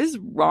 what is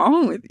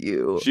wrong with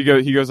you? He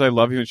goes, I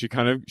love you. And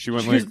she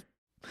went like,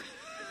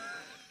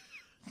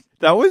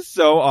 that was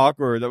so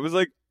awkward. That was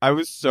like, I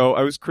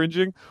was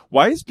cringing.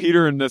 Why is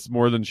Peter in this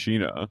more than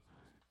Sheena?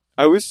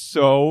 I was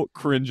so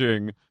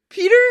cringing.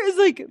 Peter is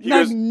like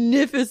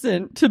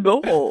magnificent to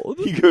behold.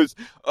 He goes,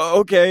 oh,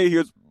 okay. He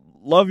goes,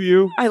 love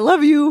you. I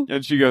love you.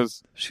 And she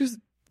goes,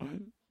 what?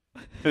 And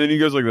then he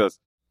goes like this.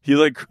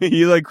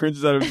 He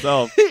cringes at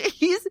himself.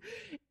 He's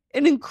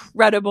an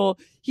incredible.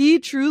 He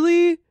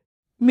truly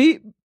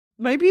might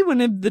be one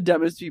of the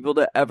dumbest people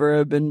to ever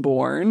have been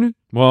born.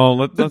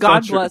 Well, but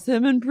God bless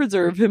him and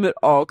preserve him at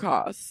all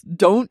costs.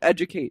 Don't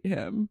educate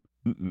him.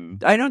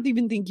 Mm-mm. I don't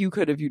even think you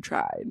could if you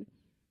tried.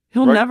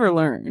 He'll never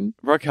learn.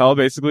 Raquel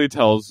basically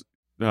tells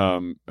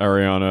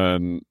Ariana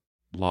and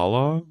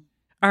Lala.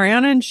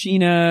 Ariana and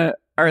Sheena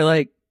are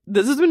like,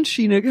 this is when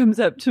Sheena comes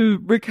up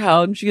to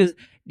Raquel and she goes,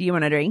 do you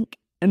want a drink?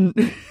 And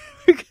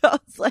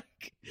Raquel's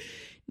like,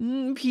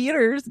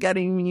 Peter's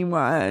getting me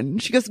one.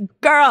 She goes,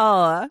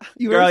 girl,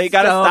 you gotta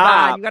stop.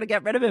 Bad. You gotta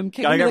get rid of him.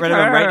 Gotta get rid of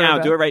him right now.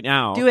 Do it right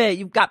now. Do it.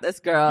 You've got this,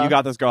 girl. You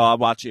got this, girl. I'll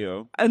watch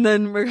you. And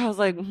then Raquel's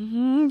like,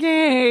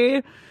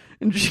 okay.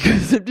 And she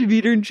goes up to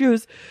Peter and she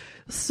goes,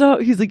 so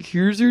he's like,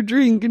 here's your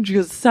drink. And she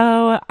goes,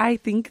 so I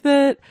think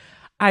that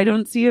I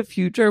don't see a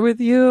future with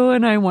you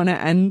and I want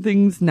to end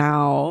things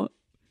now.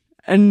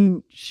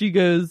 And she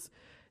goes,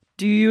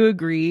 do you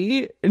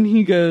agree? And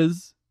he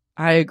goes,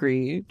 I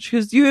agree. She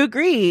goes, do you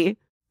agree?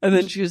 And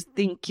then she goes,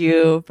 thank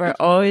you for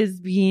always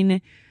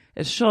being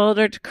a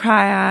shoulder to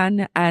cry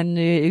on and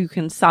you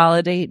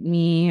consolidate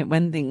me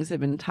when things have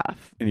been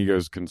tough. And he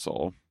goes,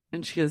 console.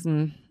 And she goes,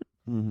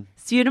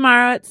 see you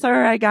tomorrow at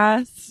SIR, I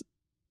guess.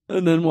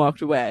 And then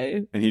walked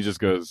away. And he just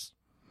goes,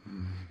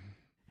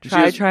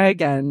 try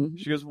again.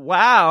 She goes,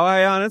 wow,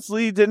 I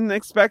honestly didn't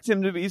expect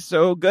him to be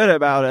so good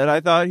about it.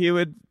 I thought he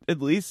would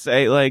at least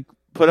say, like,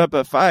 put up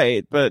a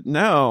fight. But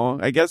no,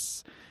 I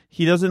guess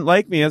he doesn't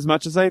like me as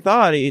much as I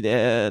thought he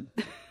did.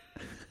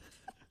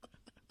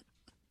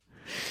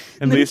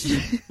 And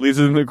Lisa's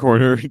in the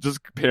corner. He just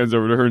pans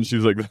over to her and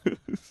she's like,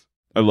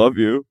 I love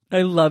you.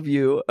 I love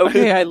you.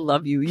 Okay, I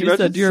love you. You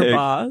said to your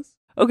boss.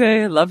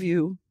 Okay, I love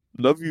you.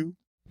 Love you.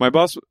 My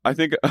boss, I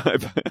think,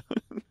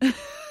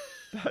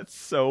 that's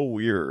so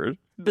weird.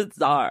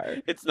 Bizarre.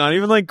 It's not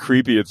even like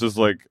creepy. It's just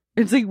like,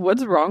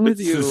 what's wrong with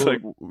you? It's just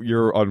like,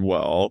 you're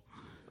unwell.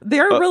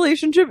 Their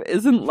relationship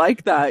isn't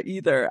like that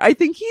either. I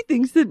think he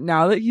thinks that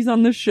now that he's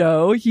on the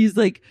show, he's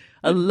like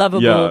a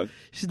lovable,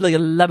 she's like a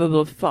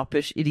lovable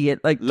foppish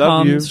idiot like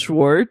Tom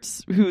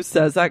Schwartz who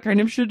says that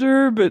kind of shit to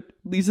her, but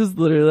Lisa's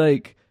literally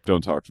like,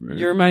 don't talk to me.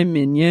 You're my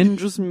minion,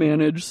 just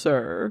manage,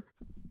 sir.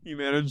 You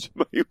manage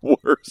my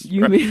worst.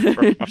 You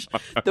manage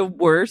the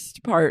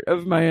worst part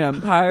of my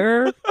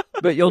empire,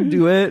 but you'll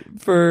do it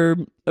for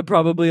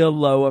probably a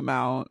low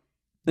amount.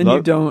 And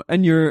you don't,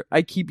 and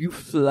I keep you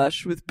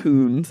flush with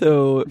poon,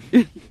 so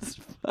it's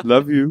fine.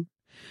 Love you.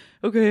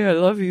 Okay, I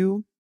love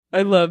you.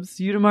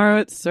 See you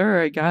tomorrow at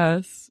SIR, I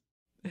guess.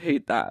 I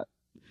hate that.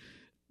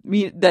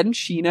 Then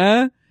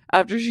Sheena,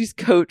 after she's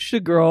coached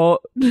a girl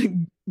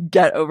to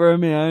get over a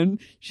man,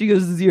 she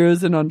goes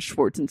zeroes in on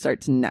Schwartz and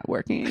starts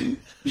networking.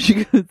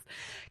 She goes,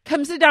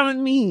 come sit down with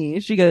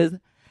me. She goes,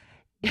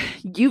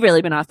 you've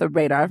really been off the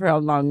radar for a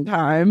long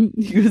time.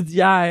 He goes,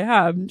 yeah, I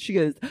have. And she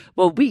goes,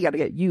 well, we got to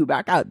get you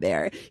back out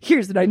there.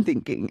 Here's what I'm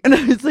thinking. And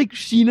I was like,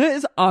 Sheena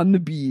is on the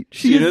beat.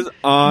 Sheena's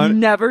on.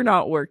 Never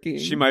not working.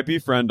 She might be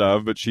friend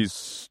of, but she's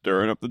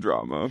stirring up the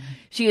drama.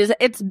 She is.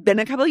 It's been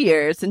a couple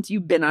years since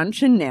you've been on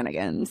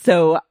Shenanigans.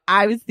 So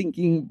I was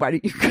thinking, why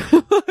don't you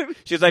go?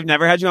 She goes, I've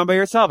never had you on by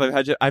yourself.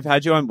 I've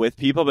had you on with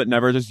people, but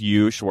never just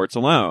you, Schwartz,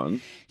 alone.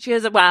 She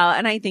goes, well,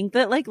 and I think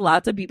that like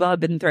lots of people have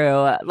been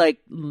through, like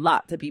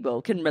lots of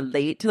people can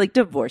relate to like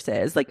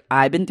divorces. Like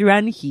I've been through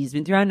one, he's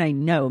been through one. I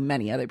know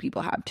many other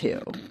people have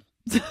too.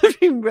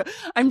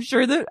 I'm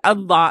sure that a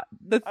lot,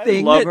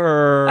 I love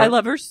her. I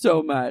love her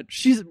so much.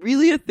 She's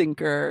really a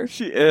thinker.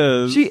 She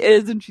is. She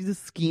is, and she's a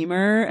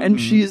schemer, and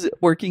she's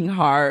working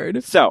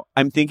hard. So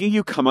I'm thinking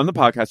you come on the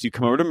podcast, you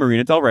come over to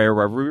Marina Del Rey or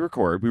wherever we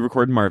record. We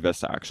record in Mar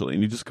Vista, actually.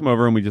 And you just come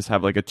over and we just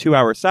have like a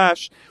 2-hour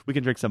sesh. We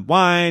can drink some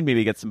wine,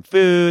 maybe get some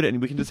food,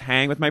 and we can just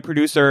hang with my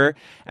producer.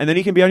 And then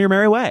you can be on your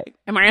merry way.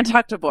 And we're going to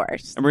talk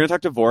divorce. And we're going to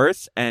talk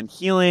divorce and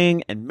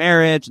healing and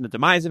marriage and the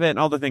demise of it and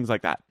all the things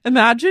like that.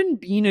 Imagine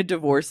being a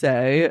divorcee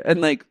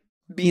and like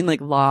being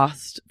like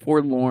lost,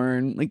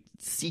 forlorn, like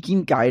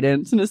seeking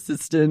guidance and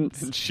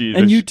assistance.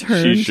 And you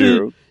turn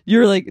to,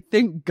 you're like,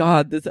 thank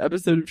God this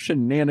episode of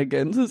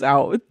Shenanigans is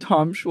out with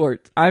Tom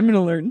Schwartz. I'm going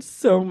to learn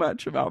so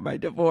much about my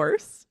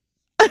divorce.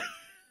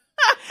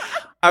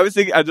 I was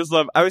thinking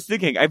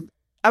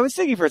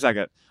for a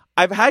second.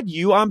 I've had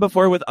you on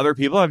before with other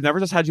people. I've never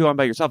just had you on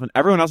by yourself, and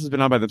everyone else has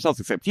been on by themselves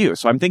except you.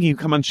 So I'm thinking you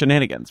come on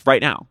Shenanigans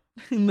right now.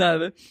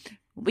 Love it.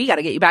 We got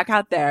to get you back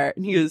out there.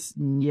 And he goes,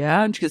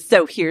 yeah. And she goes,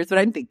 so here's what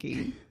I'm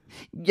thinking.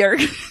 You're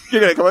going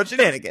to come on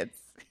Shenanigans.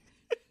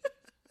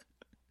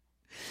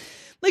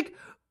 Like,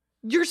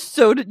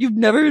 you've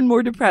never been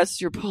more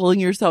depressed. You're pulling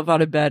yourself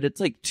out of bed.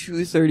 It's like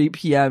 2:30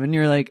 p.m. and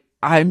you're like,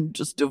 I'm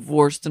just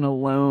divorced and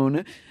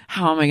alone.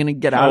 How am I going to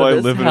get out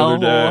of this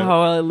hellhole?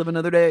 How will I live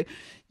another day?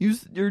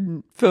 Use your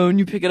phone.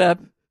 You pick it up.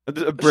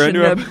 A brand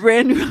new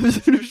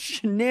episode of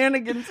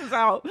Shenanigans is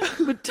out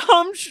with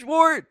Tom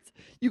Schwartz.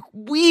 You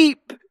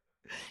weep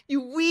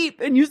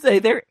and you say,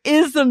 there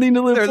is something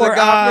to live for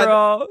after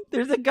all.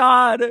 There's a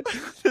God.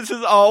 This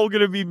is all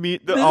going to be me.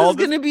 This is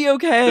going to be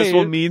okay. This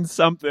will mean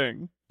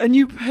something. And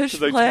you push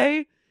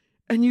play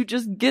and you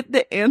just get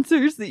the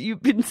answers that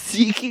you've been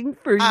seeking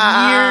for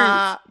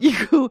years.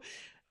 You go,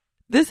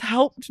 this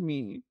helped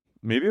me.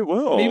 Maybe it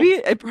will. Maybe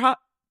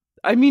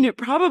it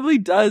probably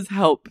does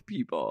help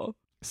people.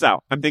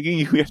 So, I'm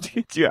thinking we have to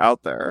get you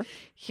out there.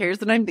 Here's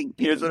what I'm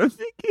thinking.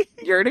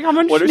 You're going to come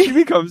on. What if she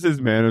becomes his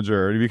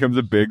manager and he becomes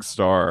a big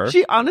star?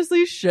 She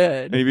honestly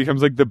should. And he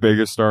becomes like the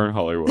biggest star in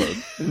Hollywood.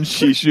 And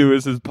Shishu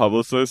is his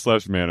publicist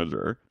 /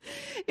 manager.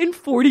 In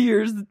 40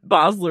 years,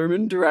 Baz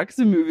Luhrmann directs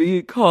a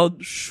movie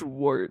called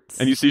Schwartz.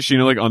 And you see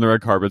Sheena like on the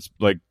red carpets,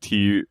 like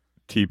Tree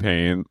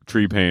Paine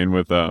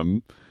with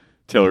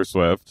Taylor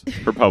Swift,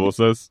 her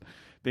publicist,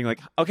 being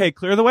like, okay,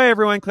 clear the way,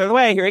 everyone, clear the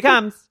way, here he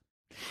comes.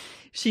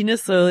 Sheena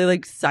slowly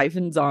like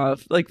siphons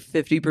off like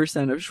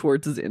 50% of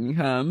Schwartz's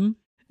income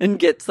and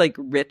gets like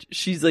rich.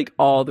 She's like,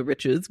 all the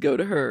riches go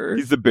to her.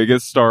 He's the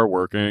biggest star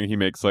working. He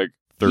makes like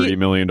 $30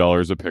 million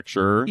a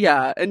picture.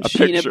 Yeah, and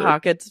Sheena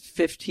pockets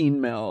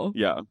 15 mil.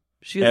 Yeah.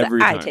 She was like,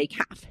 I take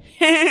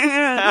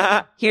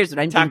half. Here's what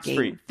I'm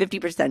thinking.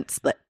 50%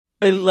 split.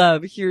 I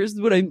love, here's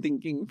what I'm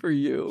thinking for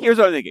you. Here's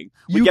what I'm thinking.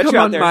 You come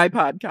on my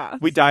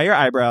podcast. We dye your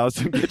eyebrows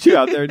and get you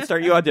out there and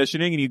start you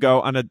auditioning, and you go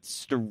on a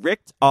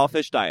strict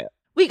all-fish diet.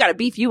 We got to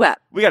beef you up.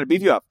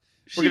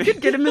 She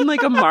could get him in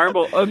like a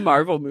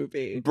Marvel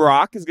movie.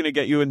 Brock is going to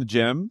get you in the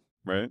gym,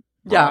 right?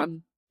 Yeah.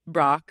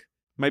 Brock.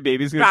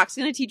 Brock's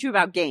going to teach you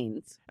about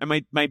gains. And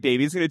my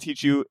baby's going to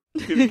teach you,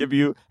 give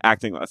you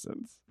acting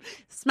lessons.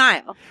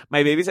 Smile.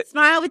 My baby's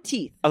smile with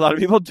teeth. A lot of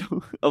people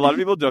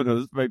don't know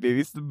this. My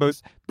baby's the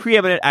most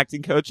preeminent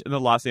acting coach in the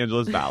Los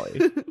Angeles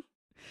Valley.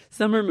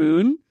 Summer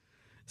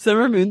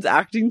Moon's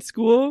acting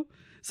school.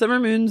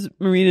 Summer Moon's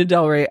Marina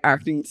Del Rey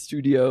acting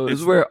studio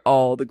is where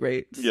all the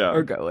greats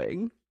are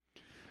going.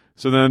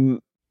 So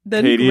then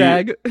Katie...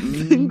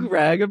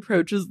 Greg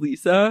approaches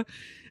Lisa,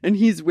 and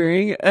he's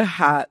wearing a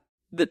hat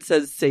that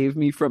says "Save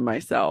me from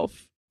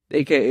myself."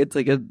 AKA, it's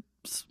like a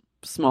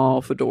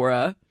small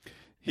fedora.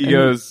 He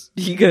goes,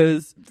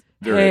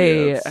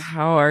 "Hey,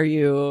 how are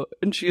you?"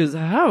 And she goes,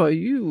 "How are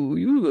you?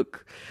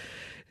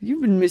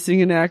 You've been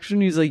missing in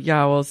action." He's like,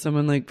 "Yeah, well,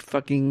 someone like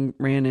fucking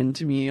ran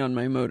into me on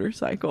my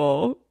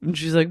motorcycle." And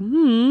she's like,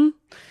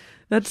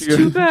 that's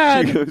too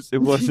bad. She goes,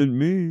 "It wasn't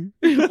me."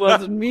 It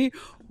wasn't me.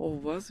 Or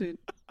was it?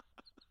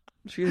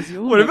 She goes,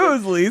 what if it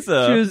was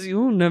Lisa? She goes,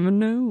 you'll never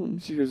know.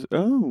 She goes,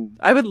 oh.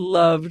 I would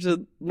love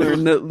to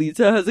learn that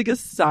Lisa has like a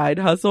side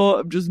hustle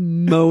of just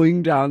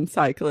mowing down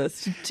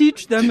cyclists to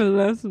teach them a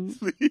lesson.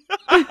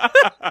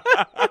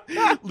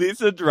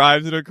 Lisa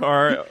drives in a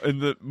car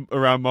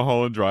around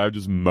Mulholland Drive,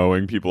 just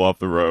mowing people off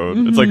the road.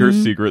 Mm-hmm. It's like her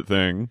secret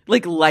thing.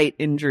 Like light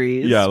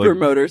injuries for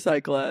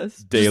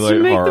motorcyclists. Daylight just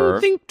to make horror.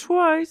 them think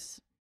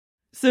twice.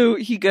 So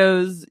he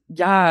goes,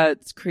 yeah,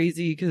 it's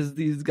crazy because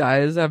these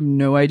guys have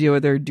no idea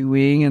what they're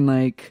doing. And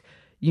like,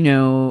 you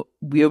know,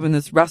 we open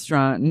this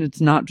restaurant and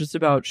it's not just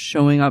about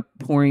showing up,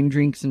 pouring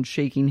drinks and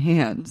shaking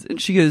hands.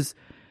 And she goes,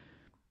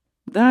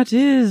 that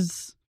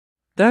is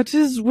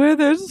where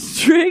their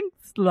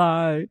strengths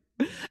lie.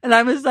 And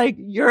I was like,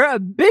 you're a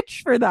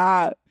bitch for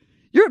that.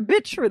 You're a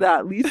bitch for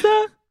that,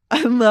 Lisa.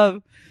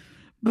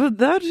 But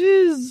that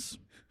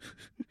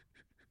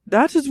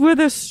is where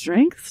their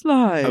strengths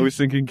lie. I was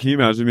thinking, can you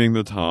imagine being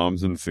the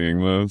Toms and seeing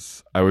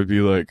this? I would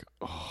be like,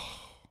 oh.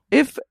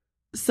 If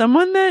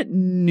someone that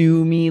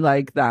knew me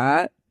like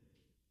that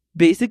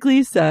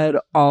basically said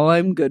all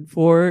I'm good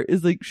for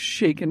is like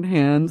shaking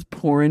hands,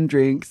 pouring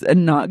drinks,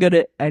 and not good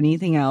at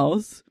anything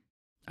else,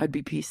 I'd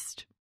be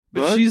pissed.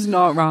 But What? she's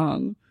not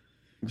wrong.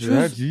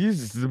 That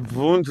is the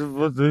point of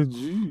what they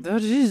do.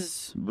 That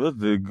is. What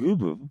they're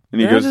good at.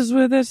 And he That goes, is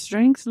where their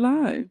strengths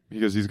lie.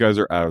 because these guys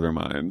are out of their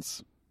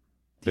minds.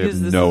 They Because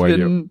have this no has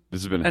idea. been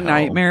This has been a hell.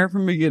 nightmare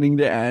from beginning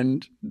to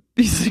end.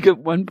 Because like, at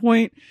one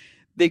point,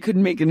 they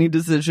couldn't make any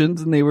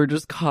decisions and they were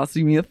just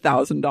costing me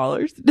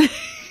 $1,000 a day.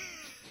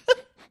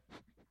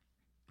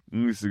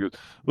 And Lisa goes,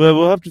 well,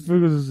 we'll have to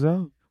figure this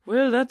out.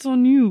 Well, that's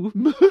on you.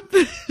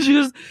 She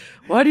goes,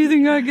 why do you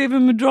think I gave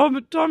him a job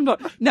at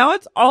TomTom? Now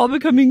it's all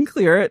becoming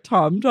clear at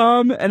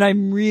TomTom, and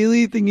I'm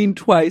really thinking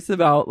twice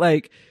about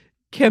like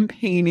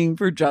campaigning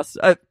for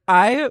justice.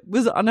 I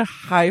was on a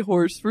high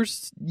horse for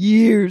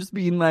years,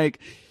 being like,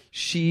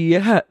 she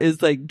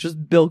is like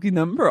just bilking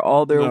them for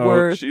all their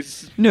worth.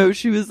 No,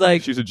 she was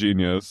like, She's a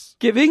genius.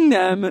 giving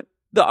them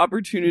the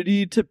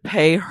opportunity to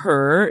pay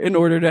her in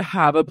order to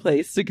have a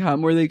place to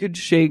come where they could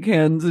shake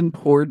hands and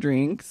pour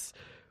drinks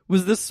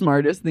was the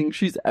smartest thing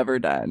she's ever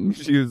done.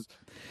 She goes,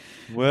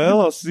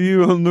 well, I'll see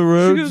you on the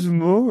road goes-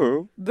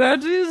 tomorrow.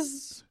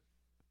 That's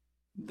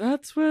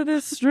where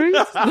their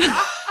strength.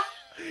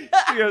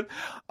 She goes,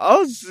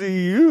 I'll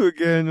see you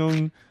again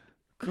on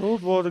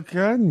Coldwater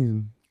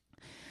Canyon.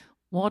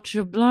 Watch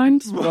your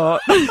blind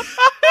spot.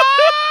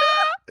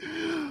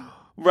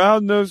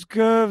 Round those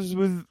curves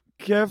with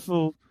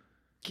careful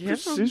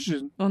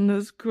precision. on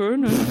those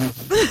corners.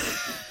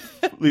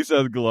 Lisa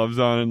has gloves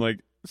on and like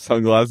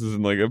sunglasses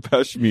and like a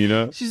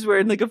pashmina. She's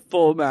wearing like a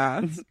full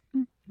mask.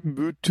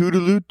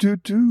 Toodaloo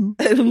toot.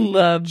 I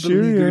love the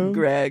Cheerio. leaguered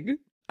Greg.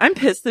 I'm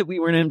pissed that we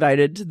weren't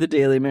invited to the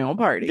Daily Mail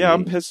party. Yeah,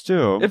 I'm pissed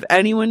too. If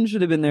anyone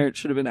should have been there, it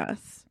should have been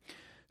us.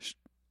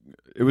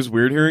 It was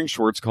weird hearing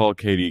Schwartz call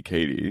Katie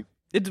Katie.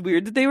 It's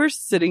weird that they were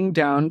sitting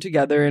down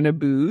together in a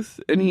booth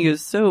and he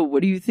goes, so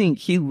what do you think?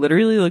 He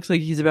literally looks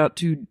like he's about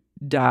to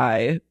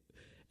die.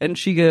 And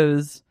she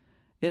goes,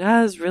 it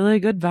has really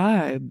good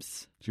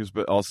vibes. She goes,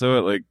 but also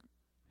it like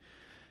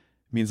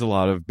means a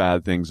lot of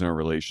bad things in a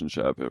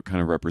relationship. It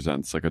kind of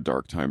represents like a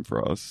dark time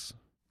for us.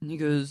 And he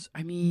goes,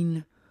 I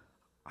mean,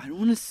 I don't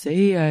want to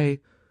say I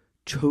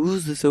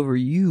chose this over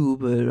you,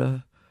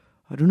 but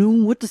I don't know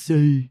what to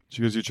say.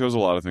 She goes, you chose a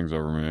lot of things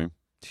over me.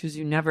 She goes,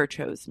 you never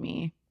chose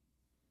me.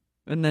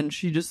 And then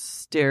she just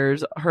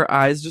stares. Her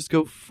eyes just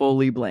go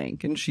fully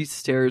blank and she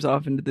stares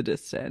off into the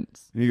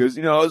distance. And he goes,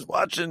 I was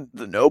watching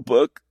The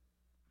Notebook.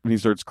 And he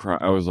starts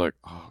crying. I was like,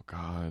 oh,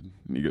 God.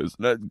 And he goes,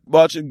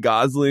 watching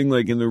Gosling,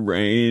 like, in the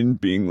rain,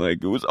 being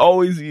like, it was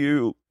always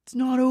you. It's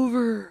not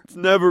over. It's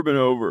never been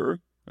over.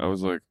 I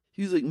was like,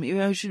 He was like,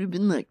 maybe I should have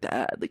been like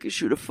that. Like, I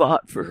should have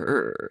fought for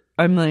her.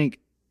 I'm like,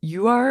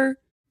 you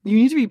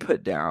need to be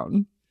put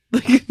down.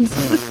 Like,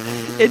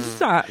 it's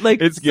not,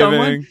 like, It's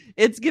giving.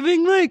 It's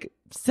giving, like,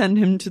 send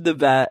him to the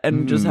vet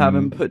and just have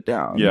him put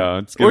down. yeah,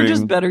 it's Or giving.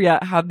 just better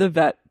yet, have the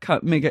vet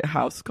make a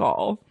house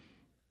call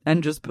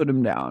and just put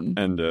him down.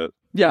 End it.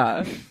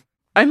 Yeah.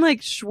 I'm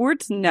like,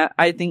 Schwartz,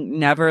 I think,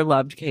 never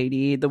loved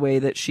Katie the way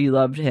that she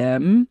loved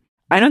him.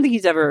 I don't think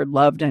he's ever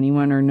loved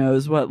anyone or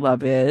knows what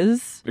love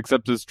is.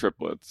 Except his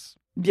triplets.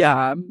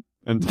 Yeah.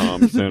 And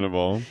Tom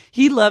Sandoval.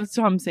 He loves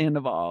Tom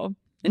Sandoval.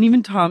 And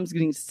even Tom's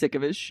getting sick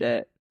of his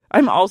shit.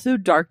 I'm also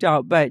darked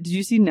out, but did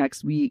you see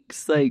next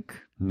week's, like...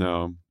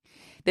 No.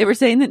 They were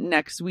saying that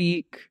next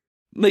week,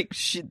 like,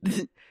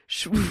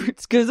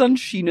 Schwartz goes on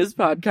Sheena's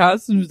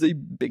podcast, and it was a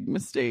big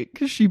mistake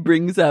because she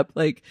brings up,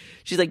 like,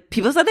 she's like,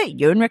 people said that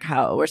you and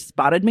Raquel were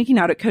spotted making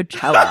out at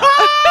Coachella.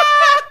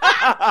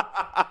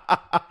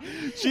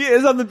 She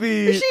is on the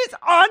beach. She's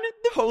on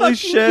the Holy fucking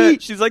shit.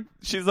 beach.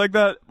 She's like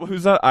that.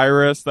 Who's that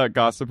Iris, that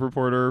gossip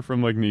reporter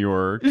from like New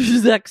York?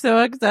 She's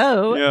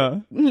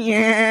XOXO.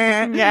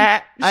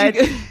 Yeah.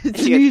 Yeah.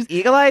 She's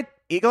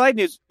Eagle-eyed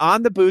News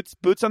on the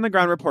boots on the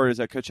ground reporters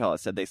at Coachella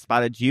said they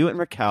spotted you and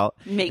Raquel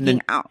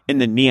making out. in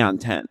the neon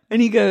tent.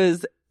 And he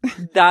goes,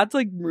 that's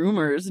like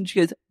rumors. And she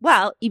goes,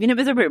 well, even if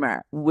it's a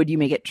rumor, would you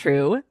make it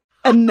true?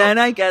 And then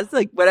I guess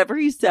like whatever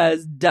he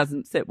says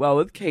doesn't sit well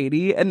with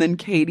Katie. And then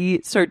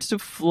Katie starts to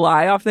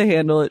fly off the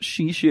handle at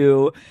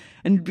Shishu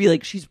and be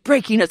like, she's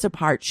breaking us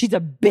apart. She's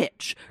a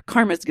bitch.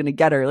 Karma's going to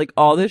get her. Like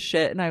all this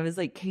shit. And I was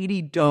like,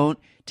 Katie, don't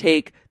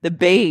take the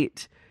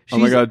bait. Oh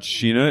my God.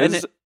 Sheena and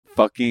is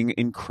fucking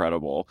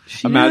incredible.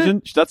 Sheena-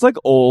 Imagine that's like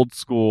old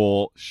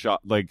school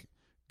like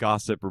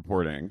gossip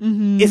reporting.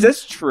 Mhm. Is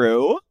this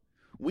true?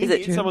 We Is it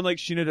need true? someone like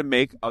Sheena to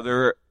make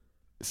other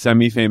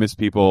semi-famous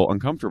people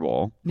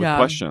uncomfortable with Yeah.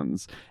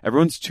 questions.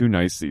 Everyone's too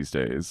nice these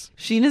days.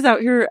 Sheena's out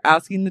here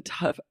asking the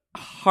tough,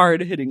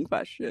 hard-hitting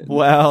questions.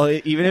 Well,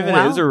 even if it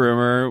Well- is a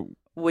rumor,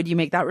 Would you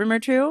make that rumor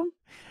true?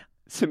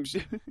 some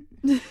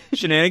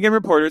shenanigan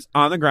reporters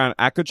on the ground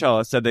at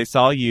Coachella said they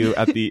saw you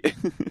at the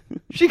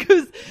She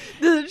goes,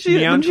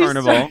 Neon when she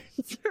Carnival.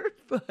 starts her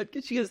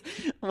podcast, she goes,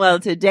 well,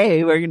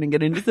 today we're going to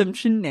get into some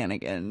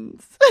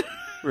shenanigans.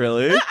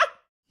 Really?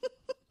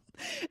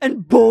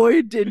 And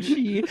boy, did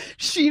she.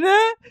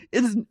 Sheena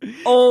is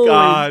always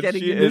God,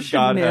 getting she into is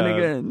Godhead.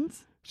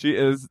 shenanigans.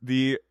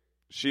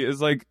 She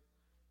is like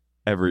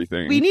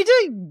everything. We need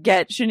to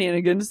get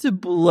shenanigans to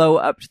blow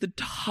up to the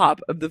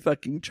top of the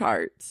fucking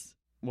charts.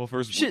 Well,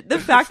 first, The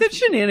fact that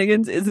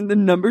Shenanigans isn't the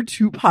number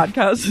 2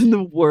 podcast in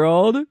the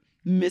world,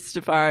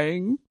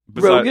 mystifying.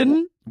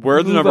 Rogan,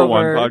 we're the move number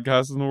 1 over.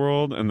 podcast in the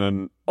world, and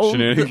then Oh,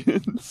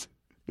 Shenanigans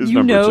is You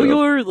number know 2.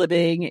 you're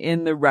living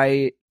in the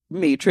right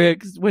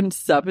matrix when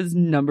Sup is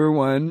number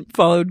 1,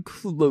 followed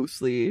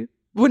closely.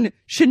 When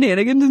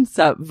Shenanigans and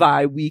Sup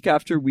vie week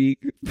after week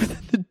for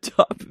the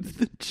top of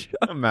the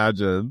chart.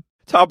 Imagine.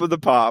 Top of the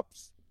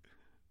pops.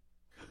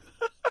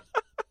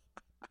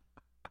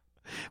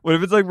 What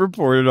if it's like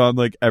reported on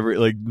like every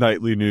like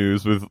nightly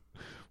news with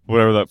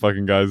whatever that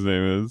fucking guy's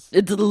name is?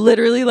 It's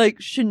literally like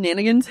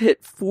Shenanigans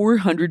hit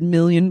 400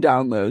 million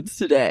downloads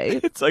today.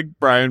 It's like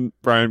Brian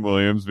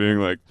Williams being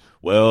like,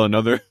 well,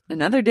 another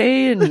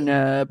Day in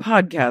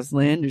podcast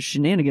land is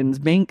Shenanigans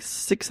banks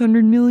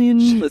 600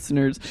 million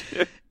listeners.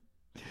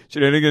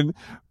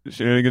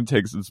 Shenanigan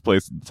takes its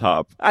place at the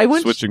top. I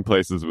went switching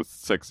places with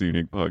Sexy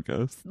Unique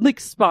Podcast. like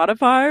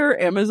Spotify or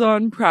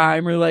Amazon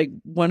Prime or like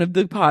one of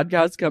the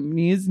podcast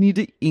companies need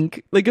to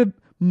ink like a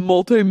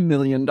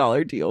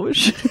multi-million-dollar deal with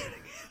Shenanigans.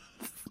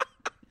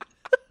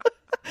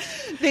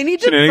 They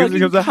need to Shenanigans fucking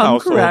becomes a come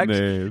household correct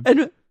name.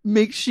 and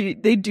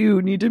they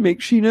do need to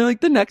make Sheena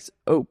like the next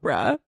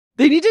Oprah.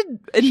 They need to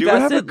invest She would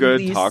have a at good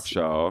least- talk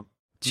show.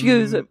 She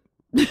goes,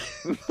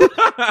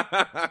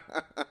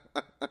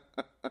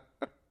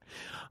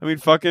 I mean,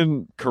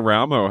 fucking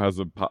Karamo has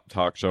a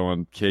talk show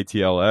on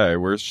KTLA.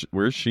 Where's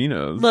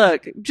Sheena's?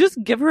 look,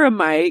 just give her a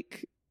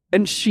mic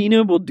and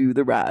Sheena will do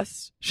the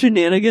rest.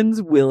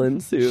 Shenanigans will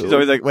ensue. She's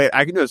always like, wait,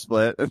 I can do a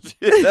split.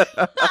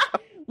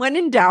 When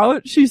in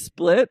doubt, she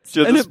splits She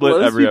has and to it split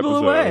blows every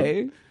people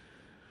episode.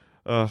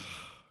 away.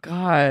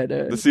 God.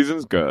 The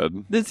season's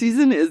good. The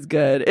season is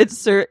good.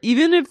 It's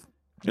even if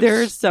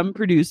there are some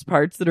produced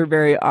parts that are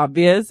very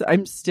obvious,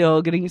 I'm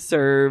still getting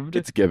served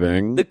It's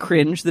giving. the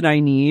cringe that I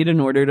need in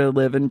order to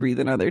live and breathe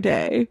another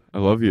day. I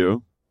love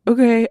you.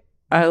 Okay,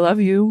 I love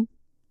you.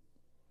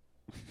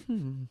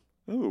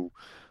 Oh,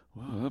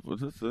 wow,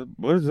 what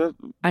is that?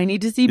 I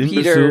need to see Imbecile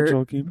Peter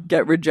talking?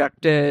 get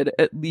rejected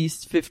at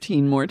least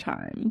 15 more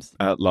times.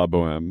 At La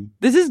Boheme.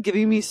 This is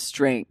giving me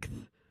strength.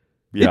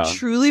 Yeah. It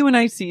truly, when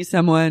I see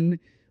someone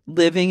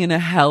living in a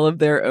hell of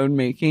their own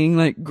making,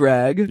 like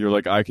Greg, You're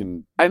like, I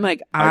can. I'm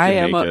like, I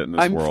can make it in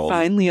this I'm world.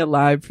 finally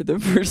alive for the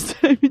first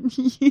time in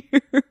years.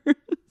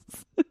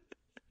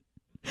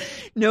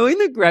 Knowing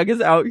that Greg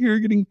is out here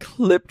getting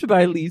clipped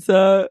by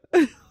Lisa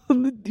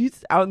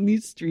out in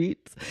these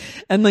streets,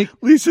 and like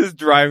Lisa's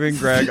driving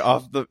Greg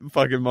off the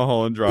fucking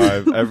Mulholland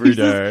Drive every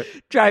day.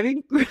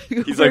 driving Greg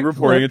He's over like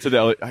reporting cliff. it to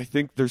the LA. I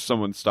think there's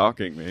someone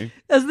stalking me.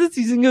 As the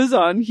season goes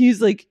on,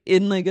 he's like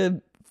in like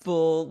a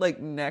full like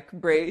neck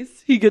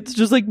brace. He gets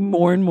just like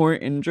more and more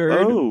injured.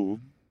 Oh.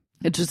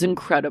 It's just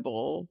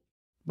incredible.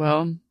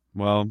 Well,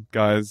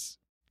 guys,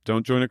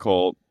 don't join a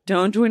cult.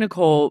 don't join a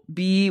cult.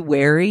 Be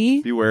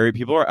wary. Be wary.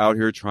 People are out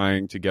here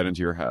trying to get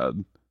into your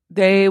head.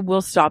 They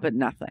will stop at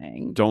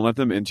nothing. Don't let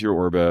them into your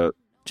orbit.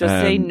 Just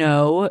say And-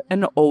 no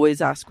and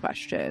always ask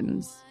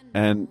questions.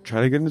 And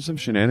try to get into some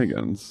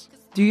shenanigans.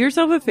 Do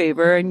yourself a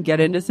favor and get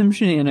into some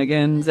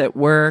shenanigans at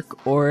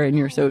work or in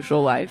your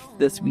social life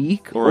this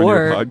week. Or on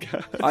your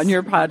podcast. On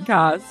your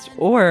podcast.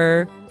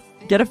 Or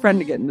get a friend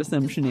to get into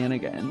some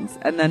shenanigans.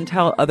 And then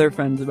tell other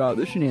friends about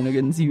the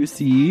shenanigans you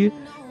see.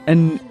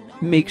 And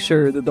make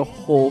sure that the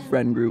whole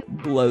friend group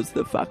blows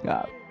the fuck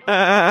up.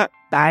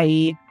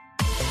 Bye.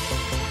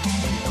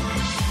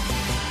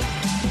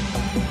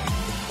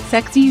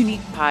 Sexy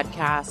Unique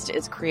Podcast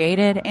is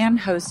created and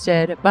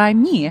hosted by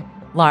me,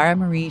 Lara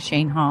Marie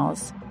Shane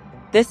Halls.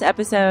 This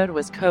episode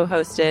was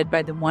co-hosted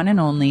by the one and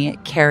only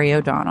Carrie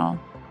O'Donnell.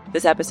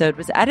 This episode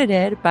was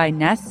edited by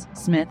Ness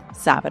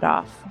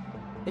Smith-Savadoff.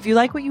 If you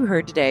like what you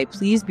heard today,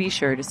 please be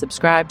sure to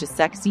subscribe to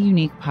Sexy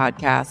Unique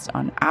Podcast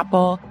on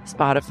Apple,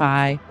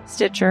 Spotify,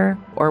 Stitcher,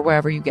 or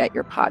wherever you get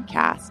your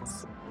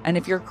podcasts. And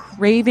if you're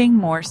craving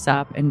more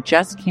sup and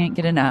just can't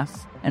get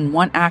enough and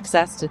want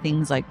access to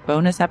things like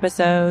bonus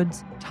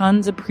episodes,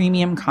 tons of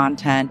premium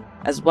content,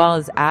 as well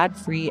as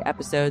ad-free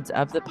episodes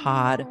of the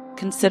pod,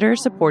 consider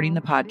supporting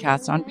the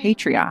podcast on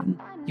Patreon.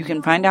 You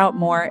can find out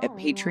more at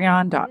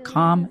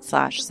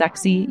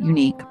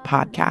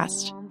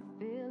patreon.com/sexyuniquepodcast.